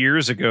 3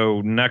 years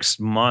ago. Next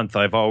month,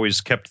 I've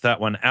always kept that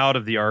one out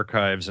of the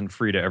archives and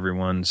free to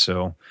everyone.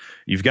 So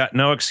you've got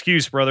no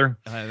excuse, brother.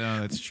 I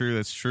know, that's true.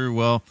 That's true.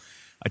 Well,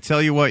 I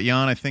tell you what,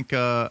 Jan, I think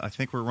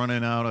we're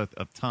running out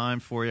of time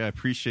for you. I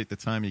appreciate the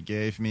time you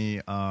gave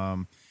me.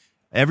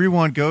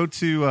 Everyone, go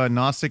to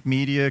Gnostic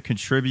Media,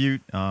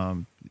 contribute,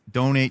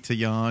 donate to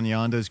Jan.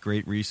 Jan does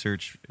great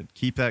research.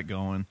 Keep that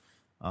going.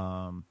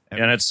 And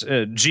it's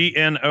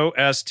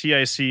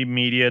gnostic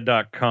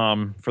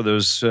media.com for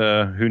those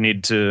who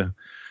need to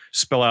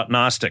spell out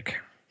Gnostic.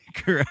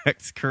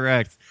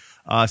 Correct.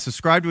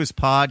 Subscribe to his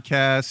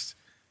podcast.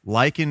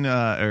 like and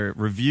or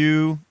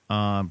review,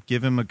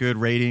 give him a good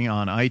rating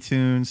on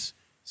iTunes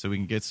so we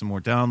can get some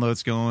more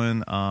downloads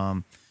going.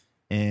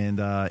 And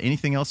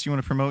anything else you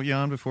want to promote,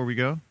 Jan, before we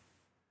go?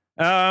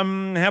 How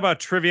about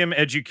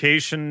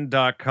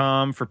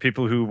triviumeducation.com for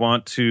people who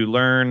want to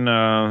learn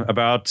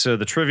about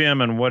the trivium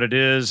and what it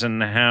is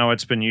and how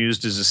it's been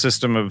used as a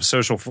system of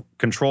social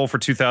control for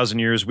 2,000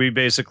 years. We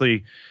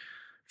basically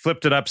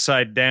flipped it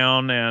upside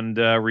down and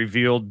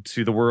revealed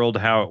to the world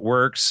how it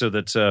works so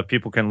that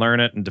people can learn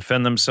it and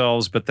defend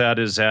themselves. But that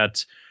is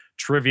at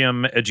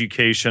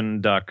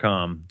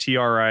triviumeducation.com,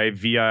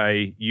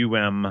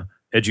 TRIVIUM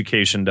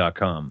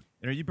education.com.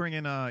 And are you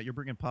bringing you're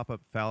bringing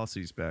pop-up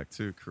fallacies back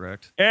too,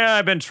 correct? Yeah,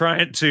 I've been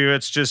trying to.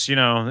 It's just,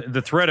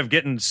 the threat of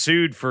getting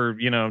sued for,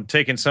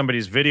 taking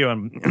somebody's video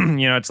and,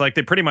 it's like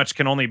they pretty much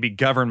can only be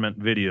government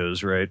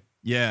videos, right?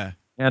 Yeah.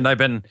 And I've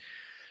been,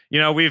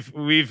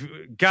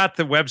 we've got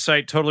the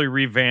website totally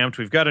revamped.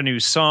 We've got a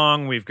new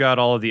song. We've got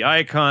all of the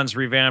icons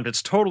revamped.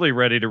 It's totally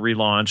ready to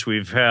relaunch.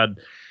 We've had,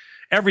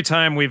 every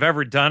time we've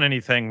ever done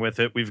anything with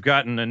it, we've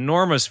gotten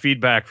enormous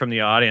feedback from the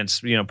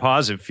audience,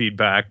 positive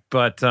feedback,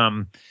 but,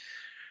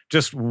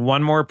 just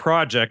one more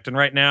project, and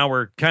right now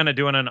we're kind of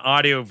doing an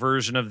audio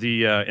version of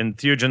the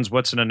Entheogens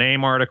What's in a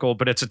Name article,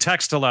 but it's a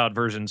text-aloud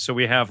version, so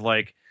we have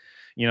like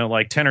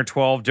 10 or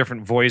 12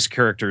 different voice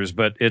characters,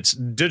 but it's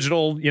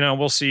digital.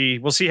 We'll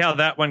see how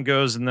that one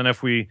goes, and then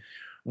if we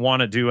want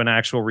to do an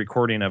actual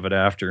recording of it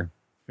after.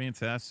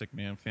 Fantastic,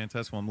 man.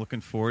 Fantastic. Well, I'm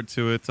looking forward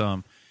to it.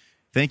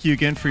 Thank you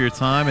again for your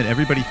time, and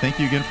everybody, thank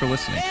you again for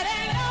listening.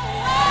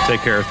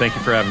 Take care. Thank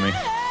you for having me.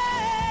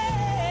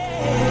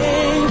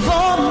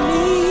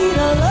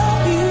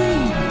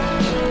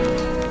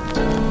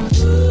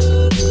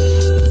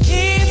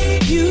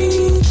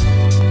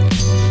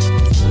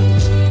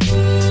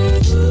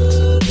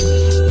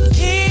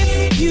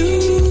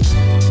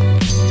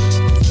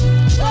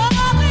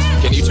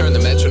 Turn the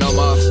metronome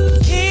off.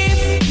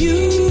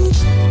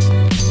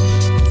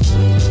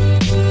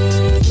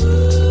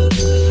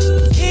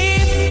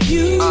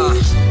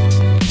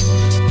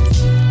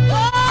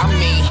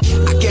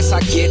 I guess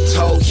I get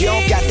told you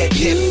don't got that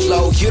pit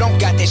flow. You don't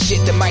got that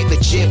shit that might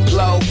legit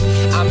blow.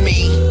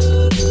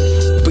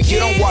 But you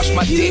don't wash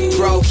my dick,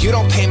 bro. You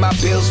don't pay my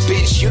bills,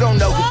 bitch. You don't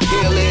know who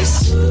Pill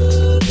is.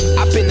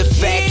 I've been the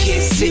fat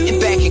kid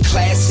sitting back in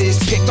classes,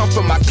 picked on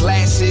from my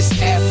glasses.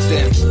 F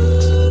them.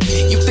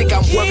 You think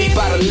I'm worried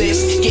about a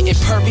list? Getting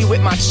pervy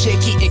with my chick,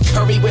 eating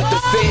curry with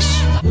the fish.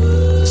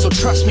 So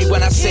trust me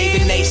when I say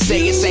the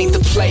naysayers ain't the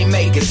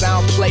playmakers. I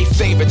don't play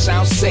favorites, I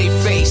don't save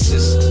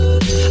faces.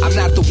 I'm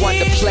not the one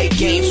to play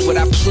games with,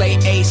 I play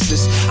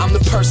aces. I'm the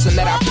person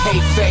that I pay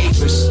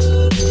favors.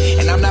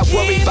 And I'm not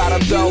worried about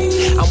them though.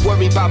 I'm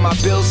worried about my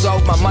bills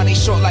owed, my money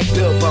short like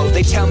Bilbo.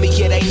 They tell me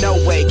it ain't no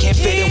way, can't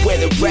fit in where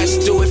the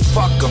rest do it.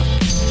 Fuck them.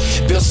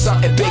 Build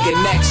something bigger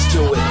next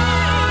to it.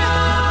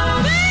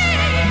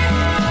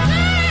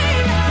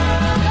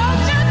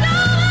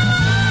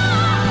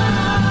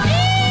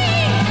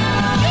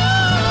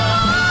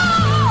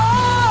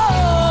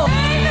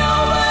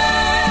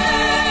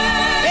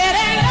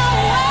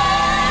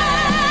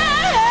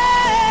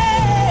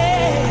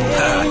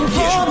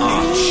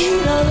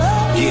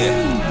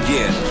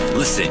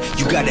 Listen,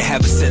 you gotta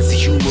have a sense of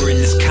humor in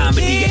this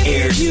comedy of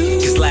airs.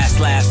 Cause last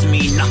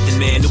mean nothing,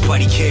 man,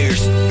 nobody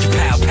cares.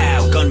 Pow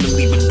pow, gunmen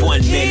leaving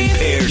one man in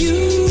pairs.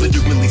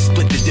 Literally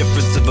split the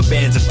difference of a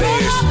band's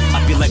affairs.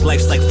 I feel like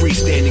life's like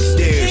freestanding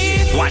stairs.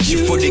 Watch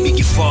your footing and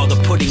you fall the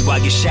pudding while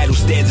your shadow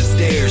stands and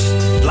stares.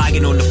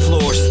 Lying on the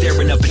floor,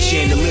 staring up at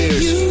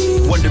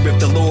chandeliers. Wonder if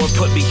the Lord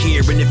put me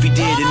here, and if he did,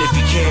 and if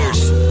he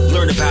cares.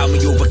 Learn about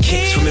me over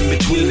kicks from in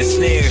between the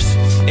snares.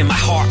 In my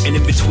heart and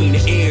in between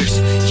the ears.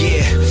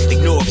 Yeah,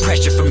 ignore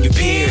pressure from your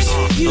peers.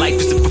 Life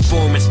is a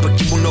performance, but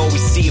you won't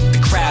always see if the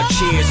crowd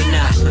cheers or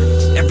not.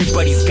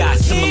 Everybody's got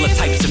similar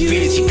types of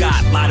fears. You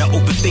got a lot of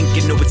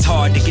overthinking, know it's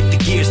hard to get the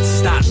gears to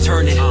stop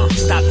turning.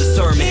 Stop the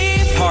sermon,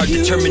 hard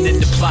determining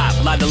the plot.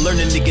 A lot of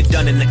learning to get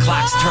done and the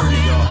clock's turning.